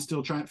too. I'm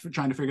still trying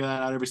to figure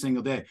that out every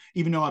single day.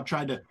 Even though I've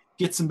tried to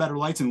get some better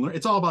lights and learn,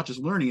 it's all about just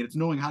learning it. It's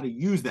knowing how to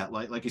use that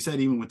light, like you said,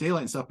 even with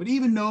daylight and stuff. But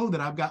even though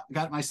that I've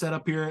got my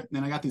setup here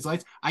and I got these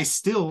lights, I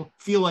still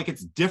feel like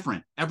it's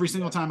different every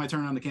single time I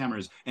turn on the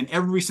cameras, and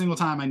every single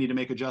time I need to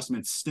make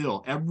adjustments.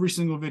 Still, every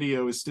single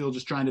video is still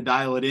just trying to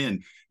dial it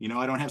in.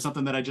 I don't have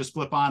something that I just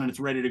flip on and it's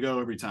ready to go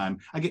every time.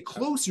 I get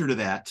closer to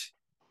that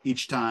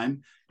each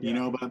time,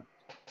 but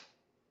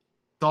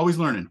it's always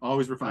learning,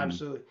 always refining.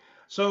 Absolutely.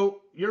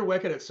 So you're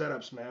wicked at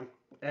setups, man.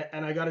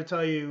 And I got to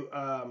tell you,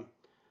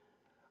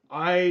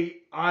 I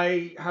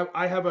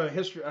have a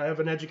history. I have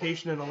an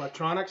education in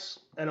electronics,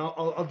 and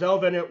I'll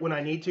delve in it when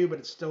I need to, but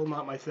it's still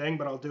not my thing.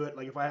 But I'll do it.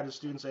 Like if I had a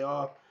student say,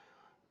 "Oh,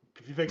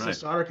 if you fix the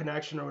solder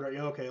connection or whatever,"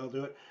 yeah, okay, I'll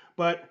do it.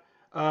 But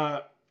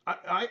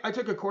I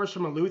took a course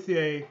from a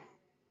luthier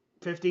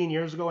 15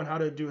 years ago on how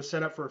to do a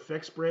setup for a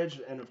fixed bridge,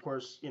 and of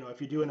course,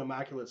 if you do an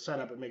immaculate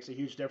setup, it makes a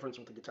huge difference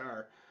with the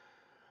guitar.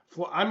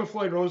 I'm a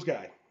Floyd Rose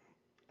guy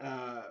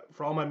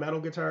for all my metal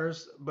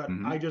guitars, but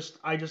I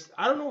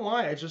don't know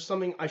why. It's just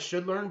something I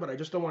should learn, but I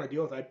just don't want to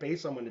deal with it. I pay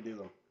someone to do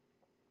them.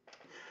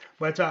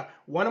 But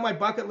one of my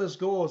bucket list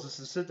goals is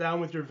to sit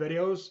down with your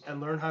videos and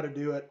learn how to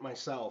do it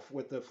myself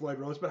with the Floyd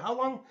Rose. But how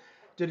long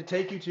did it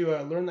take you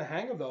to learn the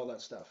hang of all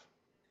that stuff?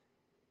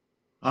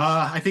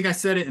 I think I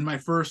said it in my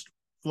first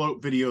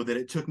float video that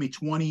it took me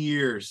 20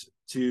 years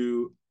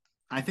to,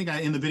 I think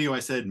in the video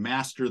I said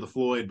master the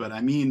Floyd, but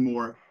I mean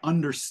more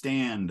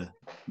understand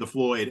the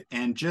Floyd,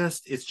 and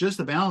it's just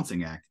a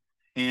balancing act.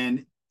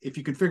 And if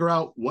you can figure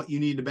out what you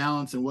need to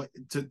balance and what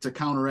to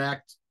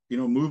counteract,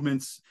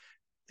 movements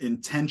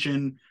in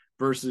tension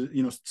versus,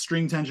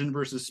 string tension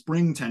versus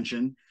spring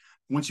tension,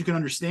 once you can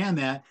understand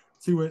that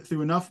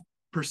through enough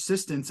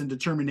persistence and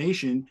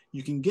determination,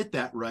 you can get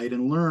that right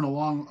and learn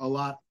along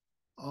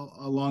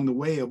the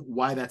way of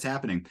why that's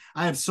happening.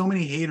 I have so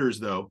many haters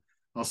though.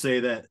 I'll say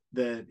that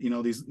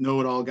these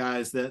know-it-all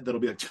guys that'll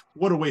be like,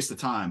 what a waste of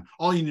time.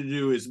 All you need to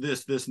do is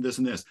this, this, and this,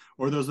 and this.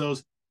 Or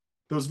those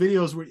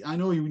videos where I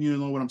know you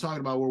know what I'm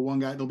talking about, where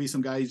there'll be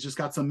some guy, he's just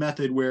got some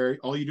method where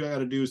all you got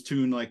to do is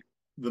tune like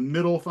the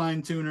middle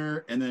fine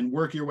tuner and then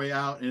work your way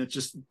out, and it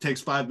just takes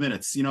 5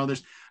 minutes.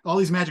 There's all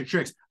these magic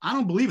tricks. I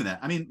don't believe in that.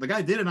 I mean, the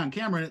guy did it on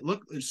camera and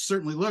it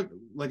certainly looked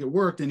like it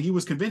worked and he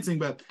was convincing,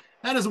 but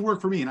that doesn't work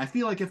for me. And I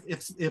feel like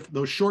if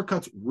those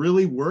shortcuts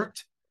really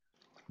worked,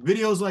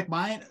 videos like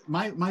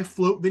my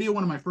float video,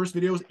 one of my first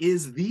videos,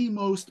 is the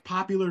most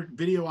popular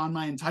video on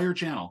my entire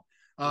channel.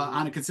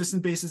 On a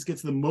consistent basis,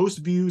 gets the most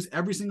views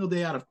every single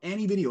day out of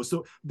any video.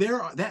 So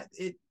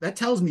that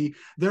tells me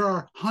there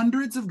are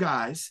hundreds of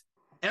guys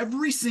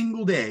every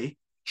single day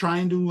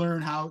trying to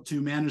learn how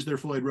to manage their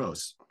Floyd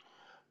Rose.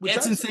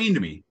 It's insane to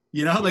me,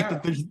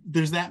 like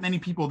there's that many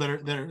people that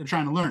are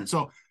trying to learn.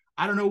 So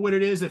I don't know what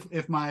it is,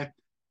 if my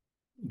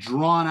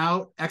drawn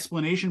out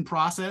explanation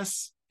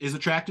process is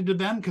attracted to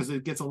them because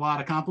it gets a lot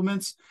of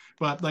compliments.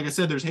 But like I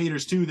said, there's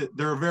haters too, that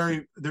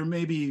there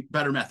may be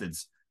better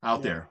methods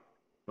out there.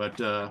 But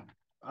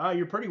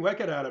you're pretty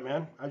wicked at it,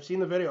 man. I've seen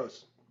the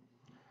videos.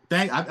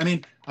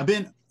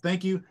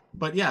 Thank you.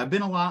 But yeah, I've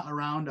been a lot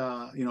around.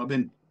 I've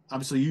been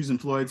obviously using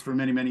Floyd's for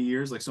many, many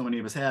years, like so many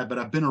of us have. But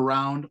I've been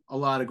around a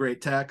lot of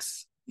great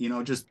techs. I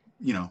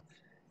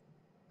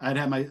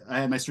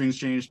had my strings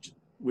changed.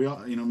 We all,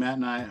 Matt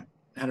and I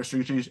had our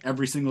strings changed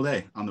every single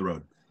day on the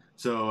road.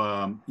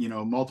 So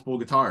multiple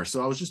guitars.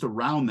 So I was just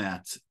around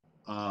that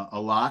a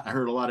lot. I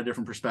heard a lot of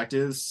different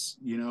perspectives,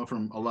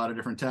 from a lot of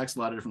different techs, a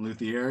lot of different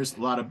luthiers,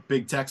 a lot of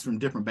big techs from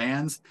different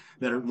bands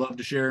that love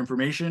to share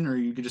information, or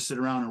you could just sit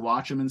around and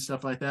watch them and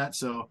stuff like that.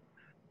 So,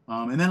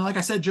 and then, like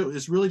I said, Joe,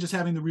 it's really just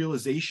having the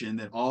realization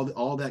that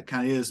all that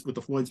kind of is with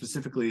the Floyd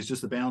specifically is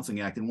just a balancing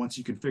act. And once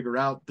you can figure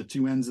out the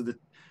two ends of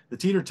the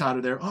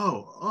teeter-totter there,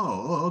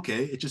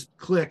 okay, it just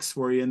clicks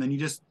for you. And then you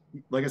just,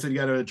 like I said, you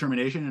got a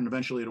determination and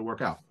eventually it'll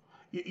work out.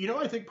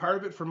 I think part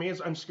of it for me is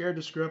I'm scared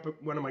to screw up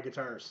one of my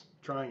guitars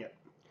trying it.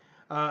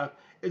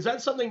 Is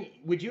that something,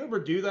 would you ever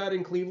do that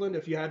in Cleveland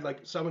if you had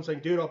like someone saying,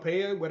 dude, I'll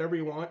pay you whatever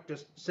you want,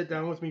 just sit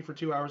down with me for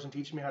 2 hours and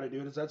teach me how to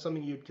do it? Is that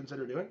something you'd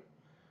consider doing?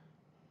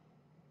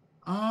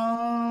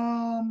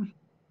 I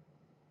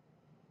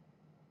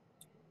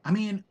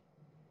mean,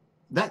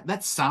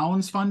 that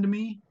sounds fun to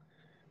me,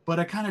 but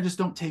I kind of just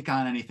don't take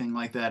on anything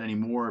like that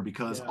anymore,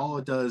 because Yeah. all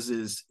it does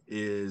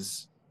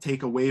is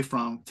take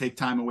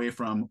time away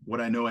from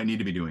what I know I need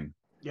to be doing.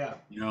 Yeah.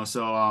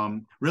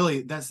 So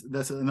really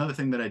that's another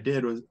thing that I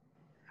did was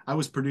I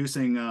was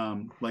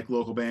producing like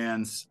local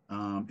bands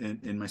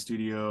in my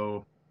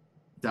studio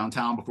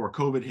downtown before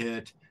COVID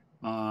hit.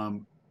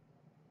 And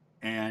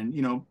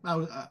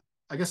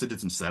I guess I did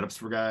some setups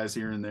for guys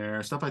here and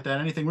there, stuff like that.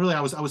 Anything really,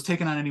 I was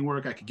taking on any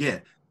work I could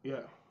get.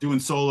 Yeah. Doing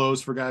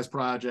solos for guys'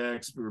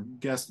 projects, or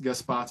guest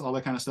spots, all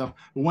that kind of stuff.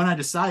 But when I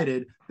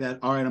decided that,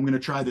 all right, I'm going to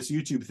try this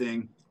YouTube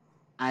thing,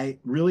 I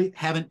really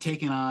haven't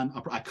taken on.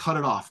 I cut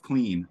it off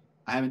clean.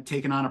 I haven't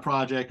taken on a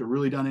project or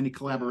really done any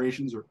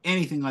collaborations or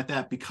anything like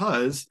that,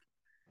 because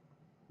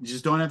you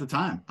just don't have the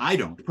time. I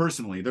don't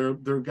personally. There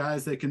are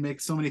guys that can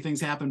make so many things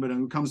happen, but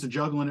when it comes to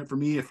juggling it, for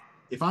me,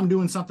 if I'm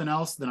doing something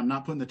else, then I'm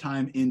not putting the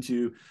time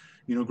into,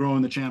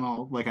 growing the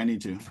channel like I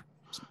need to.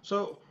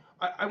 So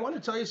I want to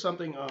tell you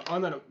something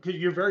on that, because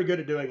you're very good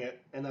at doing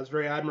it, and that's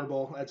very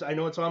admirable. I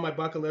know it's on my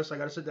bucket list. I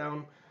got to sit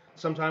down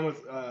sometime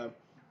with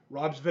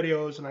Rob's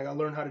videos, and I got to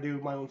learn how to do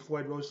my own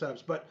Floyd Rose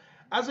setups. But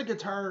as a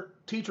guitar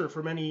teacher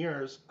for many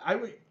years,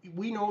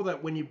 we know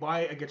that when you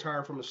buy a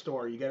guitar from a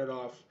store, you get it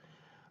off,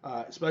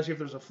 especially if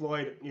there's a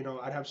Floyd.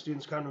 I'd have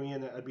students come to me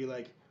and I'd be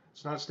like,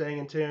 it's not staying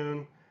in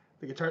tune.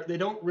 The guitar, they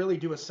don't really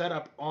do a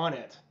setup on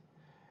it,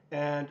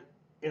 and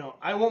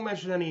I won't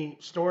mention any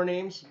store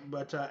names,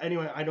 but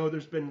anyway, I know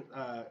there's been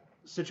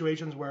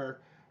situations where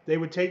they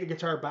would take the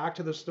guitar back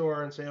to the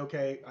store and say,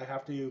 okay, I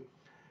have to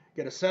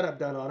get a setup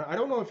done on it. I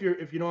don't know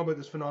if you know about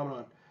this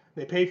phenomenon.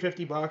 They pay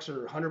 $50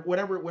 or 100,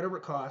 whatever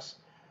it costs,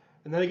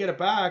 and then they get it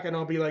back, and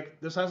I'll be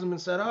like, this hasn't been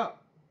set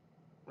up,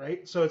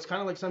 right? So it's kind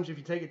of like sometimes if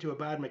you take it to a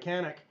bad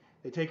mechanic,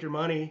 they take your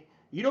money.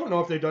 You don't know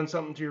if they've done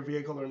something to your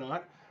vehicle or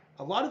not.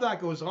 A lot of that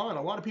goes on.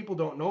 A lot of people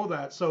don't know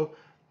that. So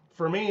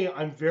for me,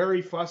 I'm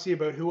very fussy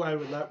about who I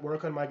would let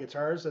work on my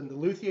guitars. And the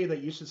luthier that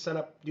used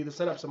to do the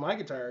setups of my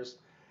guitars,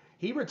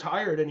 he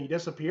retired and he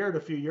disappeared a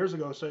few years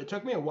ago. So it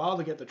took me a while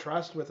to get the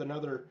trust with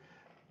another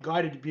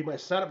guy to be my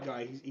setup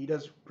guy. He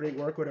does great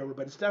work, whatever.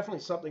 But it's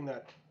definitely something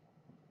that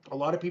a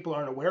lot of people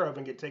aren't aware of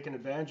and get taken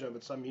advantage of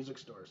at some music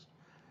stores.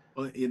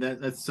 Well, yeah,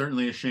 that's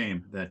certainly a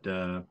shame that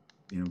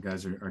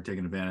guys are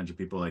taking advantage of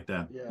people like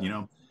that.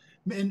 Yeah.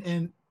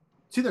 And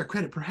to their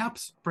credit,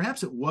 perhaps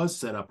it was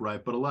set up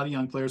right, but a lot of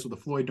young players with the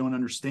Floyd don't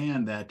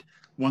understand that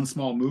one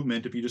small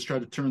movement, if you just try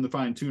to turn the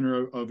fine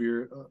tuner of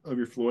your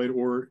Floyd,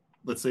 or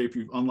let's say if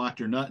you've unlocked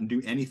your nut and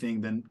do anything,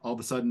 then all of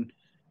a sudden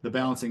the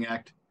balancing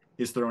act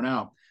is thrown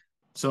out.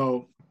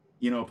 So,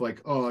 if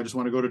like, oh, I just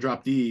want to go to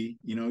drop D,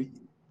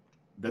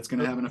 that's going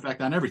to have an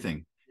effect on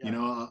everything,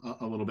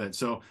 a little bit.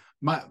 So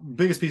my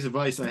biggest piece of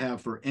advice I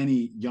have for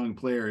any young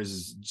player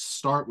is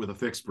start with a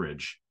fixed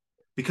bridge,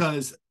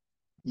 because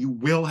you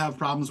will have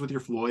problems with your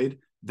Floyd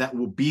that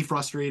will be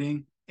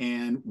frustrating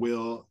and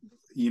will,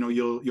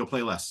 you'll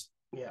play less.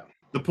 Yeah.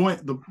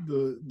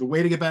 The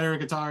way to get better at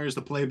guitar is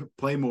to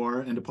play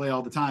more and to play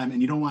all the time,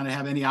 and you don't want to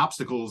have any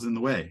obstacles in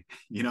the way.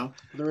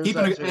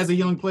 As a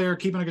young player,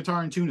 keeping a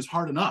guitar in tune is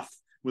hard enough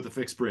with a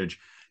fixed bridge.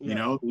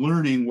 Yeah.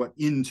 Learning what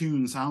in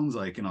tune sounds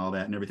like and all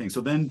that and everything.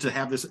 So then to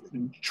have this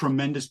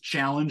tremendous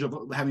challenge of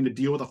having to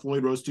deal with a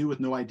Floyd Rose 2 with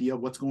no idea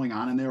what's going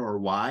on in there or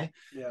why,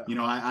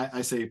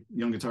 I say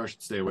young guitars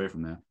should stay away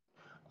from that.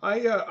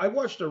 I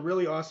watched a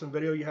really awesome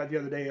video you had the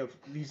other day of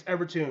these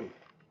Evertune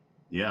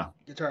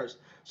guitars.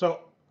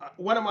 So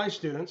one of my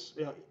students,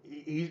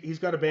 he's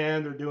got a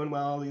band, they're doing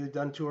well, he's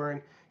done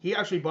touring. He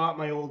actually bought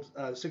my old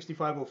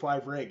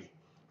 6505 rig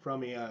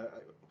from me. It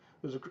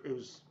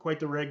was quite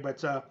the rig,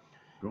 but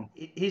cool.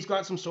 He's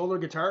got some solar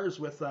guitars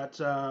with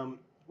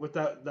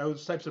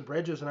those types of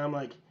bridges, and I'm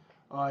like,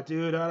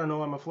 dude, I don't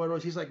know, I'm a Floyd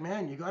Rose. He's like,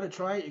 man, you got to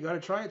try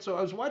it. So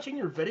I was watching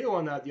your video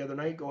on that the other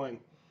night, going,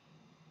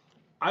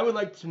 I would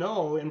like to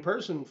know in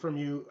person from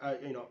you,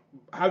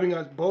 having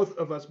both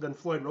of us been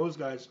Floyd Rose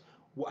guys,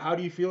 how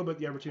do you feel about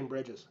the Evertune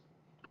bridges?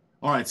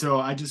 All right, so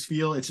I just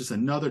feel it's just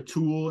another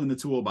tool in the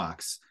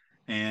toolbox,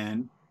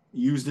 and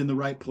used in the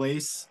right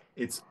place,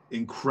 it's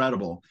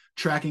incredible.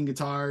 Tracking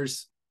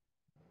guitars,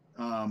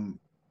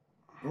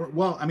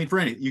 for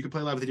any, you can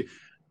play live with it.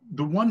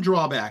 The one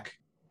drawback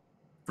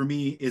for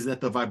me is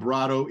that the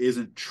vibrato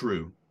isn't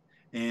true.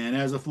 And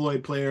as a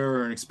Floyd player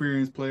or an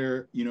experienced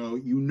player, you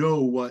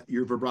know what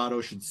your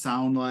vibrato should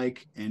sound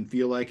like and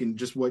feel like, and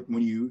just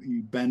when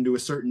you bend to a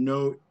certain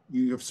note,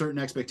 you have certain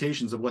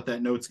expectations of what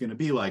that note's going to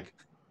be like.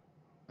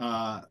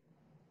 The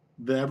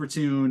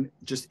Evertune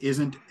just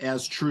isn't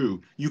as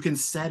true. You can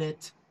set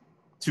it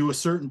to a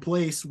certain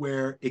place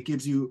where it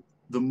gives you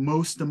the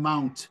most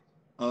amount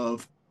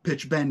of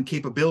pitch bend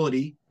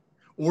capability,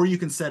 or you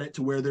can set it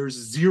to where there's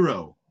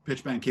zero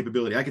pitch bend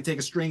capability. I could take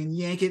a string and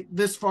yank it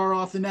this far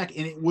off the neck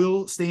and it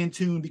will stay in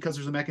tune, because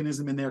there's a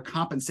mechanism in there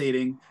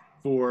compensating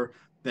for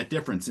that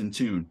difference in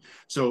tune.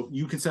 So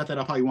you can set that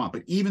up how you want,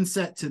 but even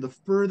set to the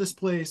furthest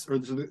place, or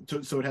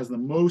so it has the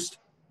most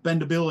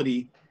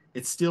bendability,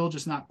 it's still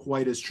just not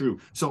quite as true.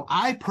 So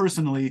I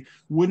personally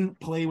wouldn't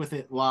play with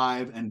it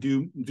live and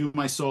do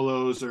my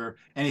solos or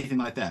anything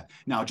like that.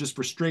 Now, just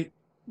for straight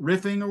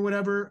riffing or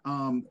whatever,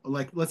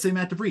 like let's say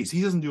Matt DeVries,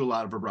 he doesn't do a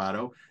lot of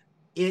vibrato.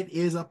 It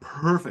is a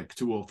perfect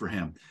tool for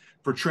him.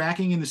 For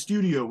tracking in the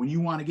studio, when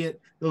you want to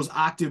get those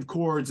octave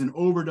chords and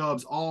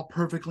overdubs all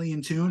perfectly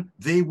in tune,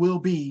 they will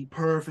be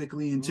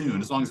perfectly in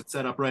tune as long as it's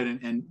set up right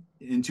and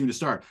in tune to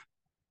start.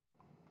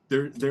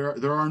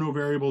 There are no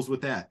variables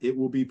with that. It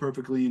will be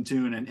perfectly in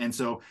tune. And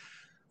so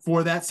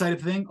for that side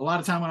of thing, a lot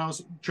of time when I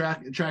was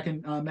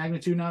tracking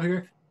magnitude out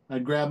here,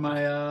 I'd grab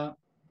my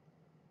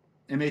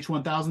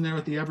MH1000 there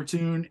with the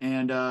Evertune,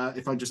 and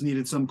if I just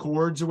needed some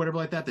chords or whatever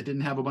like that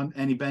didn't have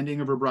any bending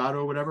or vibrato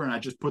or whatever, and I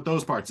just put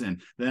those parts in.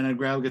 Then I'd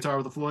grab a guitar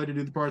with a Floyd to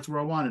do the parts where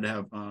I wanted to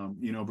have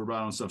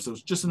vibrato and stuff. So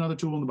it's just another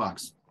tool in the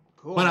box.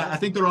 Cool. But I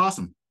think they're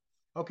awesome.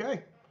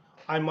 Okay,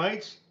 I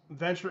might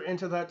venture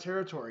into that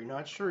territory.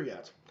 Not sure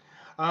yet.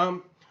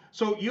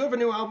 So you have a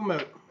new album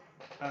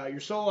out,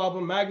 your solo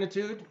album,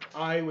 Magnitude.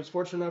 I was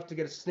fortunate enough to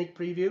get a sneak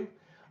preview.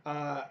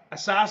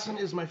 Assassin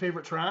is my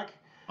favorite track.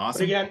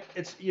 Awesome. But again,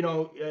 it's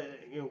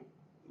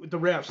with the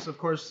riffs, of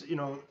course,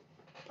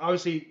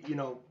 obviously,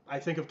 I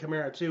think of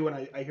Chimaira too when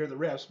I hear the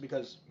riffs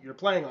because you're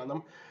playing on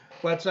them.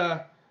 But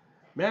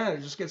man,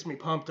 it just gets me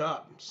pumped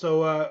up.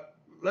 So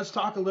let's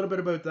talk a little bit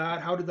about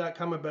that. How did that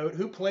come about?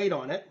 Who played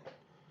on it?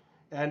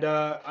 And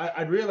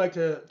I'd really like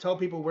to tell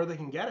people where they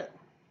can get it.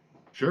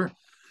 Sure.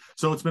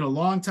 So it's been a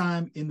long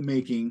time in the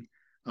making.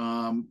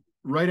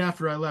 Right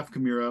after I left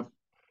Chimaira,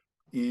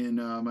 in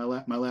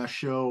my last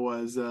show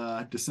was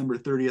December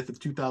 30th of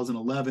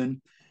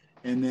 2011,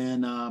 and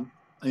then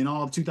in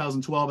all of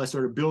 2012 I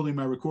started building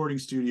my recording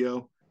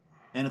studio,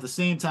 and at the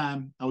same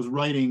time I was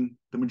writing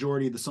the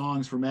majority of the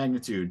songs for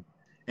Magnitude.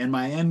 And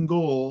my end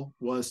goal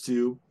was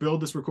to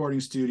build this recording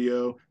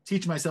studio,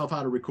 teach myself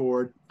how to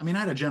record. I mean, I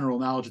had a general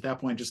knowledge at that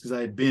point just because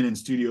I had been in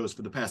studios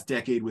for the past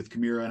decade with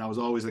Chimaira, and I was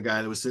always the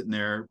guy that was sitting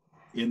there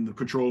in the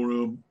control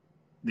room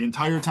the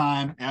entire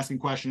time asking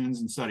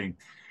questions and studying.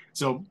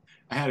 So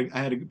I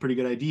had a pretty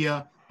good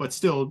idea, but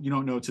still, you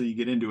don't know till you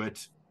get into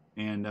it.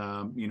 And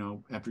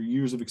after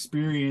years of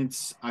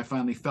experience, I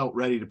finally felt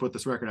ready to put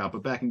this record out.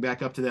 But backing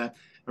back up to that,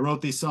 I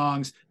wrote these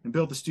songs and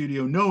built the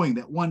studio, knowing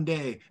that one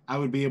day I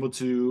would be able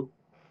to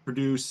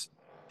produce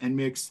and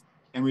mix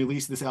and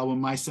release this album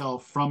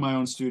myself from my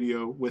own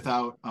studio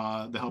without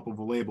the help of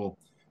a label.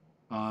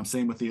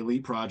 Same with the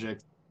Elite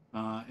project,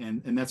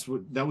 and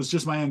that was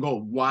just my end goal.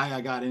 Why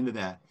I got into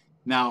that.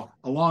 Now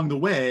along the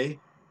way,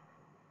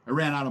 I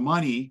ran out of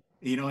money,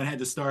 and had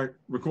to start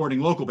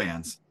recording local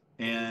bands.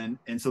 And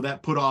so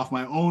that put off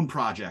my own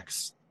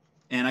projects,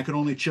 and I could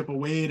only chip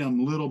away at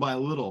them little by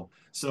little.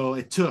 So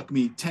it took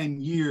me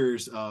 10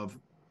 years of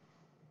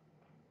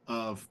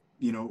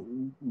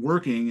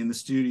working in the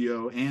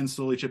studio and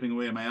slowly chipping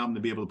away at my album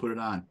to be able to put it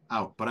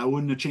out. But I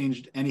wouldn't have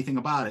changed anything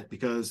about it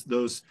because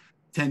those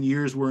 10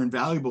 years were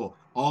invaluable.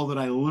 All that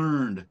I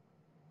learned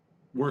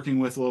working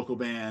with local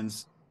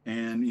bands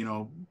and,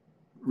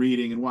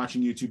 reading and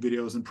watching YouTube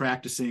videos and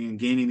practicing and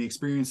gaining the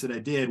experience that I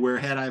did, where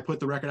had I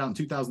put the record out in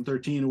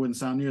 2013, it wouldn't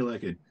sound nearly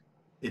like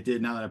it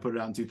did now that I put it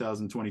out in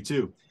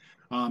 2022.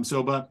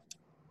 But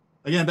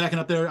again, backing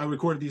up there, I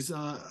recorded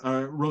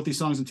wrote these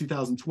songs in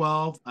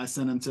 2012. I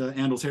sent them to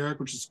Arnold,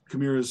 which is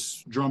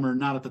Chimaira's drummer,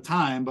 not at the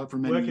time, but for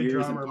many wicked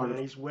years. Drummer, man.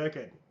 He's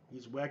wicked.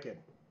 He's wicked.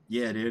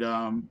 Yeah,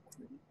 dude.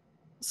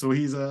 So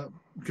he's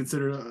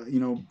considered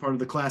part of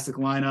the classic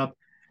lineup,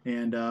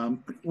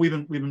 and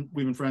we've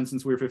been friends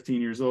since we were 15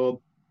 years old.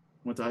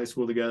 Went to high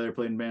school together,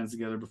 played in bands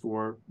together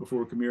before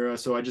Chimaira.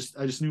 So I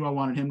just knew I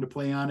wanted him to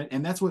play on it,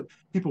 and that's what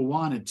people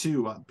wanted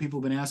too. People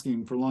have been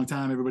asking for a long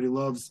time. Everybody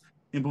loves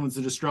Implements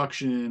of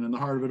Destruction and The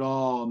Heart of It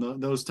All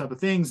and those type of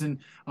things, and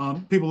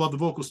people love the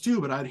vocals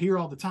too. But I'd hear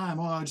all the time,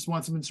 "Oh, I just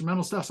want some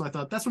instrumental stuff." So I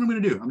thought, that's what I'm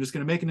going to do. I'm just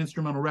going to make an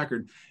instrumental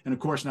record. And of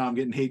course, now I'm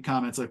getting hate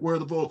comments like, "Where are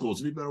the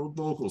vocals? Be better with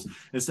vocals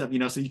and stuff."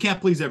 So you can't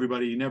please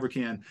everybody. You never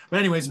can. But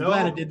anyways, I'm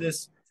glad I did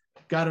this,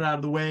 got it out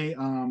of the way,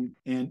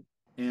 and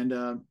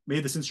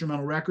made this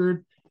instrumental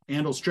record.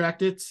 Arnold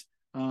tracked it,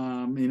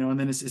 and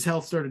then his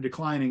health started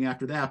declining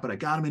after that, but I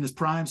got him in his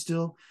prime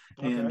still.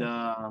 Okay.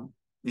 And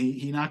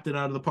he knocked it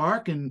out of the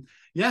park. And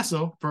yeah,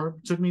 so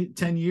took me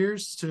 10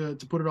 years to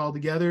put it all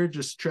together,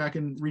 just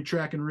retracking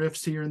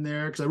riffs here and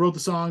there, because I wrote the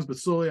songs, but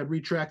slowly I'd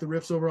retrack the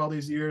riffs over all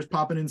these years,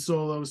 popping in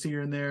solos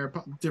here and there,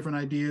 different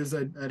ideas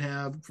I'd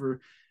have for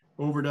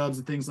overdubs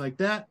and things like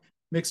that.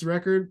 Mixed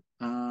record.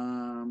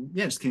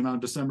 Just came out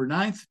December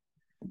 9th.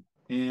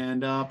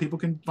 And people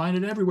can find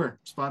it everywhere: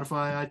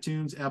 Spotify,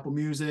 iTunes, Apple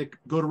Music.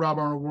 Go to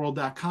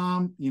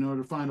robarnoldworld.com,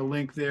 to find a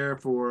link there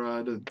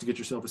for to get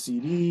yourself a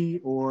CD,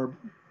 or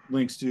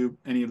links to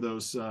any of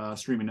those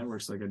streaming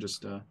networks,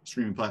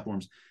 streaming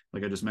platforms,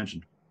 like I just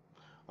mentioned.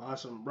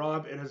 Awesome.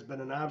 Rob, it has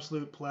been an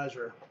absolute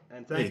pleasure.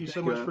 And thank you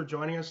so much for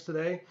joining us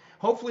today.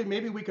 Hopefully,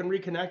 maybe we can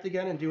reconnect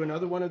again and do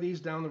another one of these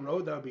down the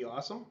road. That would be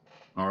awesome.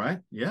 All right.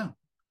 Yeah.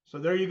 So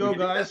there you go,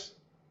 guys.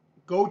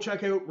 Go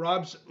check out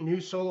Rob's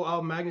new solo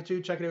album,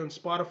 Magnitude. Check it out on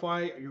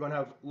Spotify. You're going to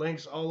have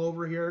links all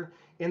over here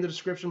in the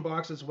description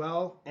box as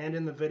well, and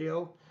in the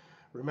video.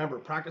 Remember,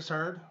 practice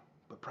hard,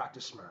 but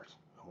practice smart.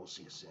 And we'll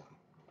see you soon.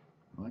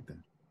 I like that.